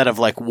 woulda, instead of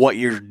like what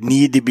you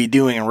need to be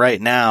doing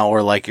right now,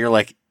 or like you're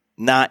like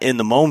not in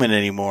the moment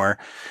anymore,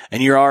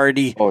 and you're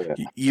already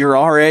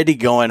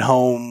going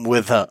home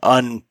with an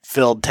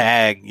unfilled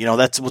tag.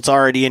 That's what's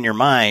already in your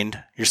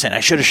mind. You're saying, I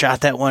should have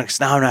shot that one because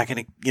now I'm not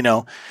going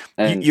to,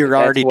 you're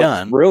already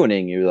done.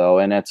 Ruining you though.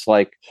 And it's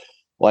like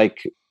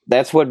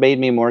that's what made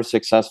me more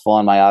successful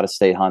on my out of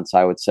state hunts.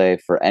 I would say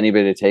for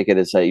anybody to take it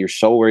is that you're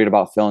so worried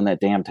about filling that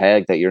damn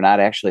tag that you're not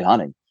actually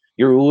hunting.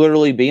 You're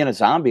literally being a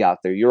zombie out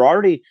there. You're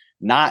already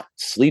not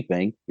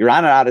sleeping. You're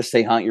on an out of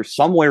state hunt. You're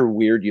somewhere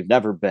weird you've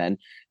never been.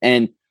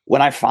 And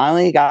when I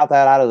finally got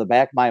that out of the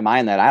back of my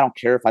mind that I don't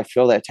care if I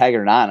fill that tag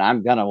or not, and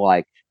I'm going to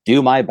like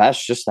do my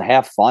best just to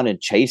have fun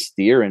and chase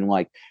deer and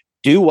like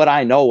do what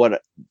I know what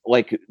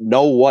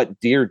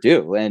deer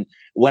do. And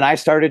when I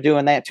started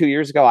doing that 2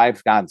 years ago,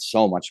 I've gotten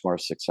so much more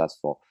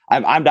successful.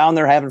 I'm down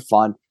there having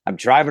fun. I'm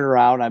driving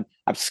around.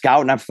 I'm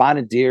scouting. I'm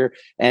finding deer,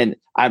 and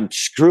I'm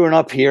screwing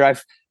up here.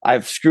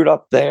 I've screwed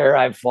up there.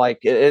 I've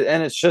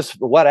and it's just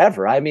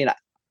whatever. I mean,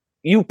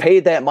 you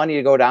paid that money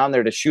to go down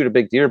there to shoot a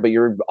big deer, but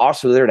you're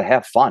also there to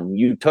have fun.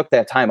 You took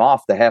that time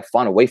off to have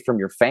fun, away from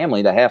your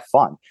family to have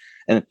fun.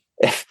 And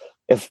if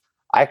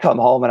I come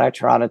home and I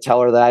try to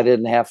tell her that I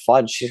didn't have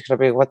fun, she's going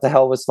to be, what the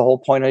hell was the whole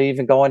point of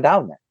even going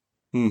down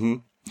there? Mm-hmm.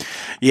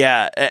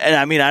 Yeah. And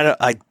I mean, I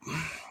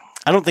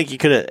don't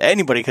think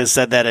anybody could have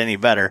said that any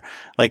better.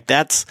 Like,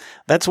 that's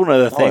one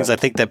of the things I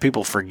think that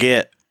people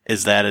forget,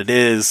 is that it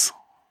is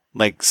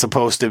like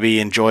supposed to be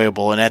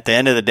enjoyable. And at the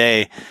end of the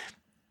day,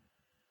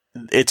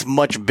 it's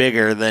much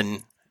bigger than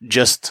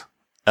just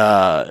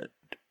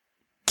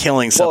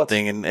killing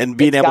something and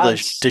being able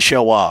to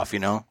show off,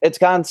 It's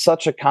gotten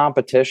such a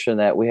competition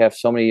that we have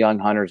so many young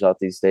hunters out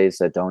these days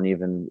that don't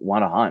even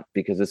want to hunt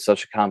because it's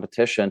such a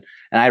competition.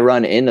 And I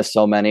run into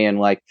so many, and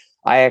like,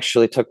 I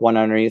actually took one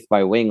underneath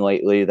my wing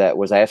lately that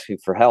was asking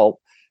for help,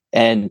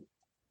 and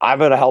I'm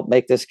going to help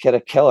make this kid a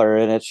killer.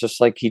 And it's just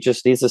like, he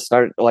just needs to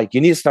start, like, you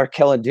need to start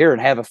killing deer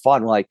and having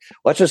fun. Like,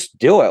 let's just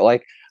do it.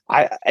 Like,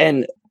 I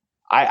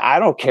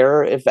don't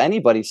care if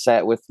anybody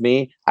sat with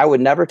me. I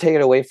would never take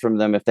it away from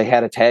them if they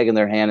had a tag in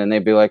their hand and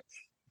they'd be like,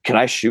 can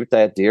I shoot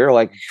that deer?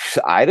 Like,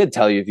 I didn't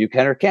tell you if you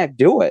can or can't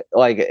do it.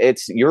 Like,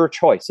 it's your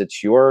choice.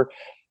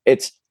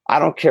 I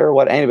don't care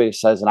what anybody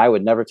says. And I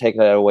would never take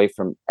that away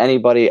from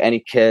anybody,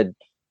 any kid.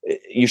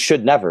 You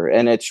should never.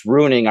 And it's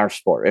ruining our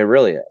sport. It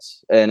really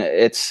is. And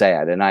it's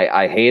sad. And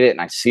I hate it.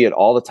 And I see it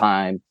all the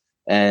time.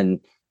 And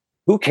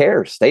who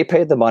cares? They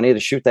paid the money to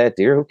shoot that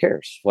deer. Who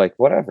cares? Like,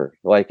 whatever.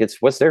 Like,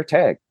 what's their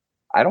tag?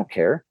 I don't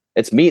care.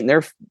 It's meat in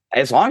there.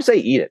 As long as they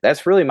eat it.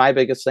 That's really my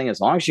biggest thing.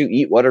 As long as you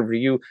eat whatever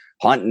you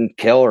hunt and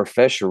kill or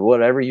fish or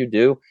whatever you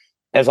do,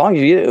 as long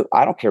as you eat it,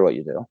 I don't care what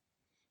you do.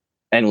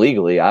 And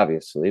legally,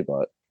 obviously,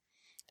 but.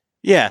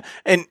 Yeah.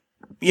 And,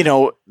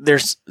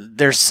 there's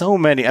so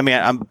many. I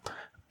mean,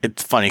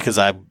 it's funny because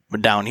I'm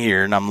down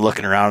here and I'm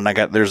looking around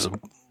and there's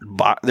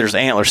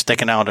antlers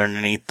sticking out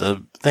underneath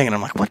the thing. And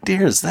I'm like, what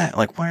deer is that?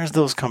 Like, where does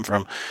those come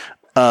from?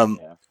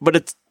 But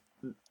it's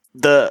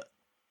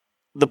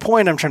the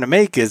point I'm trying to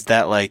make is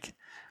that, like,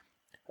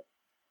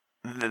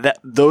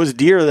 those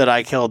deer that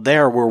I killed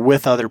there were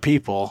with other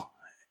people,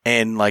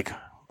 and like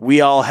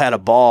we all had a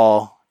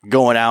ball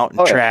going out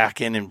and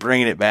tracking and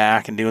bringing it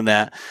back and doing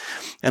that.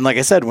 And like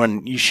I said,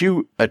 when you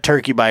shoot a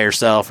turkey by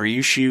yourself or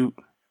you shoot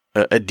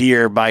a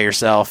deer by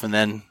yourself, and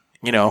then,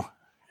 you know,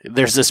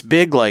 there's this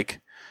big,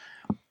 like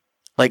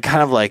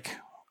kind of like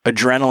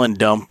adrenaline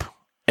dump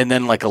and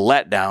then like a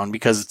letdown,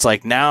 because it's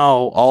like now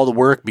all the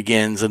work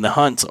begins and the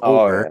hunt's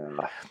over.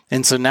 Yeah.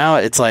 And so now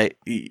it's like,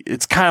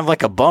 it's kind of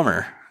like a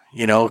bummer,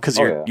 you know, because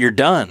you're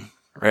done,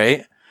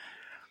 right?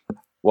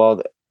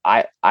 Well,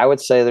 I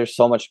would say there's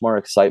so much more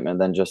excitement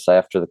than just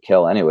after the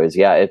kill anyways.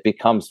 Yeah, it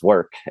becomes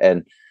work.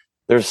 And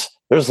there's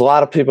a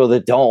lot of people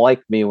that don't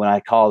like me when I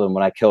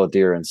kill a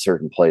deer in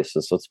certain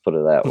places. Let's put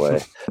it that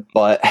way.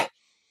 But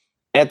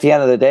at the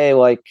end of the day,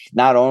 like,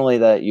 not only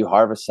that you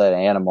harvest that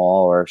animal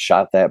or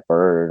shot that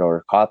bird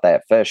or caught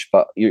that fish,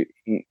 but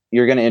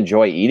you're going to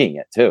enjoy eating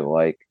it too.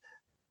 Like,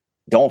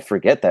 don't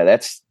forget that.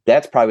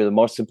 That's probably the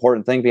most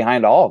important thing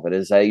behind all of it,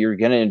 is that you're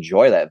going to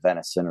enjoy that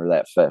venison or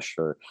that fish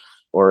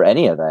or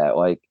any of that.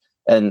 Like,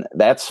 and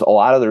that's a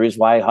lot of the reason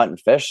why I hunt and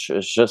fish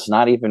is just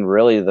not even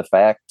really the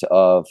fact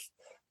of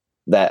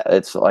that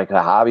it's like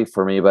a hobby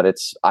for me, but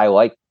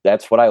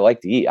that's what I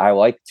like to eat. I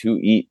like to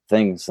eat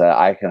things that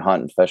I can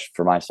hunt and fish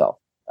for myself.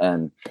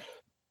 And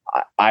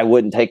I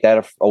wouldn't take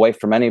that away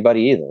from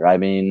anybody either. I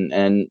mean,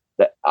 and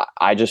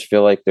I just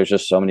feel like there's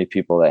just so many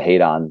people that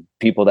hate on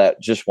people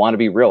that just want to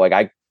be real.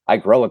 Like I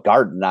grow a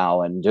garden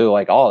now and do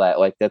like all that.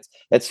 Like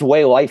that's the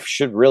way life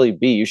should really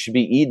be. You should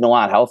be eating a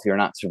lot healthier,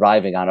 not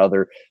surviving on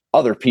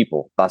other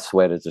people. That's the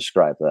way to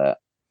describe that.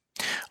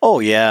 Oh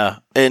yeah.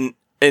 And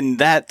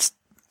that's,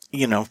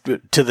 you know,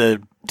 to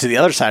the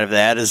other side of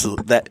that is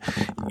that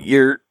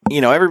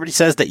everybody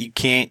says that you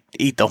can't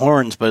eat the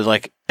horns, but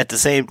like at the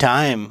same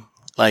time,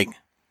 like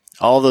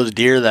all those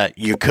deer that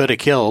you could have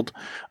killed,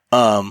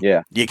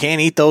 you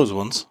can't eat those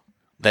ones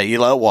that you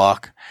let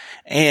walk.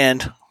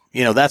 And,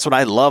 you know, that's what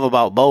I love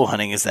about bow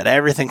hunting, is that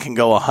everything can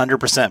go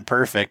 100%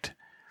 perfect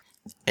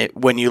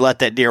when you let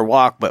that deer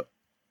walk. But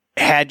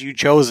had you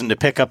chosen to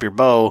pick up your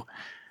bow,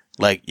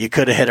 like you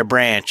could have hit a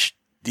branch,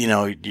 you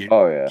know,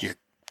 your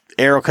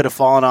arrow could have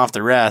fallen off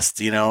the rest,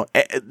 you know.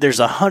 There's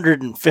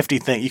 150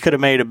 things. You could have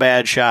made a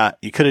bad shot.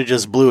 You could have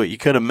just blew it. You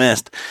could have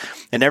missed.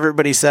 And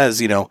everybody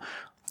says, you know,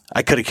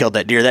 I could have killed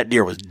that deer. That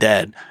deer was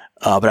dead,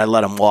 but I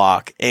let him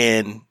walk.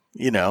 And,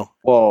 you know,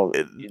 well,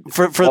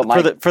 for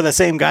the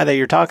same guy that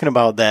you're talking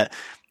about that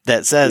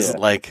says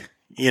like,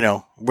 you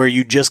know, where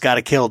you just got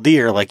to kill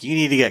deer, like you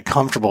need to get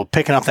comfortable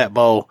picking up that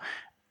bow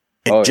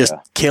and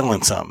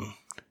killing something.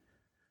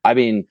 I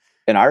mean,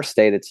 in our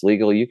state, it's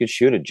legal. You could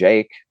shoot a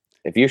jake.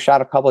 If you shot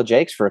a couple of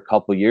jakes for a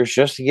couple of years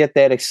just to get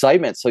that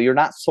excitement, so you're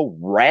not so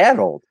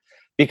rattled,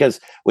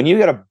 because when you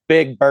get a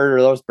big bird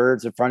or those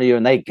birds in front of you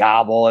and they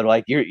gobble and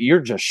like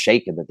you're just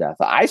shaking to death.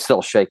 I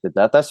still shake to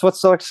death. That's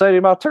what's so exciting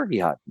about turkey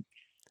hunting,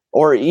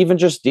 or even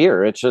just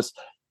deer. It's just,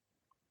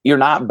 you're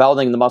not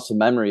building the muscle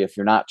memory if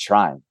you're not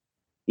trying.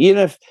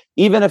 Even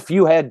if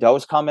you had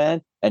does come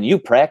in and you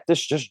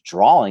practice just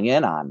drawing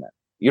in on them,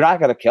 you're not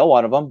going to kill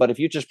one of them. But if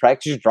you just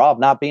practice your draw of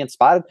not being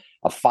spotted,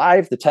 a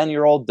 5 to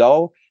 10-year-old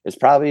doe is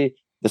probably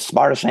the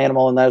smartest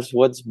animal in those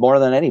woods more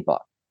than any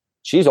buck.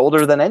 She's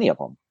older than any of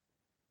them.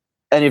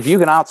 And if you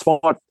can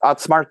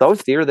outsmart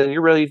those deer, then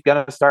you're really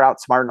going to start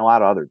outsmarting a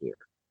lot of other deer,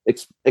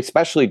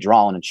 especially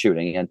drawing and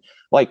shooting. And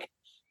like,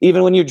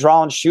 even when you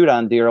draw and shoot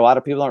on deer, a lot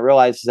of people don't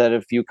realize that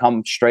if you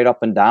come straight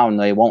up and down,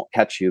 they won't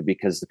catch you,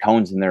 because the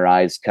cones in their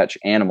eyes catch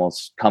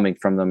animals coming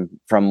from them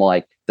from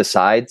like the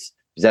sides.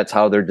 That's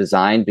how they're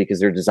designed, because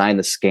they're designed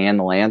to scan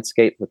the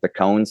landscape with the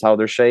cones, how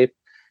they're shaped.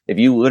 If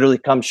you literally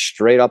come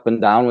straight up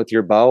and down with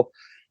your bow,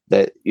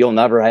 that you'll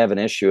never have an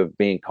issue of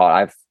being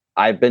caught.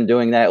 I've been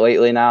doing that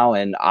lately now,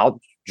 and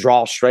I'll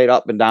draw straight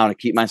up and down and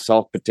keep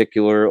myself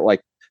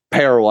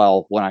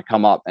parallel when I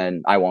come up,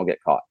 and I won't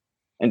get caught.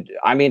 And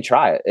I mean,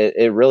 try it.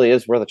 It really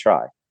is worth a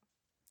try.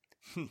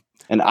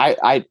 And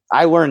I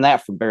learned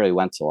that from Barry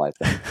Wenzel, I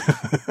think.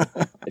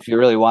 If you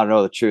really want to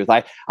know the truth,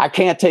 I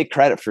can't take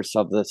credit for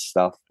some of this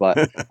stuff,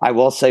 but I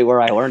will say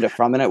where I learned it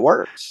from, and it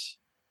works.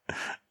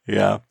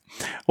 Yeah.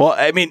 Well,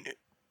 I mean,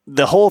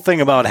 the whole thing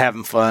about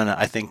having fun,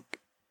 I think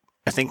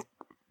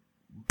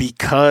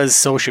because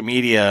social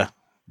media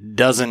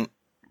doesn't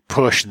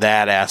push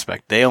that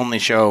aspect, they only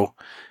show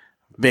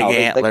big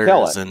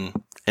antlers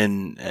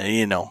and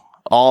you know,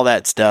 all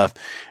that stuff.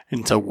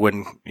 And so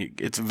when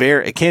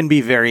it can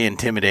be very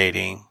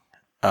intimidating.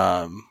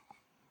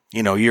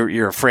 You know,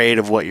 you're afraid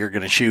of what you're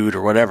going to shoot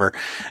or whatever.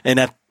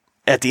 And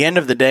at the end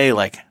of the day,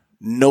 like,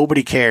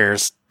 nobody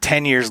cares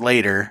 10 years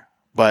later,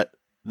 but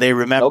they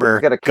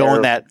remember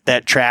going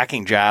that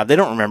tracking job. They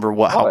don't remember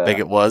how big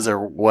it was or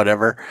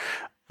whatever.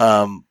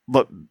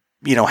 But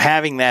you know,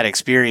 having that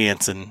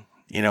experience and,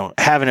 you know,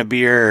 having a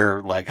beer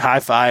or like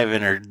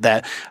high-fiving or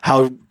that,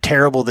 how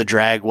terrible the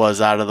drag was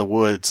out of the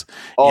woods,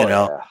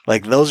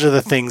 like those are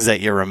the things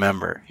that you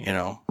remember, you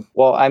know?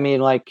 Well, I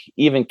mean, like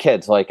even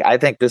kids, like I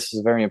think this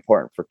is very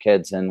important for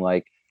kids, and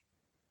like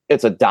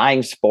it's a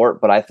dying sport,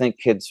 but I think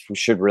kids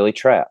should really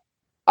trap.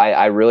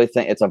 I really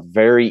think it's a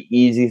very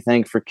easy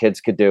thing for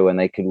kids to do, and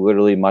they could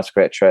literally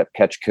muskrat trap,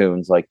 catch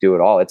coons, like do it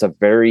all. It's a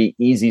very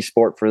easy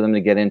sport for them to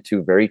get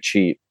into, very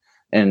cheap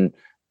and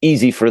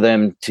easy for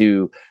them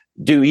to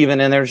do even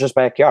in their just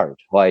backyard.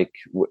 Like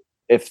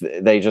if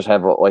they just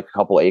have like a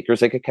couple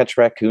acres, they could catch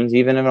raccoons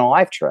even in a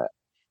live trap.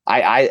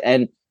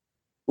 And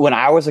when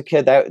I was a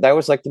kid, that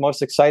was like the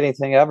most exciting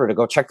thing ever, to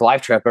go check the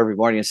live trap every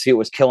morning and see what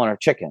was killing our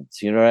chickens.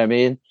 You know what I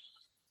mean?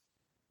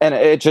 And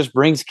it just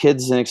brings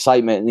kids an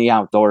excitement in the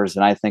outdoors.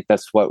 And I think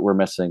that's what we're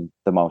missing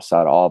the most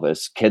out of all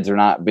this. Kids are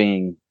not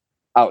being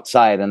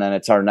outside. And then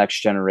it's our next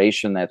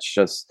generation that's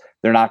just,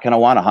 they're not going to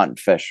want to hunt and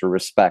fish or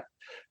respect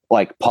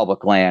like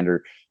public land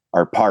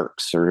or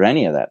parks or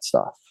any of that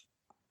stuff.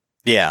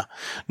 Yeah,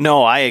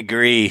 no, I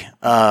agree.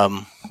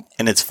 And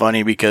it's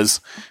funny because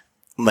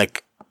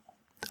like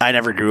I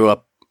never grew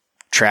up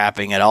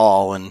trapping at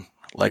all. And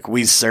like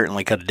we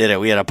certainly could have did it.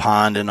 We had a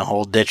pond and a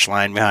whole ditch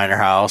line behind our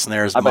house, and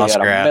there's muskrats.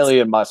 You had a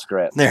million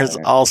muskrats. There's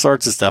all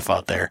sorts of stuff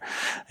out there,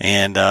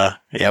 and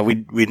yeah,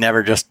 we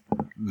never just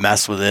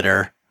mess with it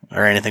or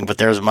anything. But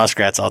there's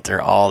muskrats out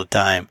there all the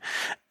time,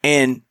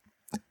 and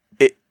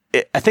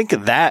I think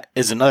that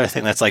is another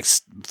thing that's like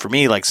for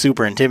me like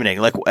super intimidating.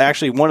 Like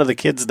actually, one of the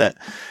kids that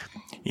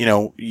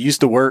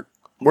used to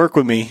work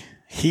with me,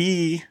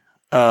 he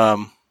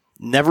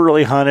never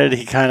really hunted.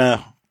 He kind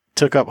of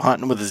took up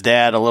hunting with his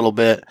dad a little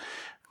bit,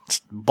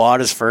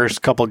 bought his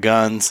first couple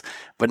guns,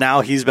 but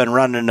now he's been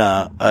running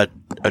a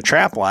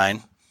trap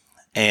line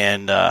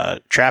and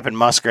trapping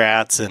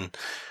muskrats, and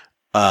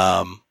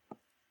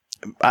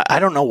I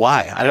don't know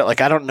why.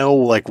 I don't know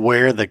like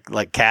where the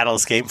like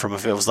catalyst came from.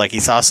 If it was like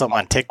he saw something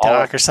on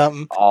TikTok or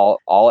something.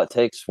 All it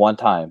takes one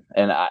time,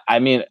 and I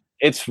mean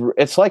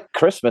it's like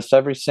Christmas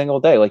every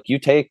single day. Like you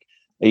take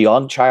a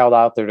young child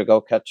out there to go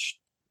catch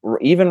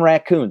even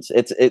raccoons.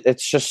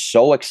 It's just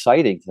so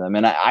exciting to them.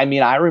 And I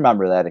mean, I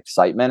remember that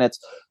excitement.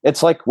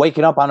 It's like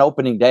waking up on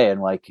opening day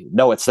and like,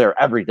 no, it's there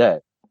every day.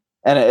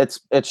 And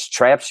it's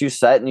traps you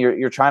set, and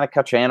you're trying to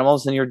catch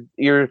animals, and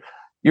you're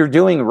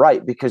doing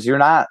right, because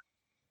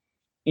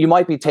you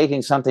might be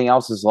taking something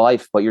else's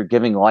life, but you're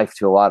giving life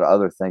to a lot of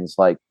other things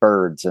like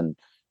birds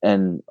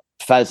and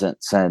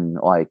pheasants and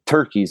like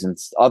turkeys and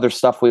other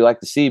stuff we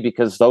like to see,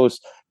 because those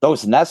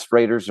nest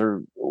raiders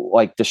are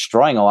like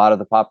destroying a lot of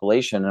the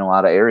population in a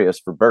lot of areas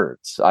for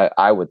birds.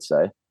 I would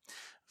say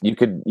you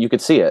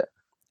could see it.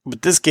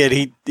 But this kid,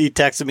 he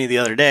texted me the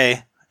other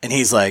day, and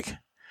he's like,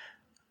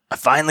 I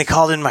finally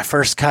called in my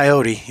first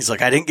coyote. He's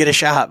like, I didn't get a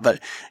shot,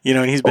 but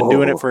and he's been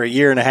doing it for a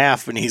year and a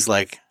half, and he's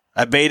like,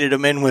 I baited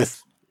him in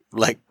with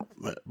like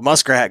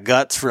muskrat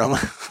guts from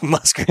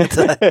muskrats.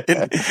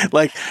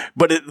 Like,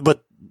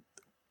 but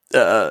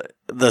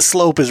the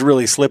slope is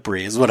really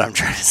slippery is what I'm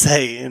trying to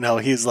say.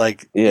 He's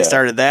like, He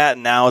started that,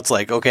 and now it's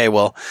like, okay,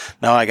 well,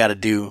 now I got to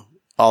do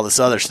all this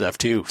other stuff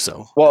too.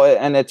 So, well,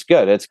 and it's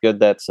good. It's good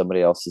that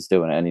somebody else is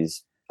doing it, and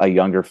he's a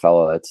younger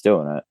fellow that's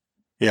doing it.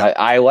 Yeah.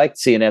 I like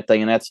seeing that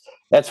thing. And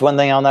that's one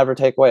thing I'll never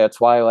take away. That's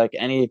why, like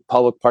any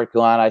public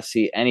parking lot, I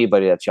see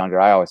anybody that's younger,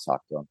 I always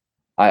talk to them.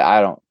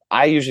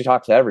 I usually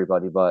talk to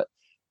everybody, but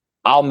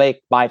I'll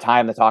make my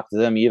time to talk to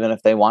them, even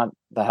if they want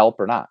the help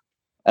or not.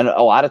 And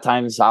a lot of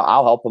times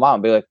I'll help them out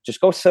and be like,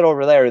 just go sit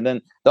over there. And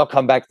then they'll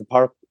come back to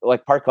park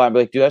lot and be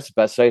like, dude, that's the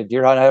best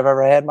deer hunt I've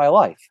ever had in my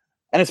life.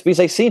 And it's because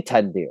they see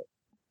 10 deer.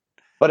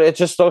 But it's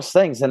just those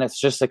things, and it's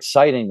just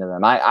exciting to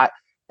them.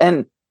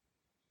 And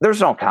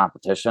there's no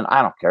competition.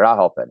 I don't care. I'll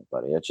help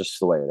anybody. It's just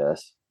the way it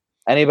is.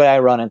 Anybody I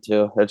run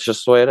into, it's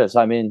just the way it is.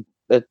 I mean,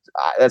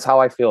 that's how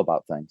I feel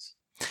about things.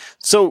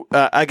 So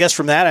I guess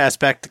from that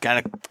aspect, to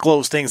kind of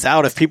close things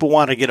out, if people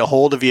want to get a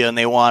hold of you and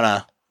they want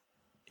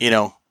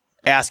to,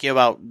 ask you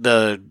about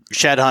the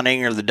shed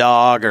hunting or the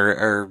dog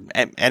or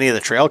any of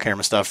the trail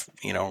camera stuff,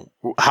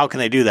 how can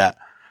they do that?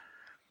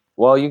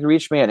 Well, you can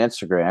reach me on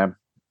Instagram,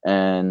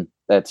 and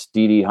that's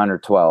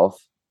DD112.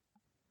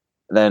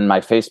 Then my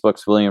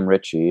Facebook's William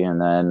Ritchie. And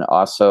then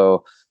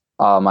also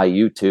my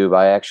YouTube,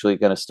 I actually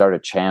going to start a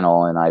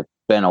channel, and I've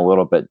been a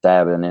little bit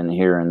dabbing in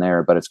here and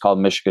there, but it's called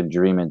Michigan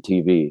Dreamin'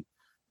 TV.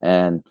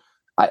 And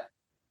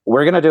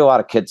we're going to do a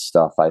lot of kids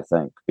stuff, I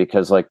think,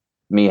 because like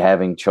me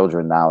having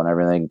children now and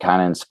everything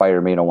kind of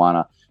inspired me to want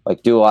to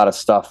like do a lot of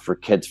stuff for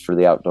kids for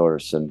the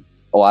outdoors, and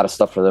a lot of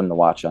stuff for them to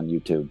watch on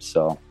YouTube.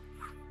 So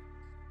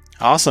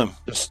awesome.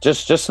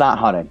 Just not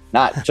hunting,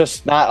 not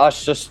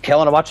us just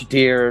killing a bunch of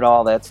deer and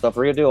all that stuff.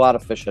 We're going to do a lot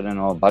of fishing and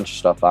a bunch of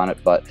stuff on it,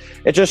 but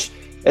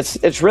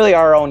it's really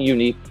our own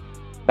unique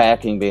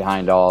backing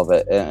behind all of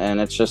it, and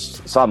it's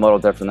just something a little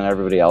different than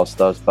everybody else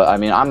does. But I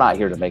mean, I'm not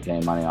here to make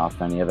any money off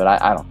any of it.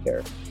 I don't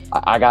care.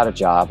 I got a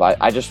job.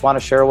 I just want to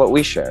share what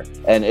we share,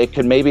 and it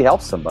could maybe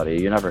help somebody.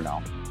 You never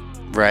know.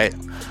 Right.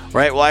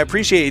 Well, I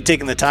appreciate you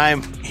taking the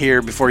time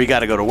here before you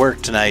got to go to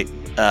work tonight,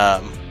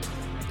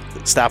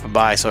 stopping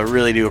by. So I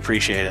really do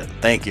appreciate it.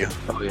 Thank you.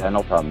 Oh yeah,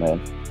 no problem,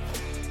 man.